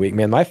hates for the week,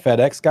 man. My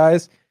FedEx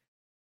guys,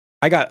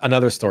 I got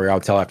another story I'll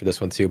tell after this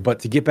one too.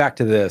 But to get back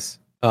to this,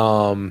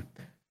 I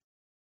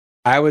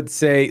would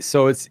say,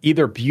 so it's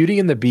either Beauty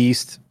and the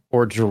Beast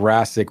or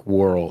Jurassic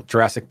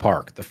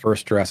Park, the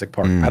first Jurassic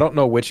Park. I don't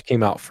know which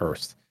came out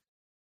first.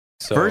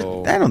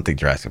 So I don't think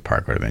Jurassic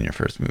Park would have been your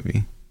first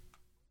movie.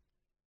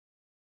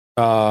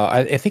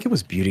 I think it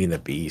was Beauty and the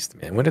Beast,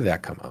 man. When did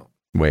that come out?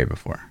 Way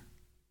before.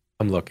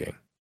 I'm looking.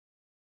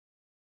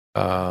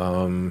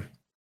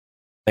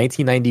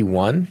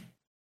 1991.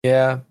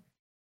 Yeah.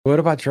 What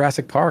about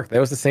Jurassic Park? That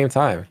was the same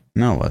time.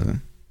 No, it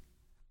wasn't.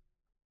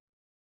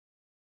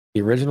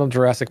 The original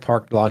Jurassic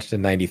Park launched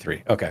in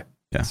 93. Okay.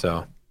 Yeah.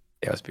 So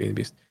yeah, it was Beauty and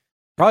the Beast.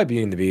 Probably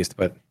Beauty and the Beast,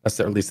 but that's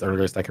at least the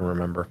earliest I can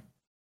remember.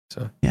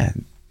 So yeah,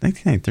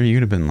 1993. You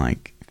would have been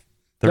like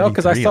 33 no,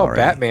 because I saw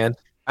already. Batman.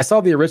 I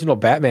saw the original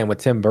Batman with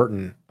Tim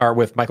Burton or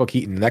with Michael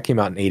Keaton. That came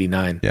out in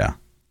 89. Yeah.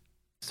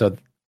 So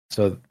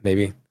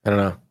maybe I don't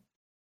know.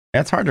 Yeah,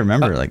 it's hard to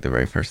remember like the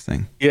very first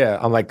thing. Yeah,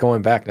 I'm like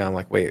going back now. I'm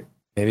like, wait,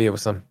 maybe it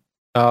was some.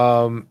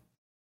 So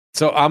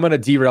I'm gonna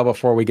derail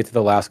before we get to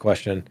the last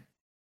question.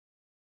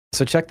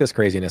 So check this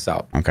craziness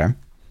out. Okay.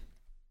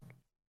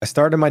 I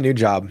started my new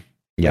job.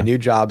 Yeah. My new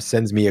job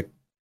sends me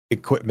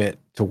equipment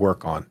to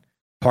work on.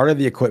 Part of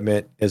the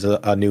equipment is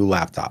a new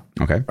laptop.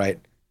 Okay. Right.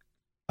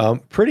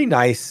 Pretty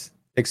nice,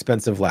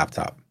 expensive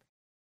laptop.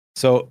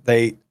 So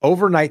they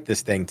overnight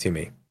this thing to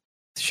me.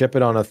 Ship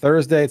it on a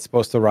Thursday. It's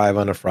supposed to arrive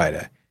on a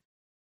Friday.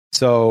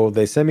 So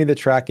they send me the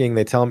tracking.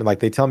 They tell me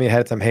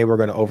ahead of time, hey, we're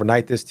going to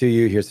overnight this to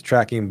you. Here's the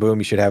tracking. Boom,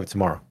 you should have it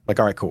tomorrow. Like,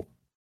 all right, cool.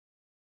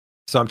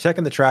 So I'm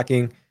checking the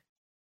tracking,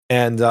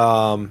 and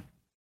I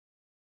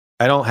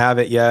don't have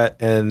it yet.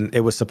 And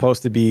it was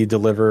supposed to be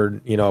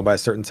delivered, by a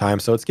certain time.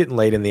 So it's getting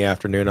late in the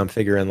afternoon. I'm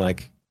figuring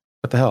like,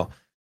 what the hell?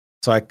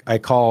 So I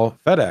call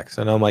FedEx,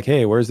 and I'm like,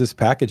 hey, where's this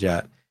package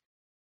at?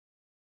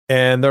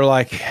 And they're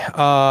like, it's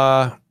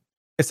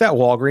at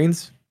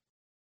Walgreens.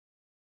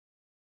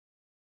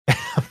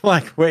 I'm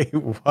like, wait,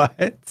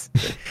 what?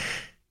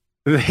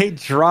 They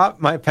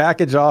dropped my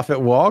package off at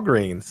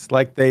Walgreens.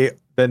 Like the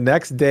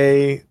next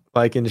day,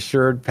 like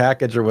insured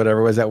package or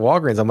whatever was at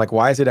Walgreens. I'm like,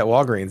 why is it at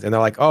Walgreens? And they're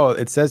like, oh,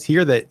 it says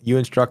here that you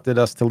instructed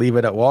us to leave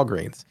it at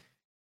Walgreens.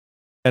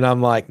 And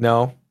I'm like,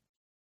 no,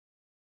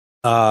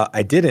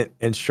 I didn't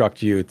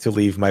instruct you to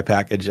leave my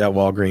package at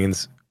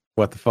Walgreens.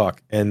 What the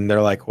fuck? And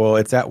they're like, well,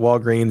 it's at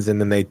Walgreens.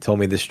 And then they told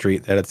me the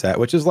street that it's at,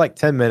 which is like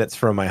 10 minutes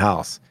from my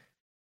house.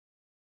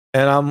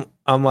 And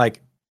I'm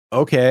like,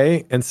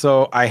 okay. And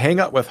so I hang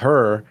up with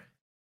her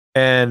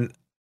and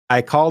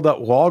I called up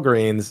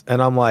Walgreens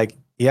and I'm like,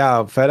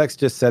 yeah, FedEx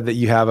just said that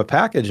you have a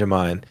package of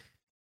mine.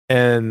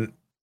 And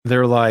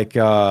they're like,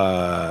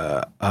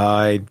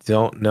 I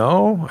don't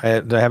know.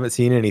 I haven't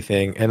seen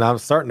anything. And I'm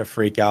starting to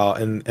freak out.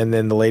 And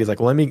then the lady's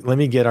like, let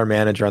me get our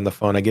manager on the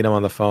phone. I get him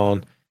on the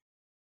phone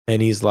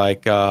and he's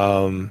like,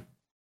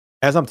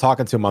 as I'm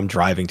talking to him, I'm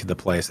driving to the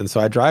place. And so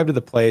I drive to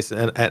the place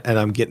and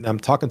I'm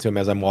talking to him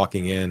as I'm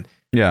walking in.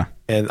 Yeah.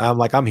 And I'm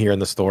like, I'm here in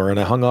the store. And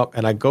I hung up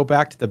and I go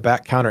back to the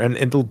back counter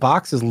and the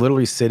box is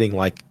literally sitting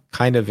like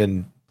kind of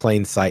in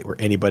plain sight where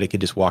anybody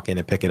could just walk in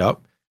and pick it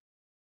up.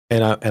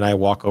 And I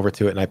walk over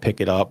to it and I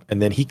pick it up.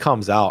 And then he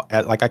comes out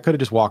like I could have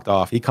just walked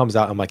off. He comes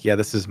out. I'm like, yeah,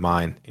 this is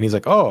mine. And he's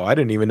like, oh, I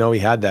didn't even know he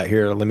had that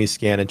here. Let me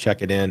scan and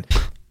check it in.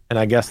 And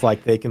I guess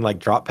like they can like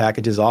drop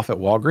packages off at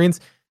Walgreens.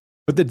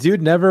 But the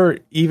dude never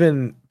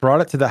even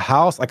brought it to the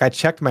house. Like I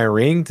checked my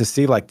ring to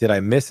see like, did I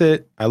miss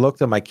it? I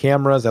looked at my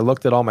cameras. I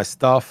looked at all my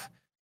stuff.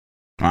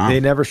 Wow.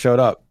 They never showed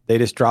up. They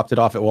just dropped it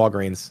off at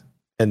Walgreens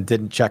and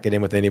didn't check it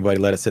in with anybody,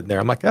 let it sit in there.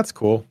 I'm like, that's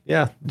cool.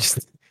 Yeah.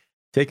 Just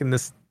taking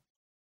this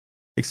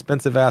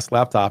expensive ass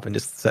laptop and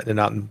just setting it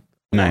out in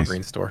the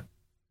Walgreens store.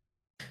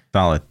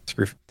 Solid.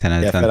 10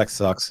 out of 10. FedEx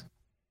sucks.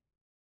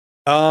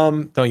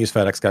 Don't use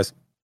FedEx, guys.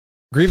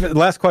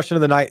 Last question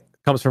of the night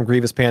comes from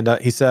Grievous Panda.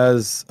 He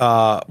says,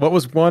 what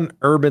was one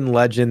urban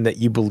legend that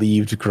you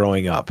believed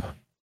growing up?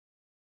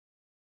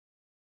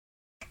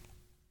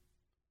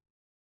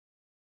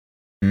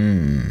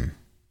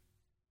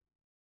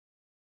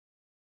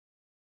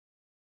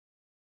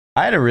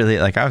 I had a really,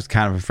 like, I was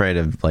kind of afraid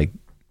of, like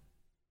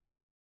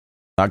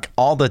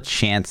all the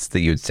chants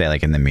that you would say,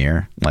 like, in the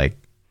mirror. Like,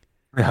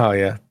 oh,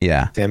 yeah.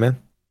 Yeah. Sandman?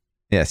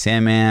 Yeah,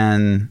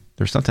 Sandman.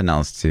 There's something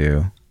else,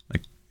 too.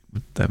 Like,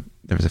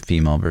 there was a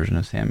female version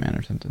of Sandman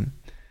or something.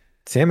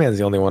 Sandman's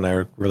the only one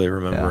I really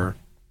remember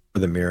for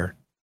the mirror.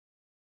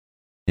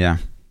 Yeah.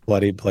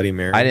 Bloody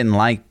mirror. I didn't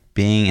like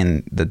being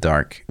in the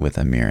dark with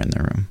a mirror in the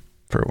room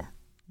for,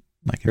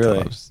 like, until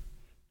I was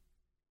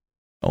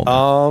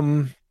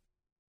older.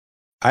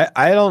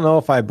 I don't know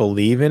if I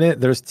believe in it.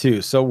 There's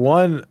two. So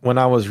one, when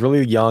I was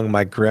really young,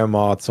 my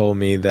grandma told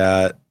me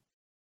that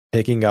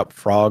picking up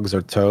frogs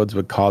or toads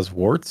would cause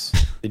warts.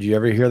 Did you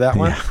ever hear that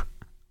one?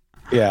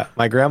 Yeah.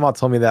 My grandma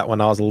told me that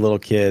when I was a little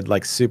kid,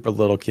 like super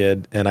little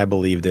kid, and I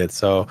believed it.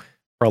 So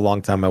for a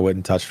long time, I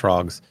wouldn't touch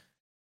frogs.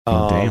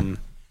 Damn.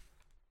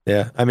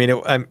 Yeah. I mean,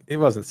 it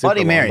wasn't super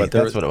Bloody long, Mary. but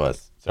That's what it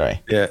was.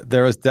 Sorry. Yeah.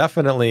 There was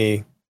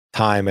definitely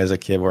time as a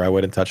kid where I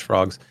wouldn't touch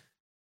frogs.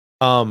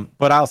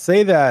 But I'll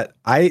say that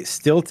I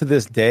still to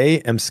this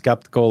day am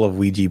skeptical of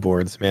Ouija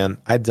boards, man.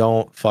 I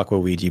don't fuck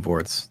with Ouija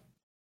boards.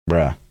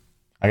 Bruh.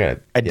 I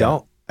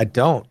don't.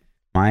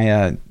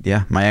 My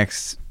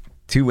ex,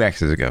 2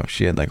 exes ago,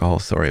 she had like a whole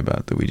story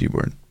about the Ouija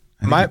board.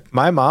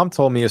 My mom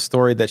told me a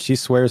story that she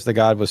swears to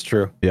God was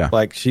true. Yeah.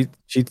 Like she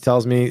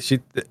tells me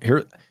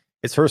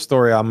it's her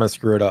story. I'm going to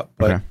screw it up.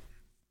 But okay.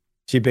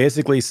 She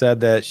basically said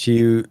that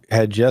she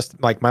had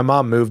just, like, my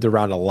mom moved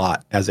around a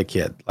lot as a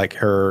kid. Like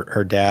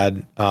her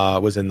dad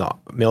was in the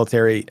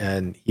military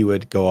and he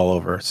would go all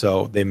over.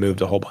 So they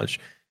moved a whole bunch.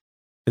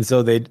 And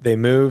so they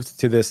moved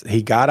to this,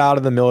 he got out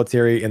of the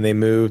military and they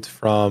moved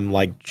from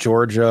like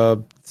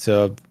Georgia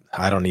to,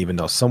 I don't even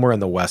know, somewhere in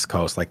the West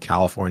Coast, like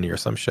California or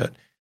some shit.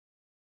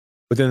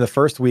 Within the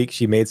first week,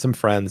 she made some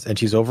friends and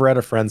she's over at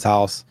a friend's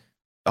house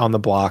on the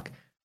block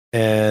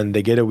and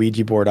they get a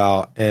Ouija board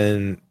out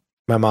and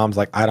my mom's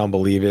like, I don't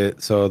believe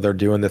it. So they're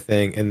doing the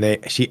thing. And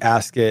she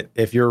asked it,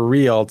 if you're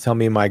real, tell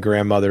me my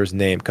grandmother's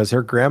name. Because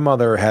her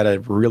grandmother had a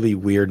really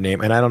weird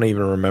name. And I don't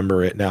even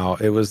remember it now.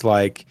 It was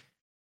like,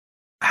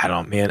 I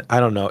don't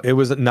know. It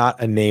was not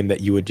a name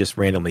that you would just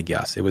randomly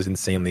guess. It was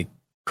insanely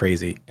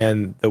crazy.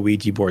 And the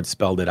Ouija board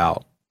spelled it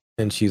out.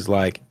 And she's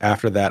like,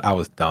 after that, I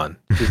was done.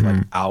 She's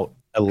like, out.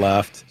 I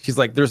left. She's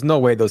like, there's no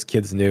way those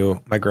kids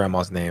knew my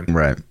grandma's name.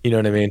 Right. You know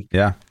what I mean?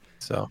 Yeah.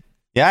 So.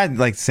 Yeah,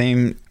 like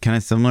same kind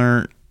of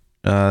similar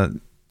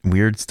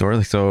weird story.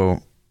 Like,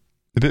 so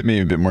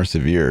maybe a bit more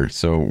severe.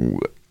 So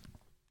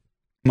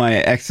my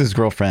ex's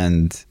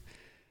girlfriend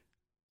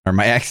or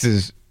my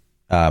ex's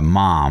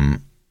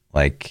mom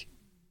like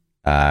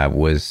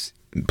was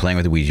playing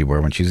with the Ouija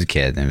board when she was a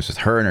kid, and it was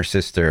just her and her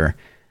sister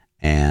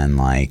and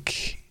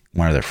like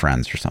one of their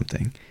friends or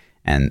something,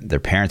 and their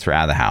parents were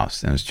out of the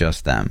house and it was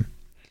just them,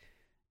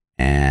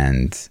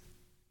 and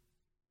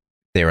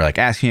they were like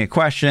asking it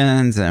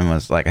questions and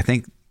was like, I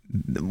think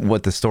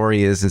what the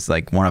story is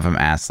like one of them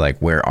asked like,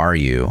 where are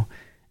you?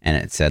 And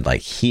it said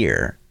like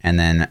here. And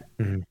then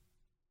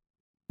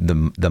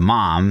the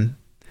mom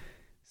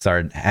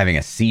started having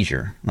a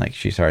seizure. Like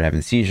she started having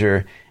a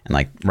seizure. And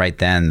like right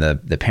then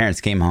the parents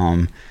came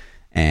home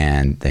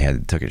and they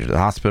took her to the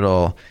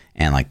hospital.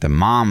 And like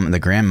the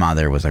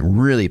grandmother was like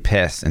really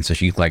pissed. And so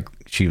she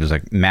was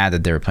like mad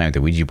that they were playing with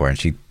the Ouija board.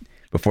 And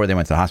before they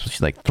went to the hospital,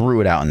 she like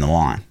threw it out in the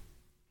lawn.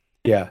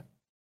 Yeah.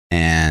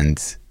 And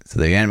so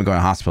they ended up going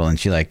to the hospital, and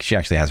she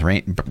actually has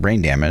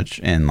brain damage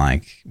and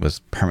like was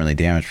permanently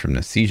damaged from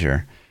the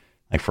seizure,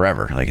 like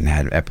forever, like, and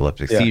had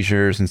epileptic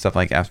seizures and stuff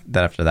like that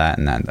after that,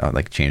 and that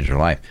like changed her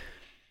life.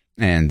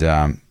 And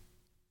the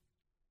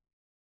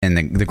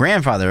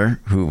grandfather,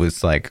 who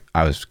was like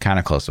I was kind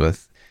of close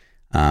with,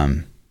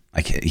 I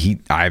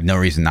have no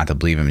reason not to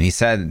believe him. And he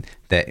said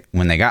that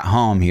when they got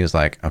home, he was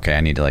like, okay,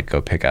 I need to like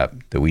go pick up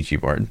the Ouija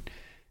board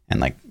and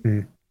like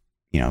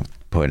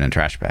put it in a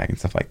trash bag and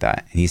stuff like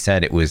that. And he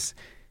said it was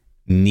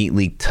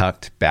neatly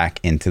tucked back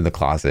into the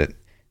closet,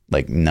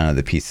 like none of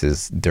the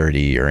pieces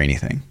dirty or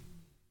anything.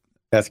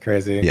 That's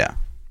crazy. Yeah.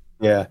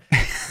 Yeah.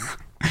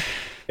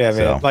 Yeah, man.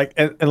 So. Like,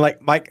 and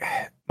like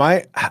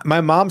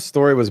my mom's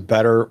story was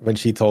better when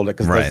she told it,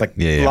 because Right. there's like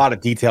Yeah. a lot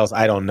of details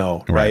I don't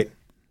know. Right.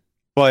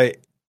 But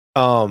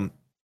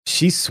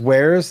she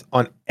swears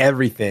on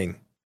everything,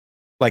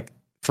 like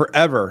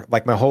forever,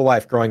 like my whole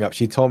life growing up.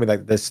 She told me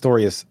like this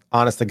story is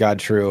honest to God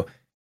true.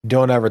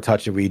 Don't ever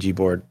touch a Ouija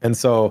board. And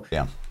so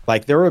Yeah.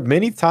 like there were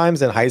many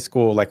times in high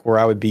school, like where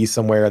I would be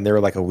somewhere and there were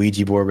like a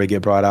Ouija board would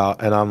get brought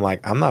out, and I'm like,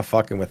 I'm not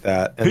fucking with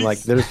that. And like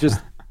there's just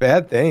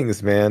bad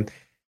things, man.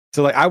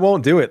 So like I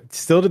won't do it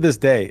still to this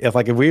day. If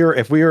we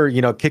were,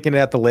 you know, kicking it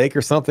at the lake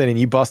or something and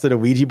you busted a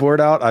Ouija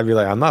board out, I'd be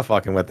like, I'm not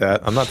fucking with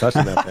that. I'm not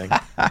touching that thing.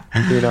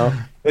 You know?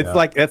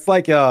 It's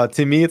like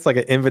to me it's like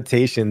an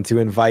invitation to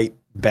invite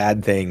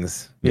bad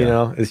things. You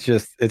know? It's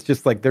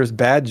just like there's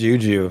bad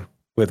juju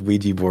with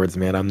Ouija boards,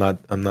 man. I'm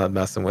not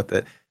messing with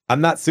it.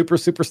 I'm not super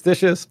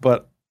superstitious,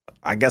 but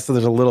I guess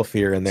there's a little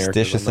fear in there.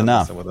 Stitious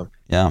enough. With them.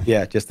 Yeah.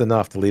 Yeah, just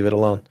enough to leave it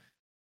alone.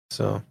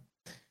 So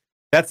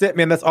that's it,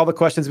 man. That's all the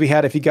questions we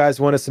had. If you guys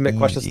want to submit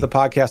questions to the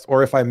podcast,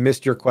 or if I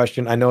missed your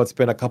question, I know it's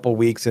been a couple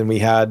weeks and we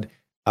had,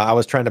 I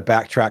was trying to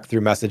backtrack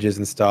through messages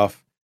and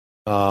stuff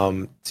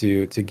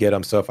to get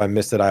them. So if I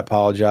missed it, I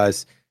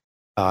apologize.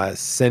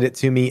 Send it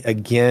to me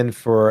again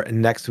for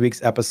next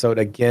week's episode.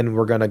 Again,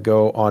 we're going to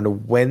go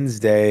on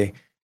Wednesday,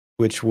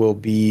 which will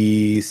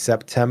be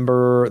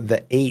September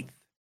the 8th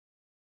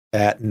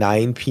at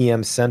 9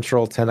 p.m.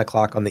 Central, 10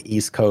 o'clock on the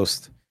East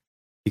Coast.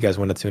 You guys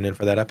want to tune in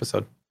for that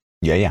episode?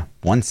 Yeah.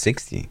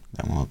 160.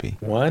 That one will be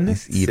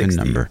 160. Nice even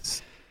number.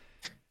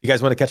 You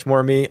guys want to catch more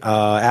of me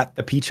at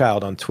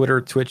ThaPchild on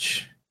Twitter,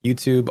 Twitch,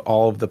 YouTube,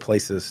 all of the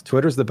places.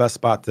 Twitter's the best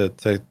spot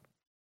to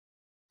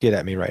get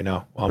at me right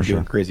now while I'm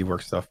doing crazy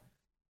work stuff.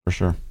 For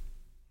sure.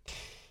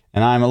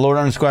 And I'm a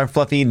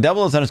Lord_Fluffy,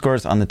 double those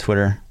underscores on the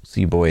Twitter.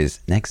 See you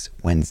boys next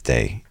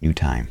Wednesday, new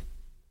time.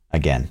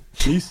 Again.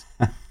 Peace.